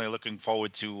definitely looking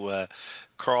forward to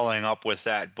crawling up with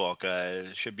that book.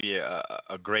 It should be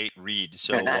a great read.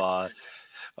 So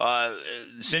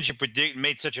since you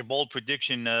made such a bold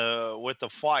prediction with the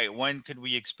fight, when could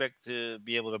we expect to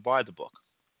be able to buy the book?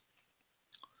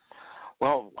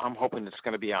 Well, I'm hoping it's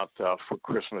going to be out for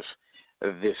Christmas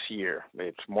this year.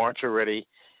 It's March already,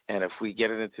 and if we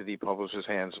get it into the publisher's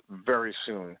hands very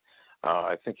soon,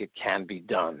 I think it can be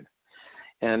done.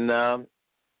 And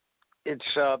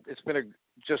it's been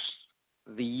just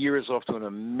the year is off to an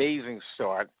amazing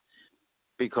start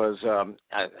because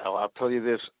I'll tell you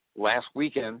this: last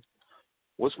weekend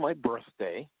was my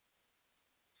birthday,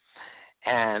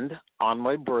 and on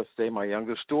my birthday, my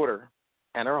youngest daughter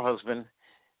and her husband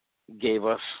gave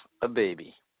us a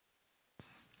baby.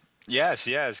 Yes,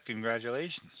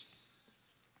 congratulations.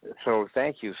 So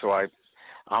thank you. So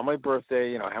on my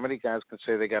birthday, how many guys can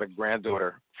say they got a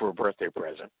granddaughter for a birthday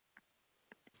present?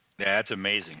 Yeah, that's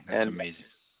amazing. Amazing.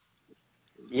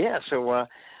 Yeah, so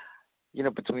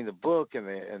between the book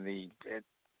and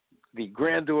the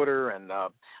granddaughter, and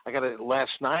I got it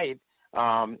last night.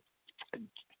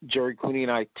 Jerry Cooney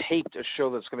and I taped a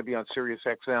show that's going to be on Sirius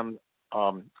XM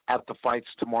at the fights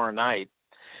tomorrow night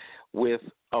with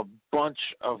a bunch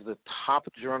of the top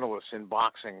journalists in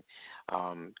boxing,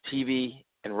 TV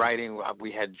and writing.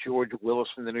 We had George Willis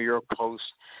from the New York Post,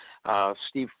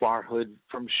 Steve Farhood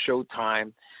from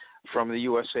Showtime. From the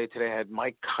USA Today, I had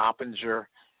Mike Coppinger,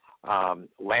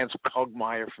 Lance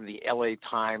Pugmire from the LA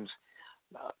Times,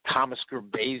 Thomas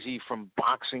Gerbasi from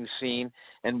Boxing Scene,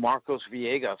 and Marcos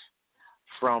Villegas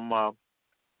from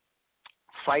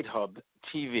Fight Hub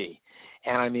TV.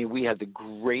 And, I mean, we had the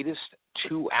greatest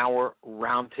 2-hour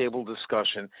roundtable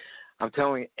discussion. I'm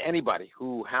telling anybody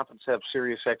who happens to have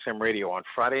Sirius XM radio on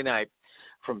Friday night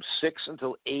from 6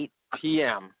 until 8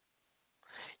 p.m.,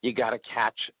 you got to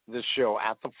catch the show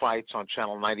at the fights on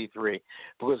Channel 93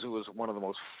 because it was one of the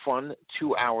most fun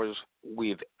 2 hours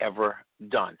we've ever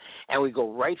done. And we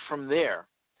go right from there.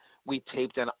 We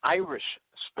taped an Irish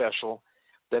special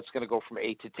that's going to go from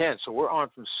 8 to 10. So we're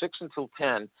on from 6 until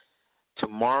 10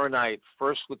 tomorrow night,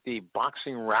 first with the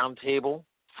Boxing Roundtable,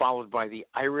 followed by the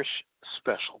Irish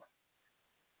special.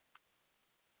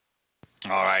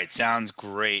 All right, sounds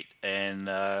great, and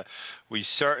we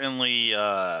certainly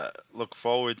look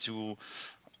forward to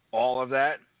all of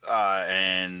that,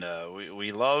 and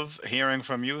we love hearing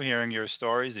from you, hearing your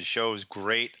stories. The show is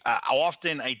great.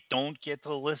 Often I don't get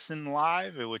to listen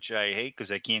live, which I hate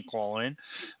because I can't call in,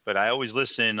 but I always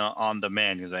listen on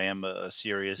demand because I am a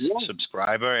serious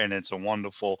subscriber, and it's a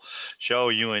wonderful show.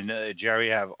 You and Jerry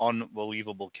have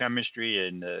unbelievable chemistry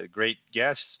and great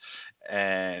guests,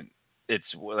 and it's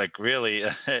like really,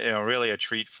 really a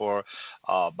treat for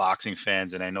boxing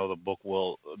fans, and I know the book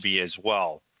will be as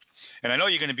well. And I know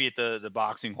you're going to be at the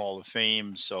Boxing Hall of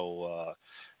Fame, so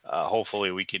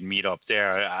hopefully we can meet up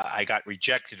there. I got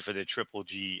rejected for the Triple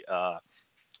G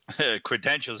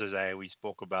credentials, as we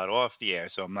spoke about off the air,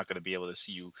 so I'm not going to be able to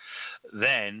see you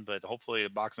then, but hopefully the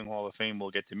Boxing Hall of Fame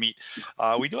will get to meet.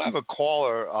 We do have a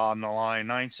caller on the line,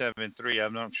 973.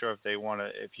 I'm not sure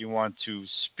if you want to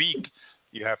speak.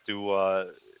 You have to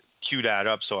cue that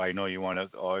up so I know you want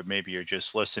to, or maybe you're just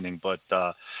listening. But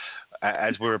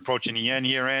as we're approaching the end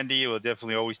here, Andy, we'll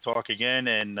definitely always talk again.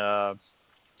 And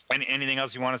anything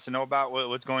else you want us to know about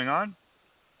what's going on?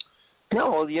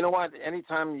 No, well, you know what?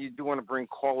 Anytime you do want to bring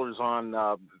callers on,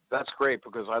 that's great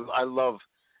because I love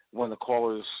when the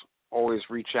callers always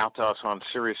reach out to us on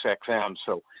Sirius XM.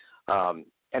 So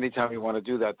anytime you want to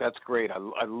do that, that's great.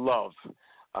 I love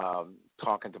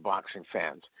talking to boxing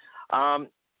fans.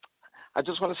 I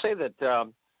just want to say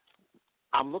that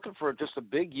I'm looking for just a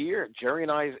big year. Jerry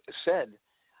and I said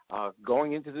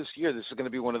going into this year, this is going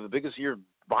to be one of the biggest years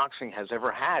boxing has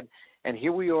ever had. And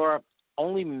here we are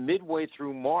only midway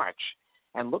through March.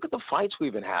 And look at the fights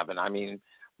we've been having. I mean,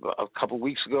 a couple of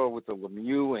weeks ago with the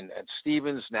Lemieux and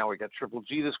Stevens. Now we got Triple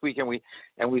G this week, and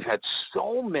we've had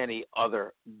so many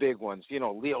other big ones. You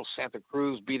know, Leo Santa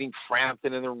Cruz beating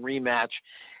Frampton in the rematch,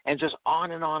 and just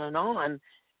on and on and on.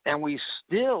 And we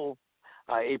still,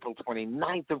 April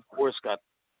 29th, of course, got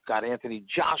Anthony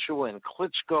Joshua and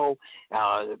Klitschko,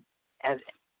 and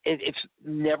it's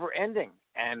never ending.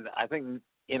 And I think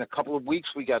in a couple of weeks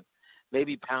we got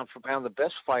maybe pound for pound the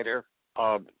best fighter.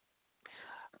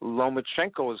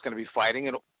 Lomachenko is going to be fighting,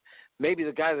 and maybe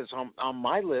the guy that's on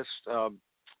my list,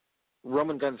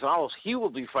 Roman Gonzales, he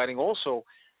will be fighting also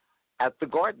at the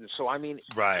Garden. So, I mean, it's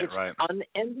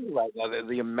unending right now,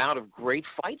 the amount of great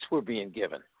fights we're being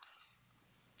given.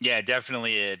 Yeah,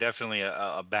 definitely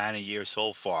a banner year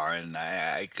so far, and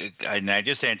I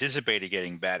just anticipate it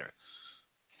getting better.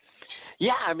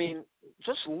 Yeah, I mean,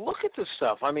 just look at this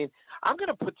stuff. I mean, I'm going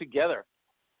to put together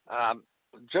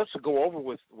just to go over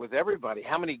with everybody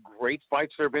how many great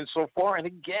fights there have been so far. And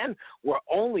again, we're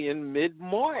only in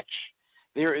mid-March.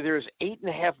 There's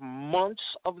 8.5 months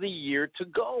of the year to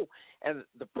go, and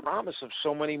the promise of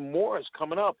so many more is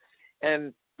coming up.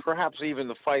 And perhaps even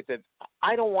the fight that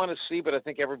I don't want to see, but I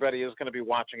think everybody is going to be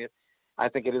watching it. I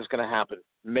think it is going to happen.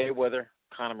 Mayweather,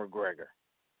 Conor McGregor.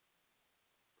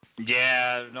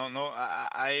 Yeah, no.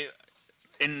 I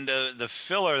in the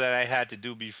filler that I had to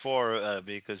do before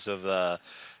because of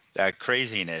that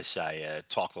craziness, I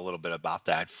talked a little bit about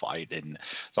that fight, and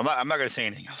so I'm not going to say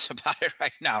anything else about it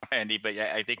right now, Randy. But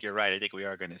yeah, I think you're right. I think we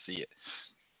are going to see it.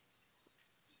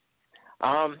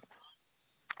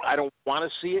 I don't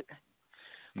want to see it.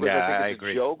 Yeah, I think it's I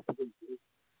agree. A joke.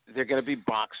 They're going to be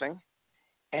boxing,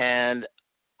 and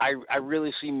I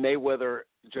really see Mayweather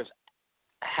just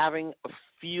having a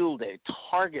field day,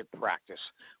 target practice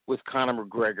with Conor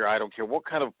McGregor. I don't care what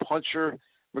kind of puncher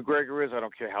McGregor is. I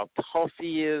don't care how tough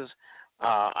he is.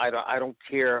 I don't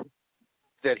care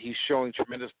that he's showing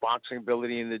tremendous boxing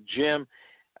ability in the gym.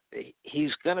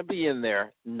 He's going to be in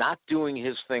there not doing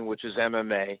his thing, which is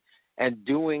MMA, and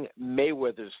doing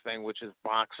Mayweather's thing, which is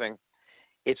boxing.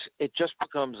 It just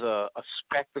becomes a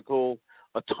spectacle,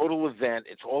 a total event.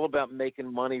 It's all about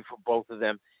making money for both of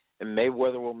them. And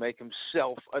Mayweather will make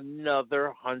himself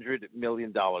another $100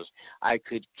 million. I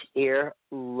could care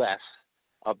less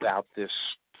about this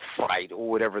fight or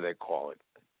whatever they call it.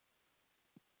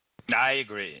 I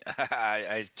agree.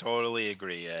 I totally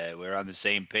agree. We're on the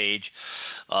same page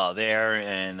there,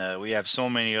 and we have so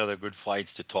many other good fights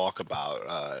to talk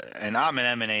about. And I'm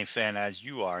an MMA fan, as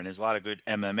you are, and there's a lot of good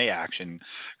MMA action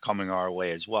coming our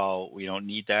way as well. We don't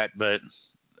need that, but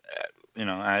you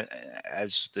know, as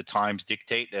the times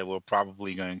dictate, we're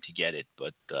probably going to get it.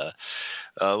 But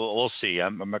we'll see.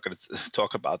 I'm not going to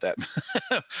talk about that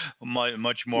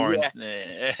much more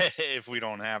if we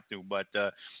don't have to. But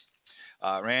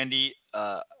Randy,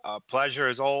 a pleasure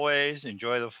as always.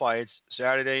 Enjoy the fights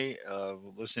Saturday.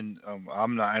 Listen,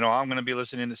 I know I'm going to be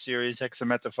listening to Sirius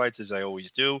XM at the fights as I always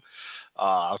do.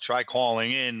 I'll try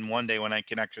calling in one day when I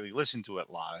can actually listen to it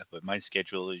live. But my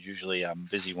schedule is usually I'm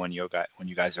busy when you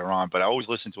guys are on. But I always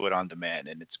listen to it on demand,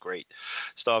 and it's great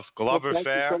stuff. Glover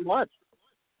Fair. Thank you so much.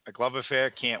 Glover Fair,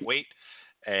 can't wait.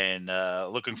 And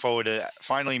looking forward to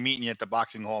finally meeting you at the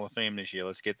Boxing Hall of Fame this year.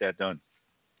 Let's get that done.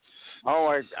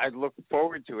 Oh, I look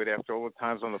forward to it after all the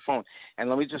times on the phone. And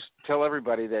let me just tell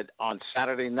everybody that on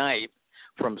Saturday night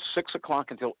from 6 o'clock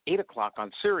until 8 o'clock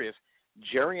on Sirius,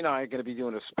 Jerry and I are going to be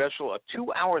doing a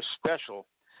 2-hour special,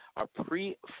 a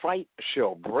pre-fight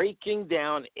show, breaking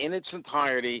down in its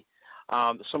entirety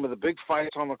some of the big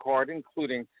fights on the card,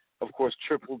 including, of course,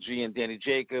 Triple G and Danny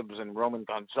Jacobs and Roman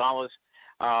Gonzales,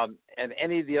 and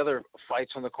any of the other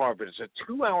fights on the card. But it's a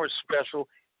 2-hour special,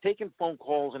 taking phone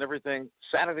calls and everything,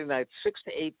 Saturday night, 6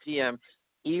 to 8 p.m.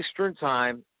 Eastern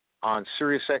Time on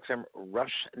Sirius XM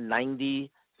Rush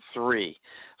 93.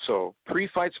 So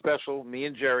pre-fight special, me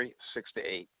and Jerry, 6 to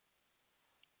 8.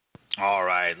 All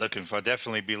right.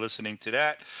 Definitely be listening to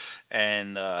that.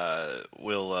 And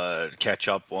we'll catch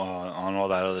up on all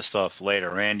that other stuff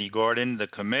later. Randy Gordon, the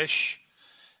Commish,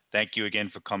 thank you again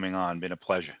for coming on. Been a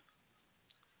pleasure.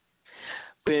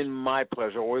 Been my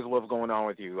pleasure. Always love going on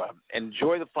with you.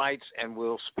 Enjoy the fights, and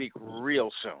we'll speak real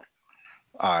soon.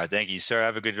 All right. Thank you, sir.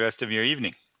 Have a good rest of your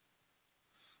evening.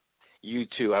 You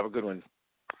too. Have a good one.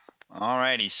 All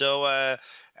righty. So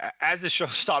as the show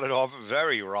started off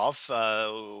very rough,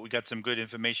 we got some good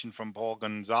information from Paul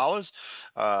Gonzales.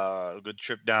 A good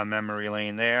trip down memory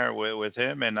lane there with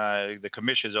him. And the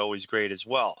Commish is always great as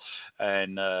well.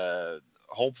 And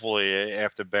hopefully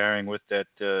after bearing with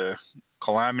that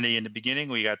calamity in the beginning.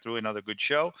 We got through another good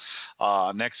show.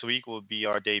 Next week will be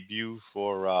our debut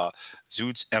for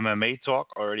Zutes MMA Talk.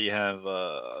 Already have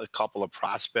a couple of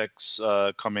prospects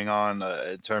coming on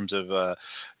in terms of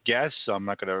guests. I'm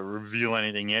not going to reveal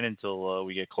anything yet until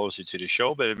we get closer to the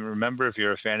show. But remember, if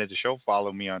you're a fan of the show,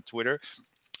 follow me on Twitter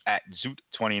at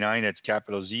Zute29. That's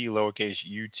capital Z, lowercase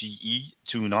UTE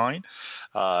 29.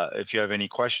 If you have any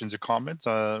questions or comments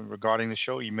regarding the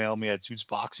show, email me at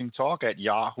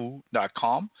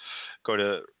ZutesBoxingTalk@yahoo.com. Go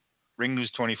to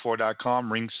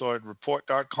ringnews24.com,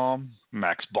 ringswordreport.com,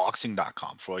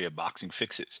 maxboxing.com for all your boxing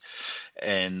fixes.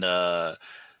 And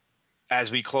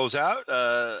as we close out,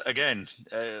 again,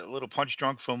 a little punch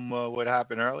drunk from what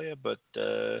happened earlier, but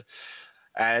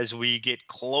as we get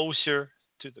closer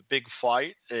to the big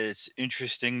fight, it's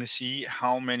interesting to see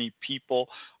how many people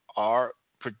are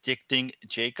predicting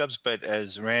Jacobs. But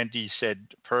as Randy said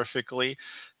perfectly,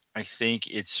 I think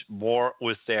it's more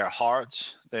with their hearts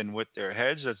than with their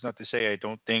heads. That's not to say I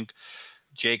don't think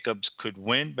Jacobs could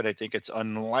win, but I think it's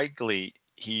unlikely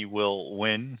he will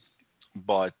win.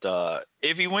 But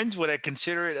if he wins, would I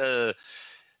consider it a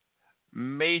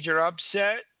major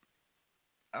upset?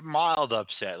 A mild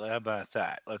upset. How about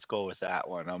that? Let's go with that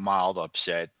one. A mild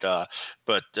upset.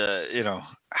 But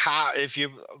how if you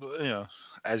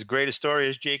as great a story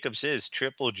as Jacobs is,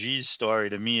 Triple G's story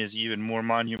to me is even more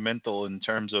monumental in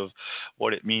terms of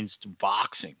what it means to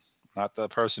boxing. Not the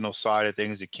personal side of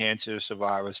things, the cancer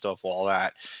survivor stuff, all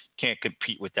that. Can't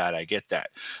compete with that. I get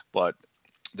that. But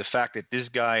the fact that this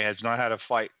guy has not had a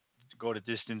fight to go to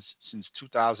distance since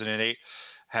 2008,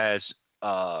 has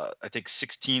I think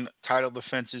 16 title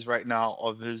defenses right now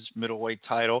of his middleweight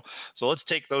title. So let's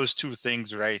take those two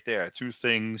things right there. Two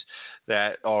things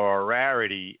that are a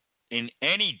rarity in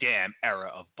any damn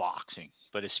era of boxing,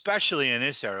 but especially in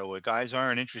this era where guys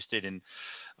aren't interested in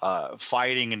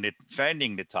fighting and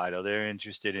defending the title. They're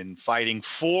interested in fighting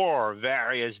for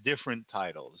various different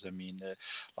titles. I mean,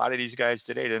 a lot of these guys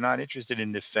today, they're not interested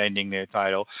in defending their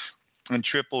title. And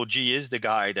Triple G is the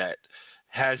guy that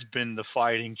has been the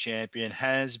fighting champion,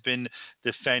 has been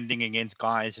defending against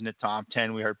guys in the top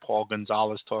 10. We heard Paul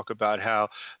Gonzales talk about how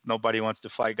nobody wants to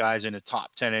fight guys in the top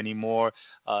 10 anymore.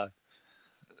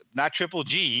 Not Triple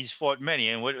G. He's fought many.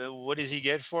 And what does he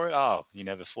get for it? Oh, he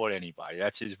never fought anybody.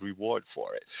 That's his reward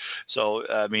for it. So,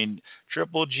 I mean,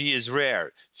 Triple G is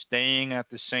rare. Staying at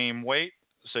the same weight,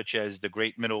 such as the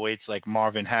great middleweights like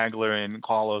Marvin Hagler and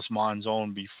Carlos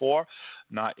Monzon before,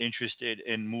 not interested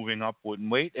in moving up in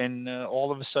weight, and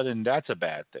all of a sudden that's a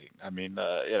bad thing. I mean,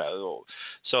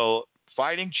 so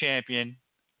fighting champion.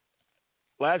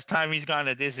 Last time he's gone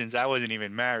a distance, I wasn't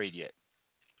even married yet.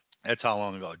 That's how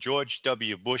long ago. George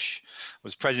W. Bush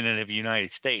was president of the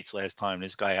United States last time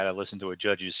this guy had to listen to a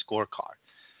judge's scorecard.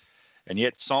 And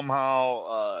yet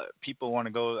somehow people want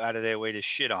to go out of their way to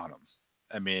shit on him.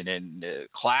 I mean, and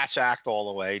class act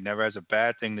all the way. Never has a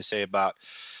bad thing to say about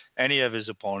any of his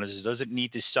opponents. He doesn't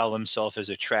need to sell himself as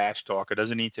a trash talker.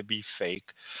 Doesn't need to be fake.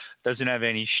 Doesn't have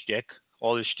any shtick.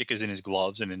 All his shtick is in his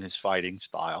gloves and in his fighting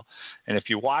style. And if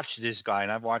you watch this guy,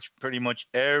 and I've watched pretty much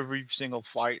every single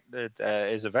fight that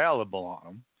is available on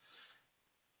him,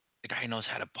 the guy knows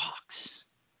how to box.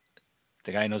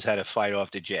 The guy knows how to fight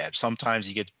off the jab. Sometimes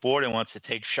he gets bored and wants to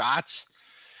take shots.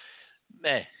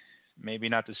 Maybe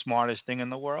not the smartest thing in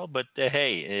the world, but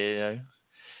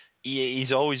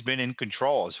he's always been in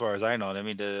control as far as I know. I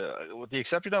mean, with the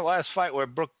exception of the last fight where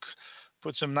Brook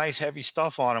put some nice heavy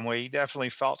stuff on him, where he definitely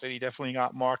felt that he definitely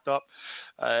got marked up.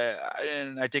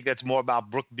 And I think that's more about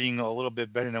Brook being a little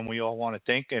bit better than we all want to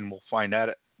think, and we'll find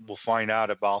out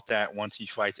about that once he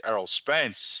fights Errol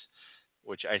Spence,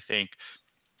 which I think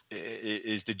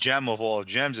is the gem of all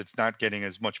gems. It's not getting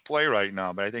as much play right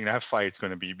now, but I think that fight's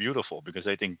going to be beautiful because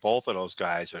I think both of those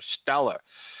guys are stellar,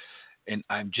 and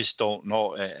I just don't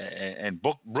know. And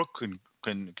Brook can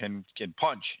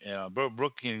punch.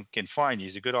 Brook can find.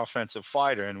 He's a good offensive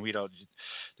fighter, and we don't.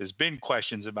 There's been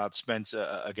questions about Spence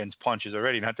against punches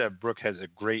already. Not that Brook has a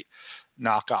great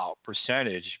knockout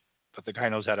percentage, but the guy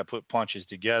knows how to put punches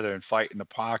together and fight in the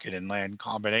pocket and land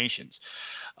combinations.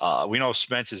 We know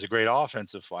Spence is a great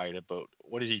offensive fighter, but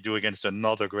what does he do against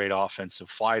another great offensive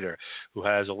fighter who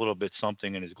has a little bit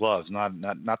something in his gloves?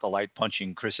 Not the light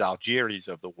punching Chris Algieri's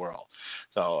of the world.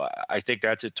 So I think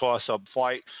that's a toss-up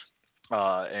fight,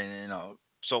 so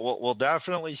we'll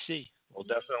definitely see.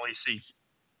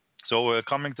 So we're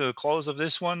coming to the close of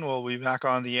this one. We'll be back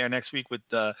on the air next week with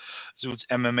Zutes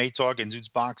MMA Talk and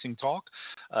Zutes Boxing Talk.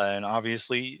 And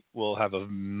obviously, we'll have a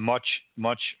much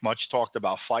talked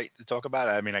about fight to talk about.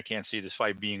 I mean, I can't see this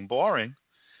fight being boring.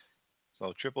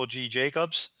 So Triple G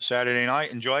Jacobs, Saturday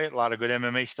night. Enjoy it. A lot of good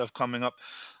MMA stuff coming up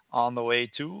on the way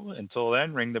too. Until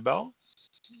then, ring the bell.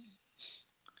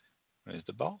 There's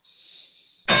the bell.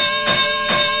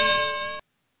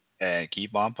 And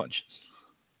keep on punching.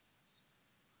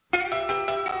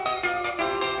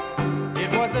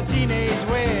 It was a teenage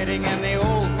wedding and the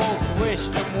old folks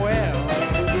wished him well.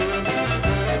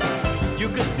 You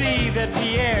could see that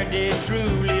Pierre did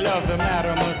truly love the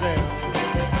mademoiselle.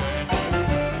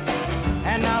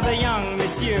 And now the young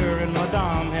monsieur and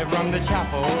madame have rung the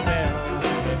chapel bell.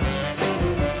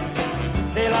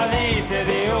 C'est la vie, c'est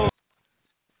the